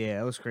 Yeah,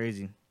 that was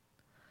crazy.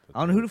 I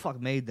don't know who the fuck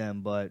made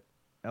them, but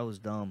that was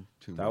dumb.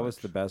 Too That was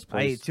much. the best I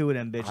place. ate 2 of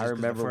them bitches. 'cause I the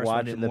remember first one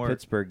watching didn't the work.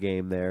 Pittsburgh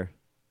game there.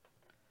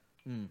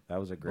 Mm. That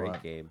was a great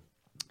But- game.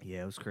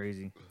 Yeah, it was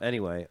crazy.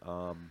 Anyway,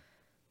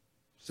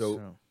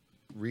 So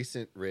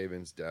recent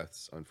Ravens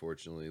deaths,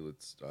 unfortunately,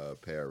 let's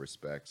pay our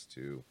respects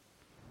to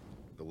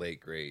the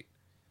late great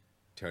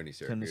Tony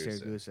Tony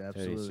Siragusa. Siragusa,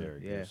 absolutely.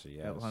 Siragusa,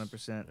 Yeah, yes.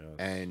 100%. Yes.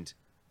 And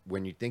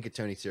when you think of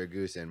Tony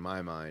Siragusa, in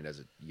my mind, as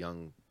a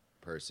young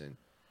person,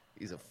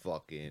 he's a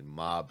fucking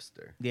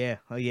mobster. Yeah,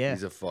 oh yeah.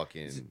 He's a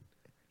fucking.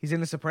 He's in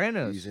The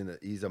Sopranos.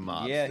 He's a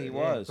mobster. Yeah, he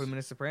was. Put him in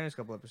The Sopranos a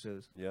couple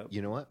episodes. Yep.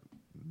 You know what?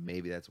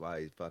 Maybe that's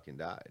why he fucking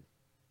died.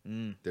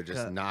 Mm. They're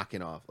just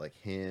knocking off like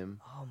him.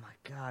 Oh my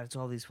god, it's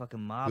all these fucking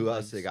mob. Who else?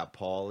 legs. They got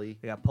Paulie.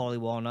 They got Paulie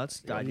Walnuts.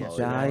 Died Yeah,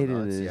 yesterday. Paulie died in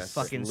Walnuts, his yes.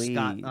 Fucking sleep.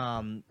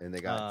 Scott. And they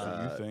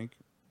got you think?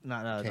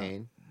 No.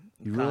 Kane.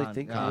 You really Khan.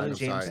 think No, he I'm was?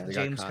 James- sorry.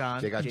 James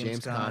Caan. They got James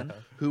James Caan, Caan.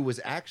 who was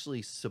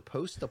actually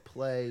supposed to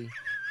play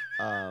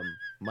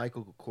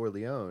Michael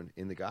Corleone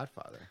in The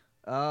Godfather.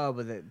 Oh,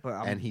 but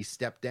And he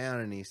stepped down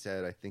and he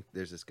said, I think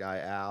there's this guy,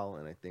 Al,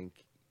 and I think,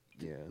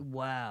 yeah.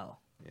 wow,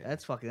 Yeah.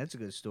 that's a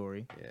good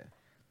story. Yeah.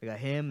 They got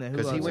him. Then who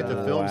Because he else? went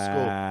to film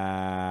school.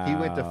 Wow. He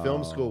went to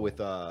film school with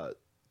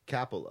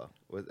Cappola.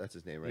 That's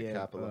his name, right? yeah,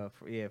 Cappola.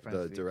 yeah, The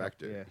Francis-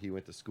 director. Yeah. He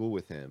went to school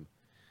with him.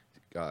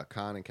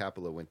 Khan and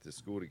Cappola went to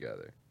school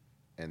together.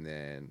 And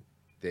then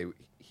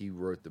he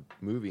wrote the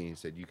movie and he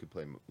said, you could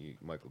play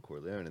Michael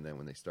Corleone. And then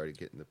when they started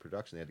getting the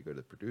production, they had to go to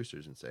the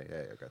producers and say,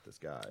 hey, I got this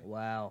guy.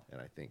 Wow. And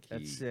I think he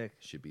That's sick.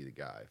 should be the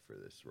guy for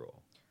this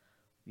role.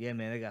 Yeah,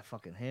 man, they got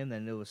fucking him.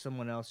 Then there was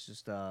someone else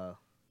just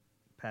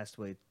passed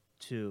away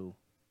too.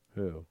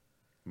 Who?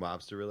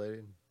 Mobster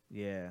related?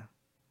 Yeah,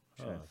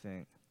 I'm trying to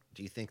think.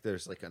 Do you think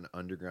there's like an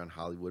underground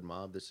Hollywood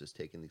mob that's just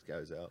taking these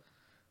guys out?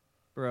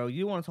 Bro,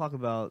 you want to talk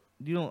about?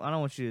 You don't. I don't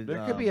want you to.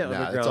 There could be an Nah,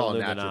 underground it's all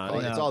Illuminati. natural.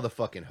 It's No. all the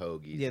fucking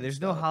hoagies. Yeah, and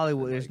there's no stuff.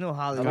 Hollywood. There's Like, no I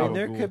Hollywood. mean,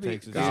 there Gabagool could be.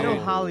 takes his There's own. no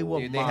Gabagool.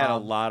 Hollywood. Dude, they had a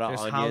mob. lot of There's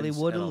onions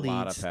Hollywood and a elites,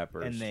 lot of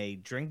peppers. and they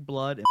drink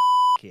blood and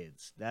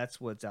kids.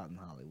 That's what's out in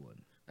Hollywood.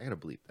 I gotta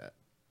bleep that.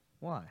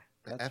 Why?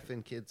 The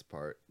effing kids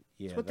part.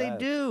 Yeah, That's what they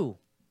do.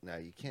 No,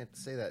 you can't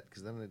say that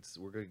because then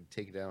we're gonna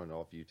take it down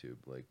off YouTube.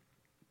 Like,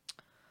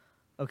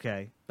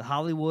 Okay, the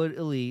Hollywood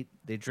elite.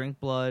 They drink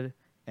blood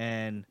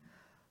and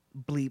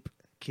bleep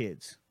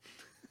kids.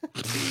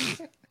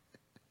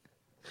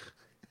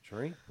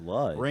 Drink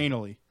blood.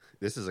 Rainily.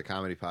 this is a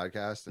comedy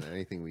podcast, and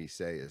anything we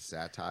say is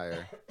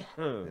satire,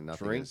 and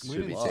nothing Drink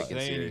should be blood. taken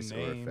Say any serious or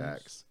names.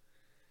 facts.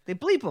 They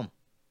bleep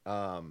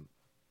them.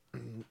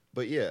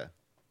 But yeah,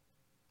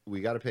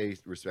 we got to pay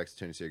respects to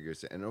Tony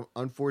Siragusa, and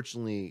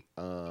unfortunately,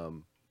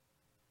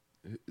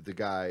 the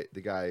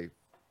guy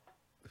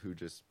who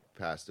just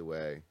passed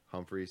away,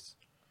 Humphreys.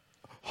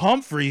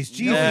 Humphreys,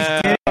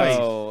 Jesus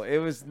No, it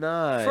was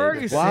not.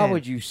 Ferguson. Why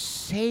would you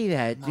say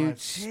that, dude?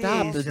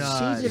 Stop. The Jesus.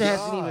 season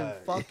hasn't even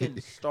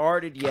fucking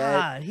started yet.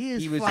 God,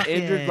 he was fucking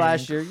injured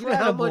last year. You know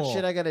how much incredible.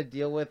 shit I got to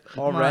deal with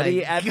already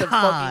My at the God.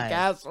 fucking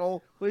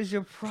castle? What is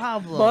your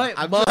problem?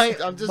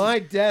 My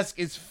desk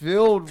is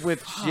filled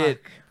with Fuck.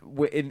 shit.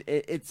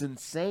 It's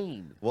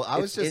insane. Well, I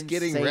was It's just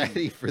getting insane.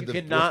 ready for you the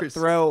cannot worst.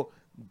 throw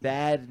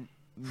bad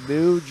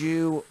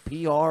Muju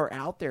PR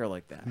out there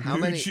like that. How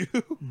many?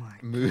 My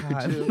Muju.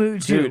 God,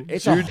 Muju. Dude,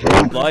 it's a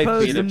hard life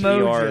Opposed being a to PR,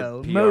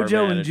 Mojo. PR Mojo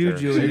and manager.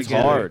 Juju are It's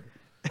together. hard.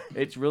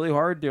 It's really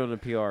hard doing a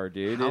PR,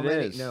 dude. How It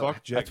many- is. no.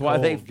 Fuck Jack That's why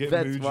Cole. they- Get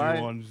that's Muju why-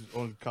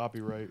 on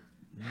copyright.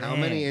 How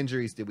many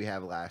injuries did we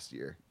have last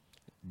year?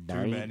 Too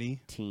many.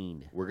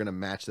 19. We're gonna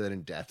match that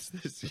in deaths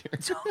this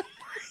year.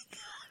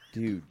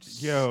 Dude,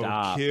 Yo,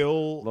 stop.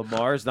 kill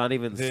Lamar's not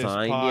even this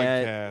signed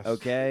yet. podcast.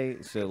 Okay,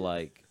 so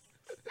like,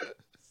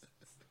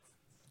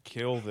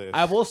 kill this.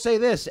 I will say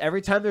this: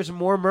 every time there's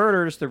more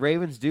murders, the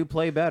Ravens do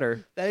play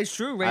better. That is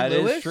true. Ray That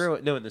Lewis. is true.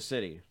 No, in the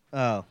city,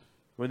 Oh,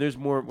 when there's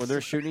more, when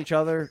they're shooting each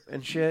other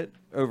and shit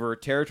over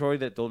territory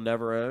that they'll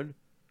never own,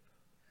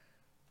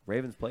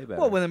 Ravens play better.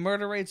 well, when the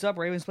murder rate's up,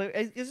 Ravens play.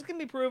 Is it gonna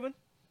be proven?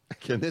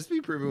 Can this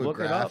be proven with look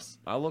it up. graphs?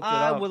 I looked it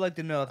I up. would like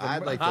to know if the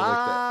I'd mur- like to look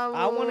that.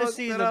 I want to looked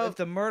see it the, up. if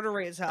the murder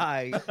rate's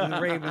high, the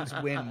Ravens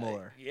win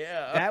more.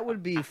 Yeah. That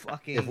would be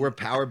fucking. If we're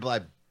powered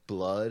by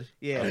blood,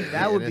 yeah, of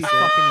that would be innocent-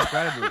 fucking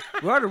incredible.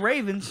 We are the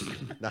Ravens.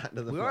 Not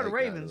into the We are the mic,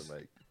 not into Ravens. the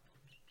mic.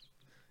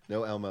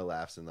 No Elmo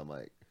laughs in the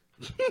mic.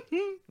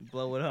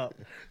 Blow it up.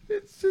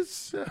 It's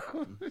just so.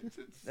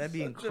 That'd be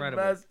such a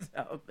incredible. mess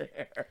out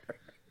there.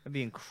 That'd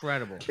be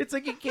incredible. It's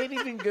like you can't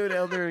even go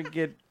down there and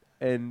get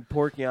and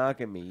pork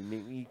yakami. I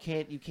mean, you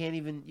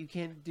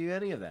can't do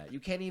any of that. You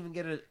can't even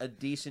get a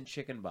decent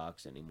chicken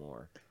box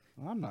anymore.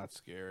 I'm not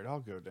scared. I'll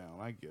go down.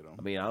 I get them.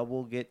 I mean, I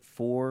will get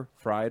 4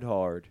 fried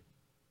hard,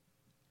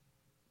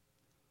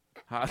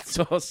 hot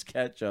sauce,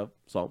 ketchup,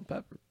 salt and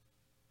pepper,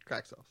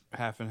 Crack sauce.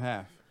 Half and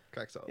half.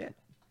 Crack sauce. Yeah.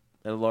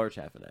 and a large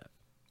half and half.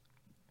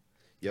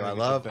 Yo, Trying I to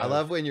love get I the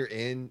love when you're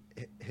in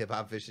hip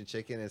hop fish and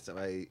chicken and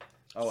somebody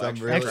Oh, some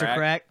extra, really, Extra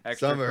crack.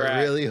 Extra some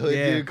crack. really hood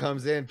Yeah. dude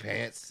comes in,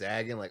 pants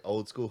sagging like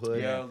old school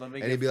hood. Yo, let me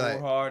and he'd get be 4 like,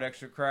 hard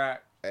extra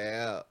crack.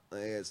 yeah,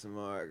 let me get some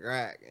more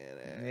crack in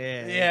it.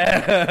 Yeah.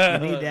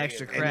 Yeah. You need the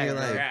extra And crack. you're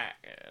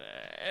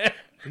like,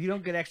 If you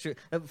don't get extra,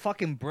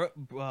 fucking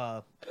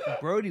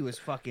Brody was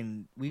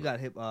fucking. We got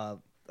hip. I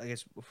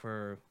guess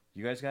for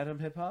You guys got him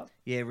hip hop?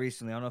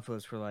 recently. I don't know if it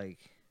was for like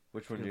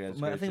Which one did you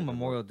guys? I think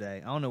Memorial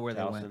Day. I don't know where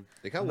they went. Towson?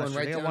 They got I'm not one sure.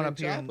 right They down got one in up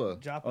here in Joppa.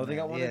 Joppa. Oh, they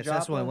got now. one yeah, in so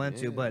that's what I Joppa? went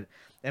to. Yeah. But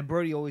and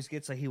Brody always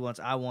gets like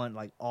I want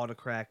like all the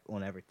crack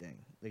on everything.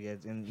 Like,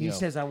 and, He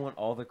says, "I want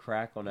all the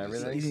crack on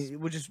everything." he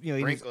would just he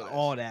needs Sprinkle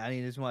all that. I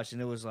need as much,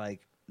 and it was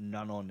like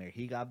none on there.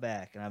 He got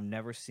back, and I've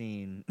never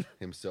seen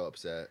Him so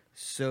upset.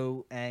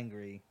 so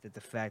angry that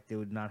the fact they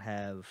would not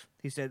have.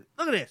 He said,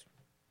 "Look at this,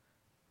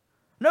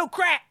 no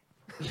crack."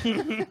 I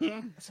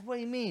said, "What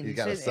do you mean?" He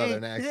got a said,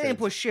 southern He accent. didn't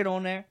put shit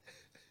on there.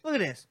 Look at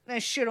this,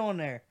 there's shit on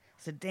there.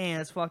 I said, "Damn,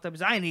 that's fucked up." He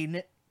said, "I ain't eating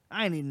it.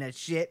 I ain't eating that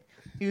shit."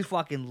 He was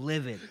fucking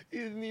livid, He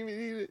didn't even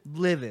eat it.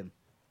 living.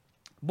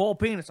 Ball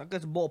penis. I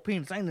got some ball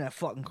penis. I ain't in that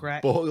fucking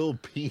crack.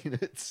 Boiled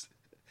peanuts.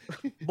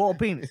 Ball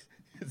penis.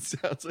 It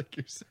sounds like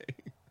you're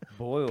saying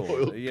Boiled.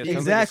 Boiled Yeah, penis. somebody's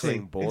Exactly.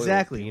 saying boiled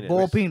Exactly. penis.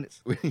 Ball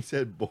penis. when he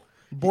said boil.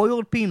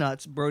 Boiled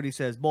peanuts. Brody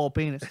says ball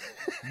penis.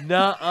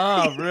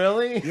 Nuh-uh,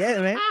 really?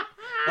 Yeah, man.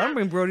 I'm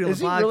bringing Brody on Is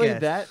the he podcast.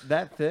 really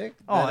that thick?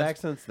 Oh, That it's-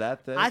 accent's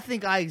that thick? I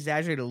think I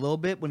exaggerated a little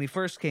bit. When he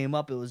first came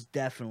up, it was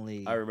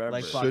definitely. I remember.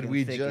 Like, Should fucking Should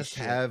we thick as just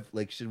shit. have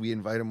should we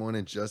invite him on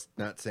and just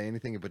not say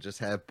anything but just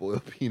have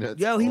boiled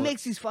peanuts? Yo, he on?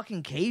 makes these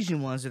fucking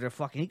Cajun ones that are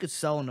fucking. He could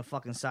sell on the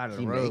fucking side of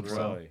the He road, makes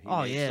bro. Really? He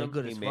Oh makes yeah, them?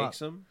 good He as makes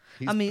fuck. them?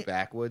 He's I mean-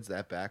 backwoods.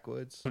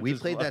 We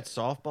Just played what? that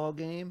softball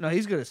game. No,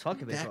 he's good as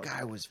fuck at That baseball.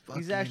 guy was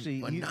fucking He's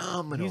actually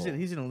phenomenal.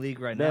 He's in a league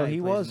right No, now. he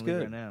plays was in the league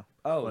good. right now.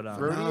 Oh, But,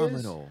 Brody is?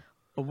 phenomenal.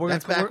 But we're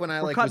That's gonna, back when I,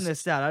 we're like, cutting was-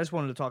 this out. I just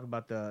wanted to talk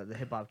about the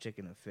hip hop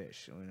chicken and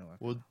fish. You know,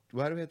 Well,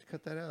 why do we have to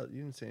cut that out?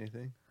 You didn't say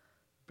anything.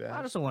 I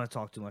Bad. just don't want to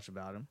talk too much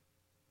about him.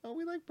 Oh,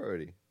 we like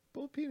Birdie.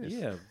 Boiled penis.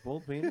 Yeah,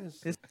 boiled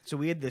penis. So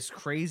we had this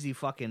crazy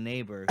fucking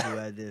neighbor who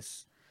had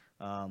this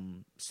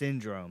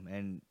syndrome,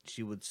 and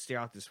she would stare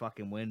out this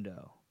fucking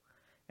window,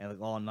 and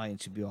like all night,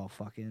 and she'd be all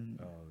fucking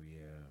Oh, yeah.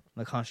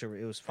 like hunched over.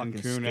 It was And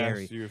fucking Kuhn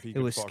scary. asked you if he It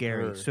could was fuck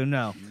scary. her. So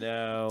no.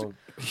 No.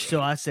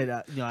 So I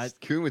said,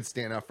 Coon would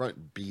stand out front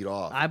and beat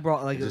off. I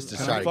brought like Just to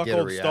Can try I to fuck get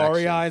a old Starry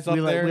reaction. Eyes up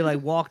we there?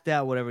 like walked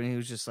out, whatever, and he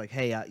was just like,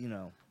 hey,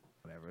 whatever.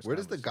 It's Where fine,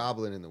 does the it's fine.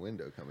 goblin in the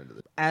window come into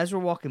the? As we're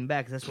walking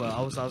back, that's what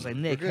I was like,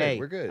 Nick, good, hey,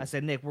 we're good. I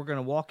said, Nick, we're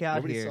gonna walk out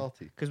Nobody's here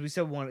salty. because we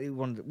said we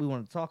wanted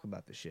to talk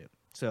about this shit.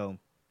 So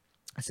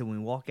I said, when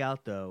we walk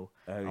out though,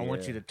 Oh, I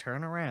want yeah. you to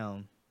turn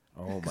around.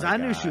 Oh, Because my I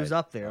knew she was God.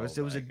 up there. Oh, It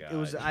was my a.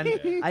 God. I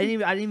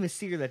didn't even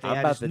see her that day. I'm I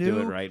about just to knew do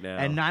it right now.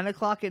 At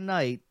 9:00 at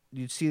night,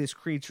 you'd see this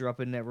creature up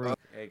in that room.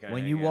 Hey, can I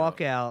When hang you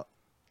walk out? out,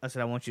 I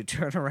said, I want you to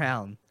turn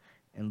around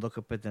and look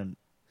up at the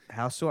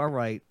house to our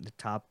right, the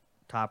top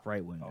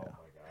right window.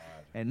 Oh, my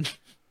God. And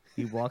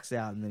he walks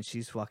out, and then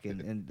she's fucking,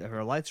 and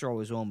her lights are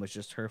always on, but it's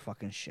just her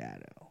fucking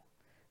shadow.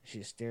 She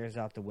just stares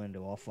out the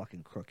window, all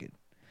fucking crooked,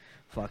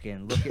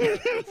 fucking looking.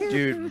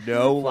 Dude,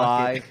 no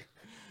lie.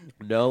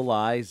 No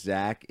lie,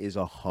 Zach is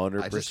I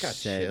just got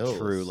 100% chills.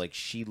 true. Like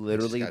she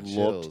literally got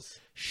looked. chills.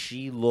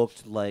 She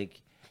looked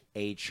like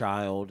a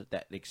child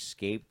that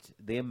escaped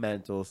the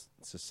mental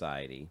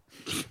society,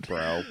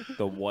 bro.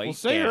 The white. Well,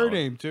 say her gown.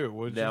 name too.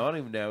 Would No, you? I don't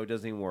even know. It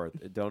doesn't even work.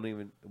 It don't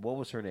even. What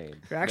was her name?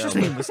 Her actual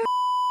No. name was.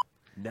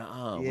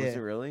 Nah, Yeah. was it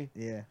really?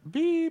 Yeah.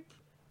 Beep.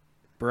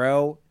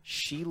 Bro,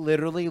 she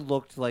literally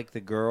looked like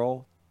the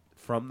girl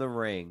from The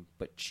Ring,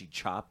 but she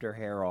chopped her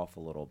hair off a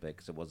little bit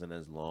because it wasn't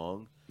as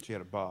long. She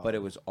had a bob. But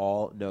it was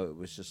all no. It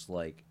was just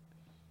like,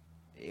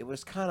 it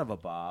was kind of a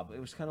bob. It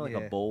was kind of like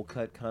Yeah. a bowl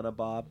cut kind of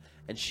bob,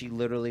 and she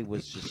literally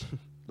was just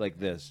like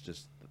this.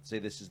 Just say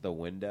this is the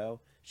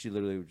window. She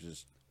literally was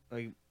just.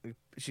 Like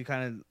she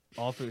kind of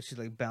also she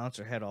like bounced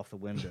her head off the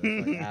window. For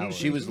like hours.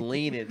 She was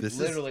leaning, This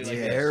literally is like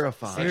this.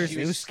 terrifying. Like, Seriously,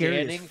 she it was scary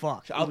as standing-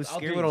 fuck. It I'll, was I'll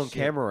scary do it as on shit.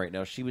 camera right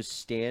now. She was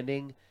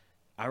standing.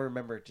 I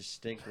remember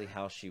distinctly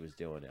how she was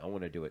doing it. I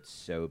want to do it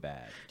so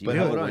bad. Do you But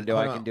know hold what on, window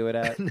hold I on. can do it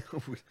at? No,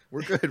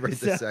 we're good right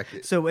this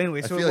second. So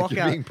anyway, I so we feel like walk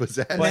you're out. being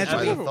possessed But by that's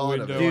the what- thought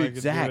of window it. I Dude, could do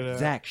Zach, it at.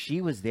 Zach,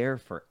 she was there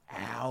for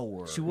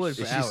hours. She was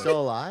Is for she hours. still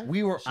alive?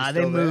 We were. They still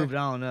there? moved.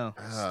 I don't know.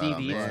 Steve, Oh,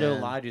 it's no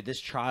man. lie, dude. This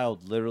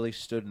child literally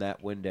stood in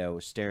that window,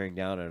 staring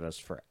down at us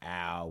for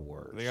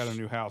hours. They got a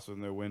new house with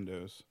no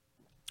windows.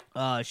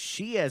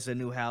 She has a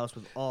new house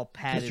with all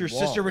padded Because your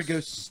walls. sister would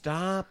go,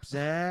 "Stop,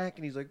 Zach,"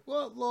 and he's like,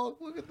 "What?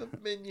 Look at the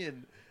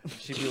minion."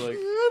 She'd be like,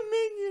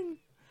 minion.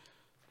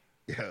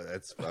 Yeah,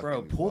 that's fucking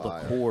 "Bro, pull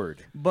wild. the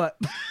cord." But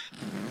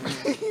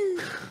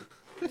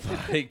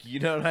Like, you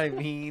know what I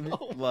mean?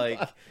 Like,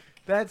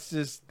 that's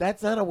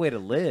not a way to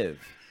live.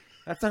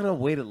 That's not a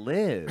way to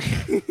live.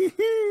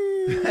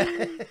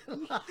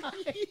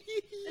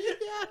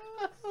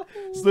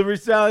 Slippery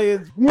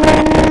Stallions.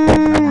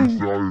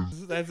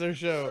 That's our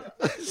show.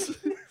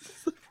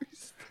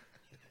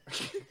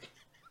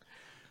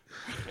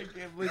 I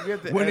can't believe we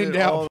have to When in edit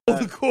doubt, all pull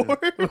that. the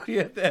cord. We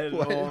have to edit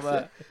all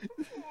that.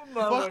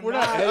 Fuck, we're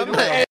not I'm editing. not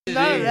editing.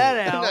 none of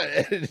that I'm out. not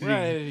editing. We're not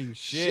editing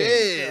shit.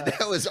 Shit,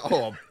 that was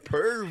all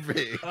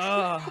perfect.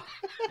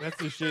 That's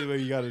the shit that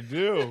you got to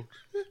do.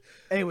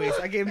 Anyways,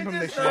 I gave him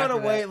permission. It's not after a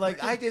way. that.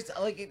 Like, I just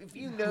like if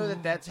you know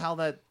that that's how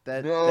that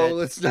No,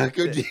 let's not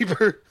go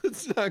deeper.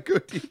 Let's not go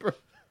deeper.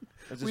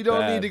 that's We just don't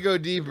bad. need to go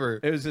deeper.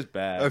 It was just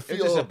bad. I It was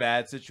just a feel-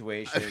 bad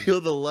situation. I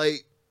feel the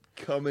light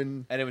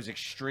coming. And it was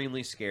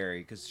extremely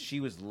scary because she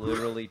was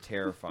literally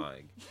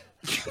terrifying.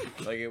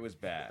 Like it was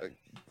bad.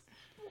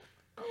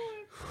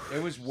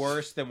 It was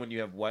worse than when you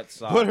have wet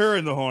socks. Put her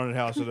in the haunted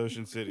house at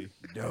Ocean City.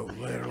 No,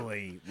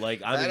 literally.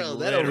 Like I mean, That'll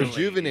literally.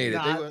 rejuvenate it.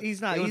 Nah,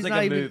 he's not. It was He's like not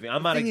a even, movie.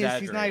 I'm the not thing is,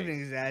 exaggerating. he's not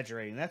even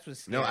exaggerating. That's what's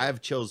scary. No, I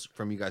have chills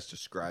from you guys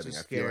describing.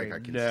 I feel like I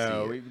can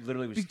No, see it. it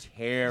literally was Because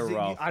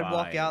terrifying. I'd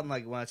walk out and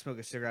like when I smoke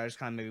a cigarette, I just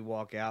kind of maybe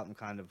walk out and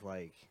kind of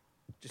like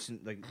just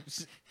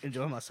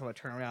enjoy myself. I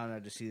turn around and I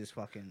just see this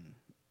fucking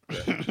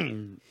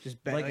just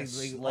Like a all the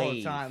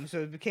slave. time.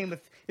 So it became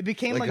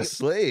like a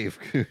slave.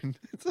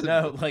 It's a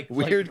No, like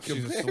weird. She's a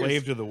comparison.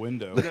 slave to the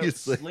window. Like no, a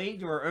slave. slave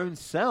to her own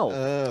self.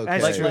 Oh,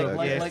 That's okay.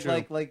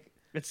 true. Like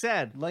it's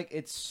sad.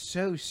 it's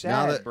so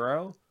sad, that-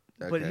 bro.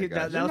 But Okay, here-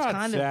 gotcha. that You're was not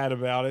kind of. sad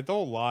about it.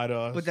 Don't lie to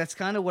us. But that's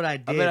kind of what I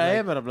did. I mean, I like,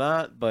 am and I'm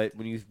not. But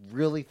when you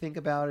really think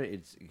about it,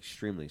 it's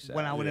extremely sad.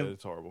 When I would yeah, have,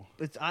 it's horrible.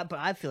 but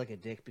I feel like a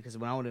dick because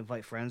when I would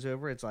invite friends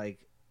over, it's like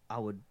I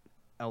would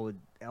all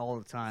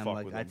the time. Fuck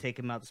Like with I'd them. take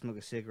them out to smoke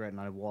a cigarette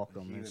and I'd walk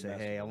them He and would say, mess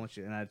 "Hey, with I them. want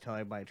you," and I'd tell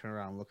everybody to turn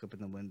around and look up in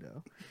the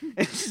window.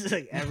 It's just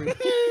like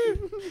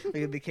like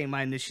it became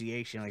my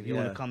initiation. Like if you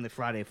want Yeah. to come to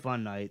Friday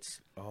Fun Nights,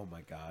 oh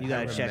my god, You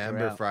I gotta check her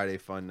remember out. Friday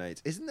Fun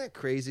Nights. Isn't that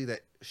crazy that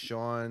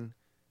Sean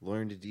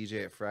learned to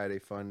DJ at Friday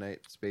Fun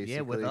Nights? Basically,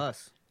 yeah, with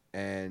us.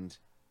 And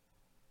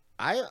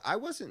I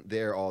wasn't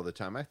there all the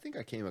time. I think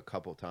I came a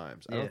couple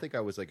times. I Yeah. don't think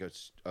I was like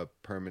a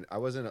permanent. I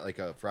wasn't like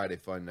a Friday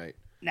Fun Night.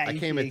 Nah, I you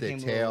came at you the came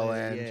a tail little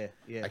end. later.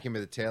 Yeah. I came at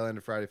the tail end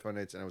of Friday Fun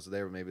Nights, and I was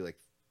there maybe like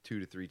 2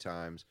 to 3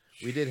 times.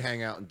 We did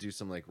hang out and do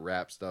some like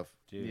rap stuff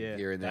dude. Yeah.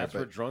 here and there. That's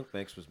where Drunk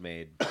Mix was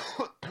made.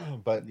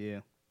 but Yeah.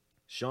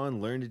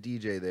 Sean learned to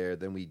DJ there.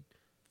 Then we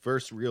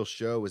first real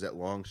show was at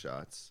Long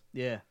Shots,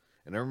 Yeah.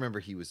 and I remember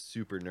he was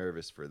super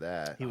nervous for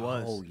that. He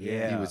was. Oh, He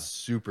yeah. was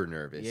super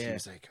nervous. He Yeah.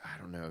 was like, I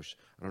don't know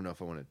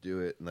if I want to do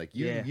it. And like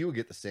you, Yeah. you would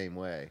get the same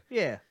way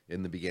Yeah.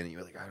 in the beginning.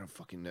 You're like, I don't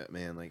fucking know,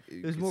 man. Like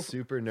It was you're more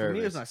super For nervous.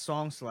 me, it was my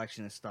song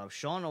selection and stuff.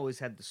 Sean always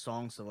had the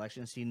song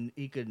selections.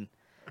 He could.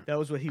 That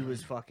was what he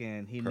was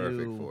fucking. He perfect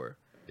knew. for.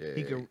 Yeah,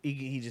 He yeah, could.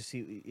 He just.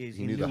 He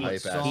knew the what hype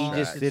ass songs He tracks.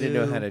 just to didn't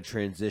know do. how to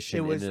transition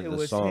It was into it the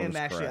was songs him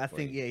actually.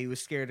 correctly. I think he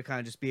was scared to kind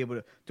of just be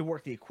able to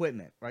work the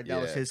equipment. Right,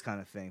 that was Yeah. his kind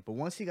of thing. But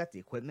once he got the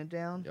equipment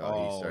down, Oh,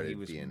 Oh, he started he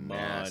was being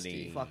money.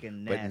 nasty.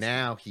 fucking nasty. But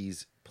now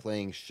he's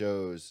playing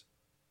shows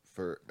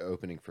for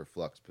opening for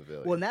Flux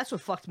Pavilion. well, and that's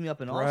what fucked me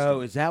up in Austin.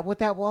 Bro, is that what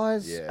that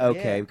was? Yeah.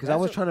 Okay, Yeah, because I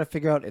that's was what- trying to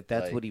figure out if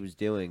that's Like, what he was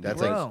doing. that's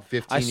Bro. like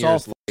 15 I years saw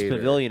Flux later.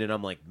 Pavilion and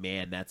I'm like,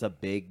 man, that's a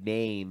big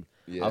name.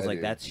 Yeah, I was like,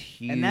 dude. that's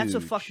huge. And that's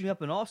what fucked me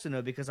up in Austin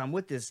though, because I'm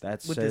with this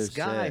That's with so this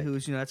guy sick.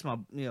 who's that's my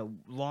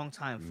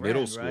longtime friend,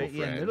 Middle school right?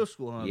 Yeah, friend. middle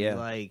school homie. Yeah.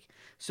 Like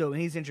so,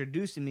 and he's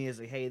introducing me as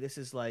like, hey, this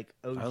is like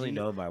OG. I only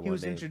know him by he one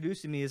was name.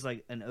 introducing me as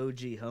like an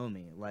OG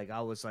homie. Like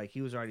I was like,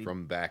 he was already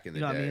From back in the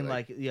you know day. what I mean?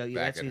 Like yeah, back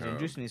that's at how he's home.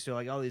 introducing me. So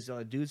like all these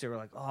other dudes, they were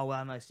like, oh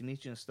wow, nice to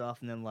meet you and stuff.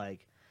 And then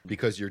like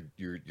because you're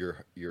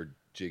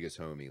Jigga's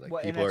homie. Like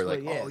Well, and people are that's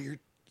like, what- yeah. oh, you're,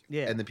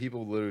 yeah. and then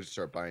people literally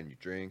start buying you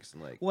drinks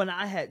and like when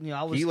I had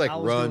I was he like I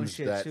was doing runs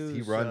shit that too,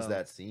 he runs so-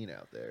 that scene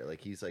out there.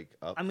 Like he's like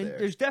up I mean, there.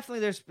 there's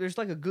definitely there's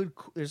like a good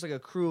there's like a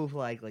crew of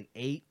like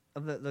 8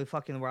 of the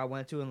fucking where I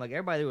went to, and like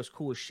everybody there was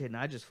cool as shit, and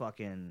I just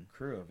fucking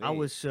crew of I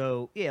was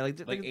so yeah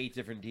like like 8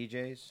 different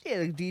DJs. yeah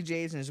like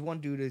DJs, and there's one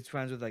dude who's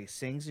friends with like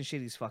sings and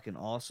shit. He's fucking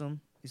awesome.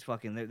 He's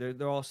fucking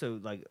they're also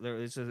like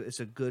it's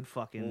a good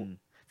fucking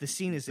the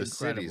scene is The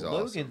incredible. city's awesome.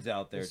 Logan's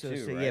out there So-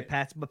 too, so, right?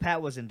 yeah,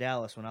 Pat was in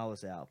Dallas when I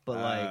was out, but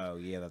like oh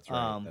yeah, that's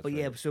right. That's but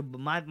yeah, right. so but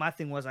my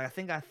thing was I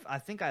think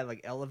I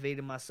like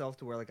elevated myself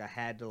to where like I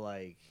had to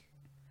like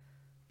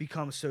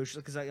become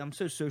social because I'm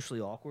so socially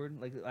awkward.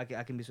 Like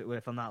I can be so,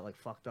 if I'm not like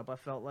fucked up. I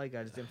felt like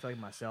I just didn't feel like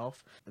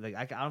myself. Like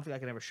I don't think I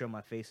can ever show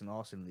my face in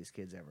Austin to these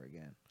kids ever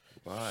again.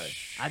 Why?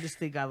 I just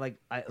think I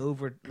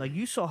over like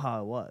you saw how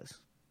I was.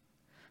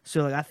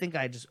 So like I think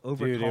I just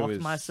over talked was-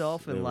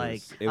 myself and it like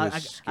was- it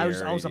was I was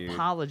scary, dude.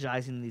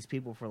 apologizing to these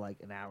people for like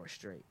an hour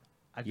straight.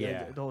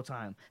 Yeah. The whole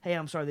time. Hey,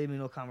 I'm sorry. They didn't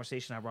even know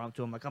conversation. I brought up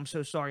to them like, I'm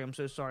so sorry. And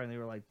they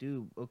were like,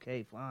 dude,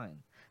 okay, fine.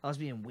 I was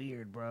being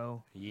weird,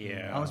 bro.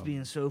 Yeah. I was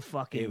being so It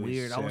fucking was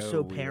weird. I was so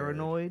so weird.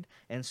 paranoid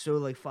and so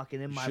like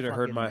fucking in my. Should have fucking,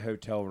 heard my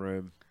hotel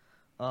room.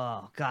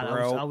 Oh god,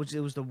 Bro. I was. It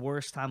was the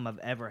worst time I've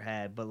ever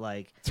had. But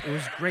like, it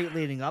was great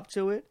leading up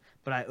to it.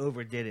 But I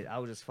overdid it. I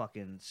was just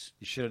fucking.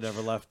 You should have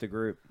never left the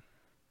group.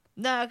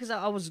 Nah, because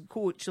I was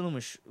cool chilling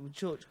with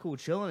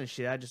chilling and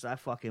shit. I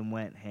fucking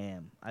went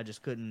ham. I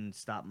just couldn't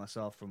stop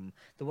myself from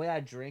the way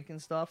I drink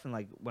and stuff. And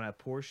like when I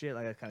pour shit,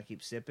 like I kind of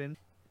keep sipping.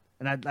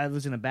 And I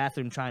was in the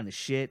bathroom trying to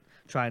shit,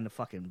 trying to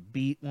fucking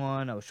beat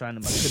one. I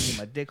couldn't get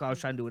my dick. I was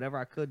trying to do whatever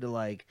I could to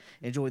like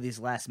enjoy these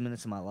last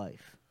minutes of my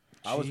life.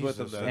 I was with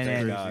him Jesus, though. that's Thank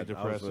crazy God. I was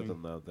depressing. with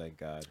him though. Thank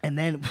God. And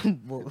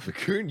then, well,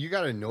 Coon, you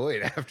got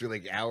annoyed after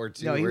like hour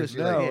 2. No, he Weren't was- you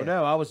no, like, yeah.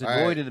 No, I was All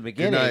annoyed right, in the good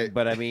beginning, night.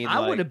 but I mean, I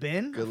like, would have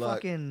been good luck.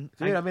 fucking.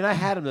 Dude, I mean, I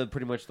had him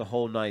pretty much the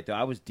whole night. Though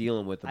I was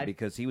dealing with him I-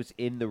 because he was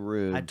in the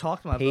room. I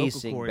talked my vocal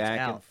pacing cords back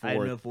out. and I had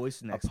forth, no voice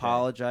the next day.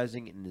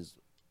 apologizing, and his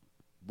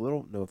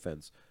little, no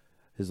offense,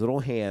 his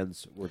little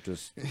hands were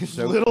just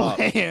so Little up,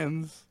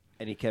 hands.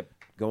 and he kept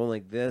going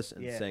like this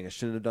and Yeah. saying, "I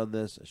shouldn't have done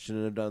this. I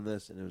shouldn't have done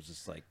this," and it was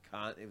just like,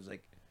 it was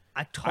like,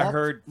 I talked I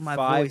heard my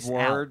 5 voice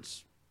out.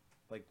 words,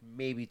 like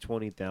maybe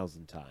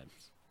 20,000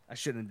 times. I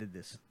shouldn't have did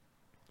this.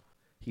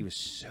 He was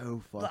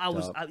so fucked I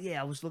was up.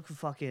 I was looking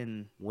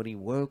fucking. When he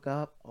woke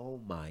up,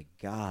 oh my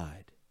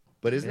god.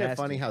 But isn't It it has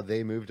funny to. how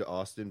they moved to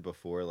Austin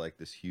before like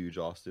this huge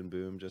Austin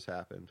boom just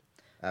happened?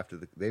 After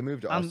they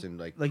moved to Austin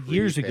like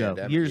years ago.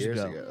 pre-pandemic, Years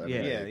ago. I Yeah.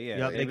 mean, Yeah, they- yeah.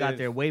 Yup, they got moved-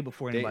 there way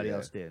before anybody yeah.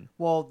 else did.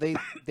 Well,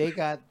 they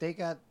got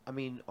I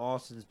mean,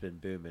 Austin's been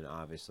booming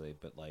obviously,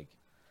 but like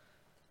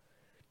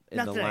in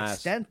Not the to that last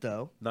extent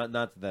though, not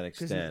to that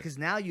extent. because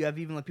now you have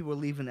even like people are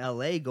leaving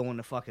L.A. going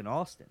to fucking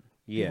Austin.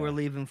 Yeah. People are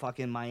leaving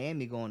fucking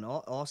Miami going.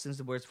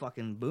 Austin's where it's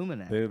fucking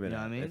booming at. Booming. You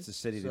know what I mean? It's a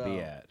city to So, be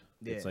at.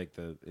 yeah. It's like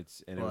it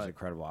was But-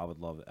 incredible. I would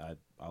love it.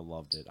 I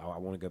loved it. I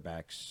want to go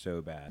back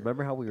so bad.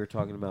 Remember how we were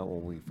talking about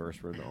when we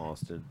first were in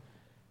Austin,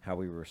 how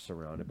we were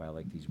surrounded by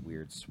like these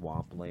weird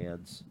swamp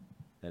lands,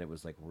 and it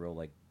was like real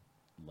like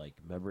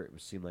remember it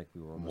seemed like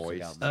we were almost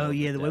like, out in Moist. the Oh middle of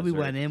yeah, the way we desert.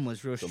 went in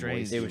was real The strange.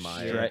 moist It was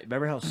Maya.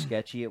 remember how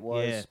sketchy it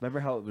was. Yeah.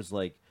 Remember how it was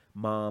like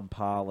mom,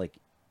 pa, like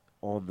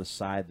on the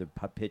side, the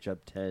pitch up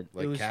tent.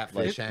 like It was-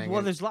 catfish it- hanging.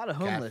 well, there's a lot of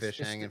homeless. Catfish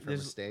It's- hanging from a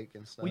there's- steak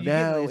and stuff. Well, you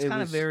No, get, it's it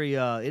kind of was- very.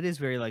 It is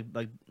very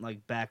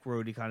like back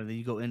roady kind of. Then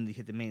you go in, you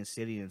hit the main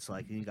city, and it's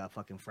like you got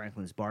fucking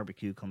Franklin's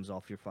barbecue comes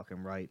off your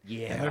fucking right.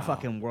 Yeah. and they're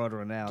fucking world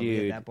renowned.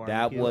 Dude, Yeah, that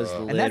barbecue. was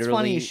and that's funny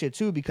literally- as shit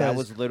too That because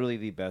was literally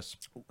the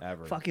best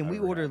ever. fucking we I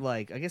ever ordered had.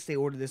 like I guess they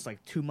ordered this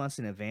like 2 months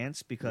in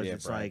advance because Yeah,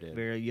 it's Brad like did.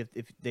 very you have,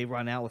 if they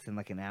run out within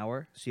like an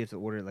hour, so you have to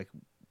order like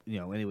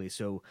anyway.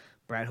 So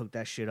Brad hooked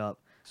that shit up.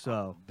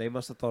 So They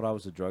must have thought I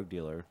was a drug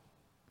dealer,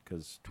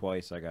 because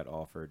twice I got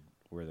offered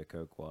where the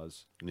coke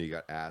was. And you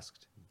got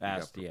asked. You got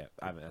Asked, yeah.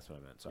 I mean, that's what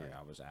I meant. Sorry,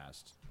 I was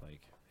asked, like,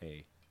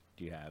 "Hey,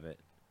 do you have it?"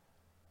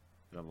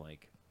 And I'm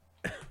like,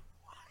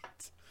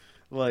 "What?"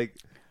 Like,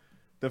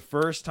 the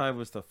first time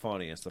was the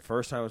funniest. The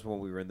first time was when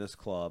we were in this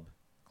club,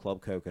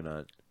 Club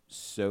Coconut.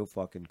 So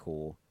fucking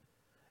cool.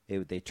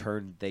 They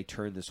turned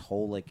this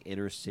whole like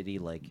inner city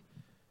like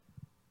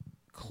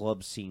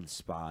club scene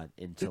spot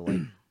into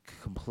like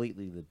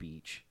completely the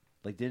beach.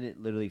 Like, didn't it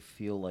literally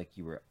feel like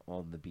you were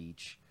on the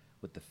beach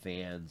with the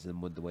fans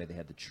and with the way they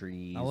had the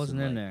trees? I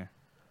wasn't and, in like,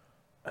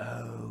 there.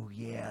 Oh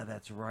yeah,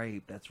 that's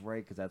right. That's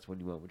right, because that's when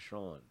you went with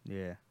Sean.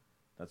 Yeah,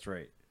 That's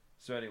right.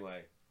 So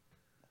anyway,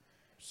 Oh,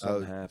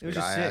 something happened. It was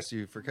the just guy sick. asked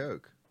you for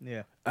coke.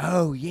 yeah.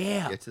 Oh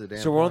yeah. Get to the damn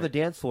So we're on point. the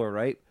dance floor,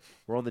 right?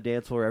 We're on the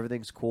dance floor.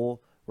 Everything's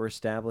cool. We're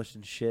established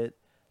and shit.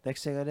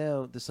 Next thing I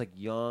know, this like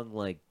young,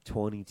 like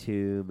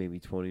 22, maybe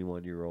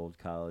 21-year-old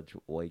college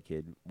white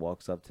kid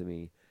walks up to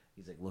me.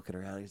 He's like looking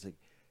around. He's like,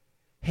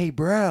 "Hey,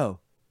 bro,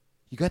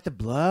 you got the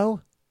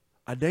blow?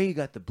 I know you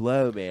got the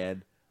blow,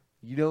 man.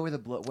 You know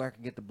where I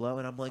can get the blow?"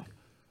 And I'm like,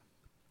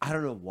 I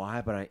don't know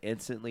why, but I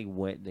instantly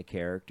went into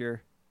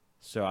character.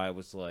 So I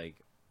was like,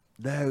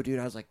 "No, dude."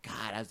 I was like,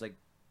 "God," I was like,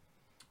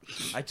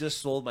 I just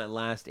sold my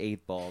last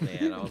 8-ball,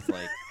 man. I was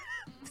like,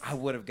 I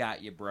would have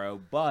got you, bro,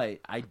 but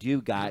I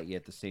do got you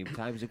at the same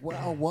time. He's like,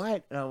 "Well,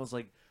 what?" And I was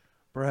like,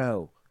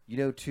 "Bro, you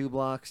know 2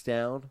 blocks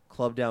down,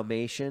 Club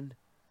Dalmatian?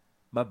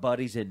 My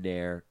buddy's in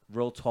there.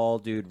 Real tall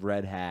dude,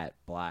 red hat,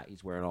 black.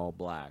 He's wearing all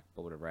black,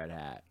 but with a red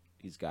hat.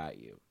 He's got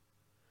you."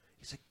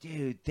 He's like,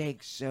 "Dude,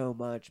 thanks so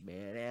much,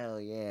 man. Hell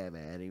yeah,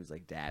 man." He was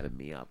like dabbing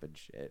me up and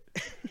shit.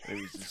 It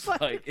was just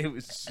like, it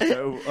was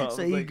so.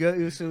 So you like,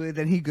 go. So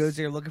then he goes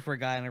there looking for a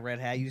guy in a red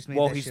hat. You just made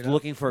well, that he's shit up?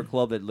 looking for a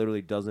club that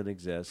literally doesn't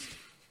exist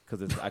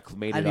because I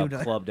made I it didn't up even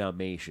know- Club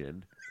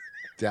Dalmatian.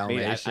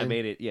 Dalmatian. I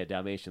made it, yeah,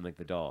 Dalmatian, like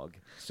the dog.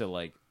 So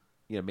like,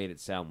 made it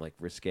sound like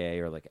risque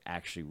or like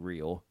actually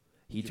real.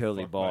 He You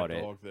totally fucked my bought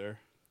it, dog there.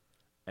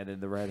 and then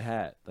the red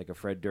hat, like a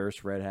Fred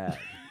Durst red hat.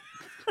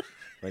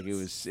 Like it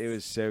was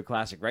so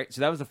classic, right?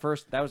 So that was the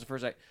first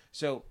night.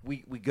 So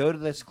we go to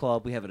this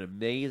club, we have an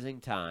amazing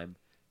time.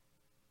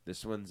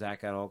 This one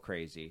Zach got all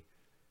crazy.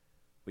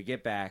 We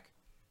get back,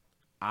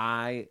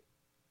 I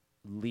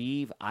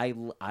leave. I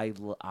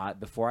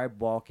before I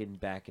walk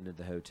back into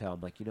the hotel,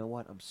 I'm like, you know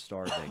what? I'm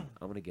starving.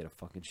 I'm gonna get a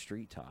fucking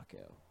street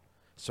taco.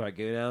 So I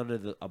go down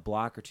to a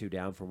block or two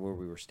down from where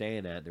we were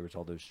staying at. There was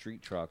all those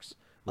street trucks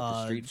with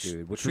the street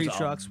food, which street was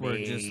trucks were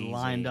just amazing.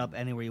 lined up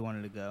anywhere you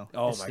wanted to go.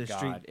 Oh It's my the god!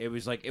 street-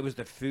 It was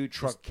the food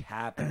truck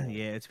capital.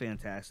 Yeah, it's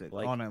fantastic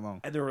Like, all night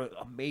long. And there were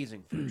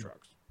amazing food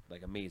trucks,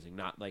 like amazing,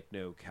 not like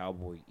no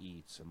Cowboy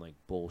Eats and like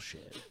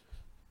bullshit.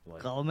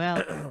 Like, Call them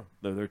out.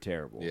 no, they're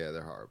terrible. Yeah,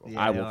 they're horrible.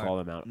 Yeah. I they will are. call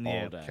them out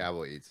Yeah. all day.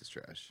 Cowboy Eats is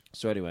trash.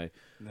 So anyway,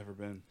 Never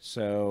been.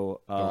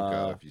 so Don't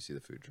go if you see the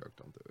food truck.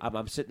 Don't do it.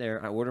 I'm sitting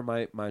there. I order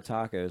my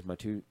tacos,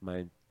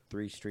 my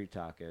 3 street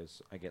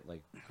tacos. I get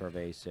like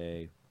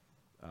carvese,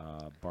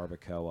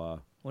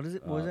 barbacoa. What is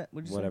it? What was that?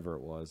 What'd you Whatever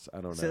it was.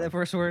 I don't say? Say know. that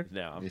first word.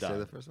 No, I'm you done. say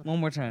the first one? One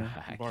more time.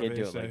 I can't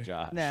do it like Barbese.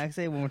 Josh. Nah, I can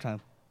say it one more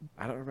time.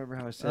 I don't remember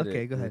how I said it.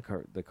 Okay, go ahead.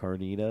 The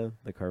carnita,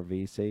 the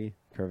carvese.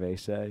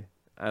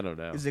 I don't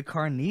know. Is it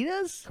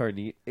carnitas?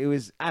 Carnita. It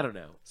was. I don't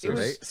know. It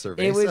was.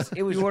 Cerveza?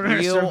 It was You ordered a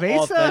real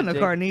cerveza and a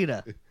authentic.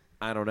 carnita.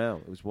 I don't know.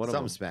 It was one of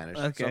Something them. Spanish.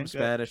 Okay. Some good.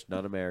 Spanish,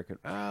 not American.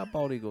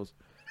 Bald eagles.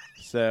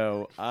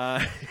 So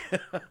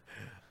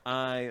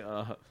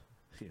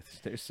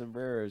there's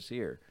sombreros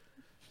here.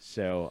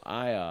 So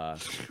I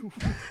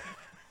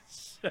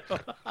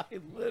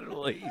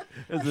literally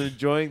was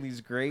enjoying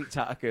these great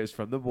tacos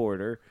from the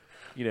border,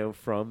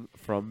 from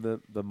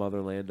the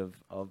motherland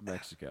of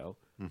Mexico.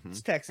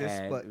 It's Texas,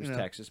 And but it was you know,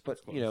 Texas, but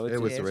it's,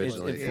 It was it's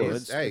originally. it's It was,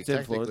 influenced. hey, It's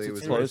technically, influenced. it was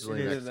It's close.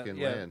 originally Yeah, Mexican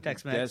yeah. land.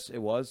 Tex-Mex. Yes, it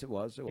was.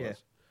 Yeah.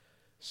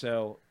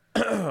 So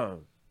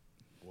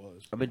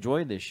Was. I'm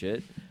enjoying this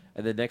shit,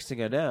 and the next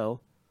thing I know,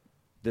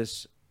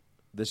 this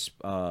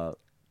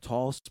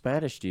tall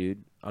Spanish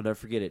dude, I'll never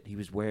forget it. He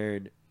was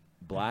wearing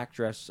black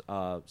dress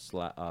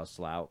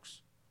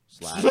slacks.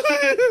 Slacks.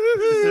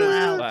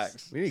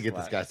 We need to get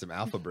this guy some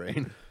alpha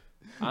brain.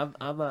 I'm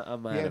out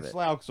He had of it.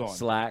 slouks on.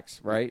 Slacks,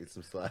 right? Get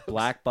some slacks.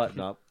 Black button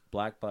up,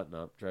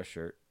 dress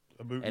shirt,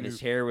 A boot and his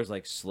noob. hair was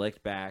like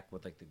slicked back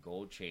with like the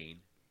gold chain,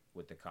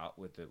 with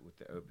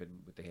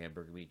the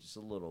hamburger meat just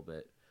a little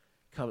bit.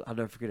 I'll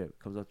never forget it.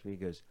 Comes up to me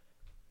and goes,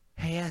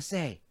 "Hey,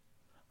 SA,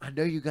 I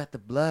know you got the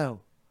blow,"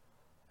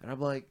 and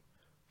I'm like,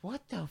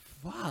 "What the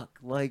fuck?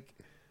 Like,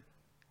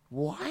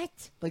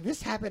 what? Like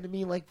this happened to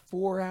me like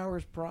 4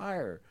 hours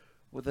prior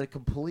with a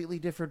completely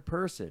different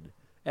person,"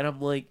 and I'm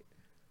like,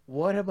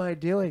 "What am I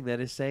doing that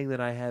is saying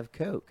that I have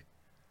coke?"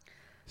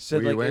 So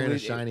Were you like, wearing a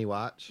shiny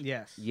watch?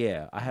 yes.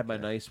 yeah, I had my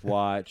nice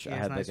watch. He I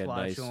has had nice like a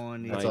watch nice.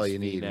 on. That's nice all you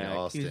need in V-neck.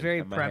 Austin. He was very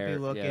And my preppy hair,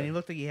 looking. yeah. He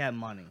looked like he had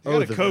money. He's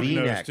got a the coke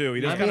V-neck. nose too. He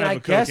I doesn't mean, have I a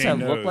guess I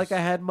cocaine look nose. like I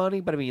had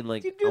money, but I mean,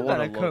 like, You I do got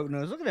wanna a look- coke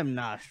nose. Look at them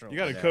nostrils. You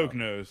got a know. coke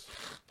nose.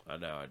 I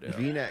know, I do.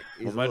 V-neck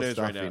is Well, a my little nose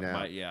right stuffy now.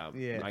 now.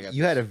 Yeah. I got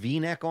You had a this.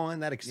 V-neck on?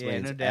 That Yeah,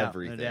 explains no doubt.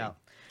 everything. No doubt.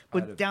 I'd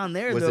But have- down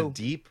there Was though, it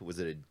deep? Was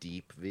it a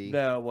deep V?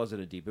 No, it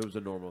wasn't a deep. It was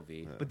a normal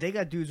V. but they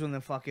got dudes on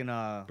the fucking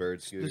Bird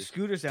the scooters.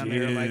 scooters down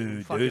there, like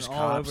Dude, fucking those all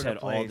cops over the had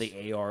place. all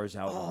the ARs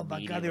out. Oh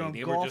my god, they're on immediately.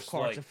 They were golf just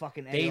carts like, and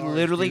fucking they ARs,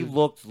 literally dude.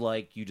 looked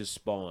like you just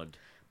spawned.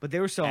 But they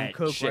were selling at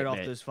coke right shipment.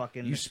 off those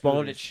fucking. You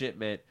spawned at scooters.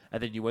 shipment,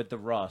 and then you went to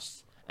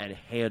Rust and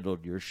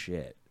handled your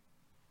shit.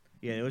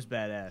 Yeah, it was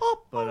badass.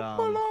 But yeah, it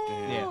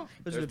was a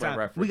There's good my time.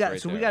 reference We got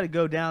right so we there. got to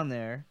go down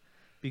there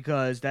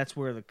because that's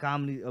where the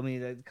comedy. I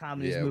mean, the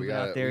comedy's Yeah, we moving out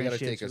gotta, there we and gotta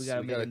shit. take So a, we got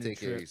to we make gotta a new take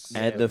trip. a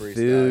And the Slippery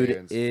food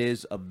Stallions.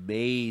 is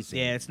amazing.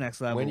 Yeah, it's next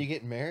level. When you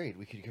get married,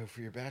 we could go for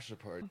your bachelor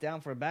party.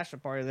 down for a bachelor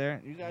party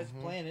there, you guys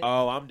playing it?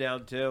 Oh, I'm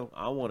down too.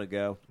 I want to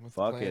go. Let's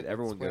Fuck plan- it.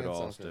 Everyone let's go to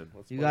plan Austin. something.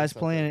 Let's You plan guys something.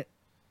 playing it?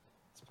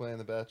 Let's plan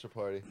the bachelor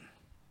party.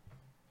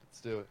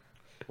 Let's do it.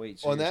 Wait,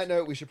 so On you're- that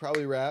note, we should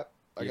probably wrap.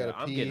 I Yeah, gotta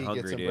I'm pee, getting get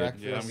hungry, some dude.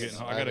 breakfast. Yeah, I'm getting. I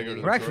gotta haven't go to the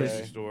eaten Breakfast.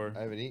 grocery store. I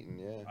haven't eaten,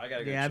 yeah. I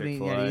gotta go. Yeah, I haven't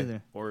eaten yet Chick-fil-A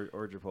either.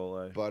 Or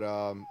Chipotle.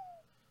 But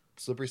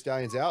Slippery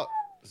Stallions out.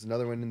 There's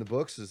another one in the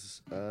books.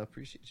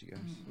 Appreciate you guys.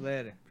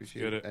 Later.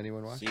 Appreciate Get it.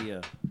 anyone watching. See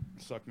ya.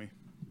 Suck me.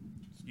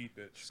 Skeet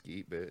bitch.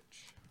 Skeet bitch.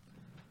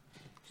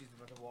 She's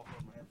about to walk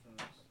over my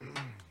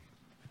headphones.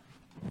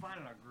 We're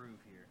finding our groove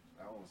here.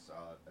 I almost saw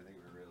it. I think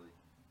we're really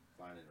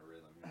finding a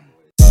rhythm here,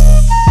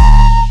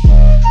 boys.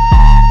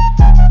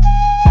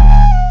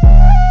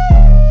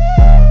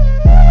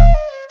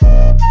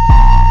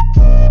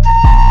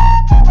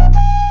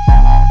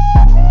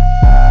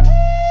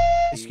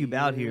 Ice Cube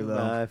out here though,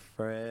 My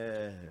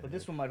friend. but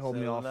this one might hold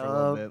me So off for a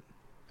little long. bit.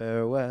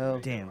 Farewell.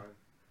 Damn,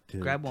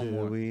 till- Grab one till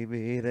more. we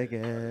meet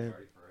again.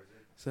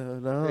 So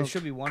long. there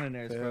should be one in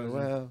there. It's frozen.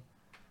 Farewell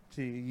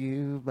to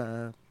you,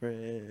 my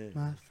friend.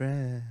 My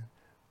friend.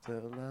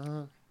 So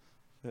long.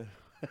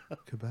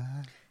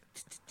 Goodbye.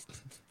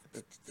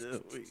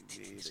 Till we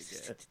meet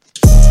again.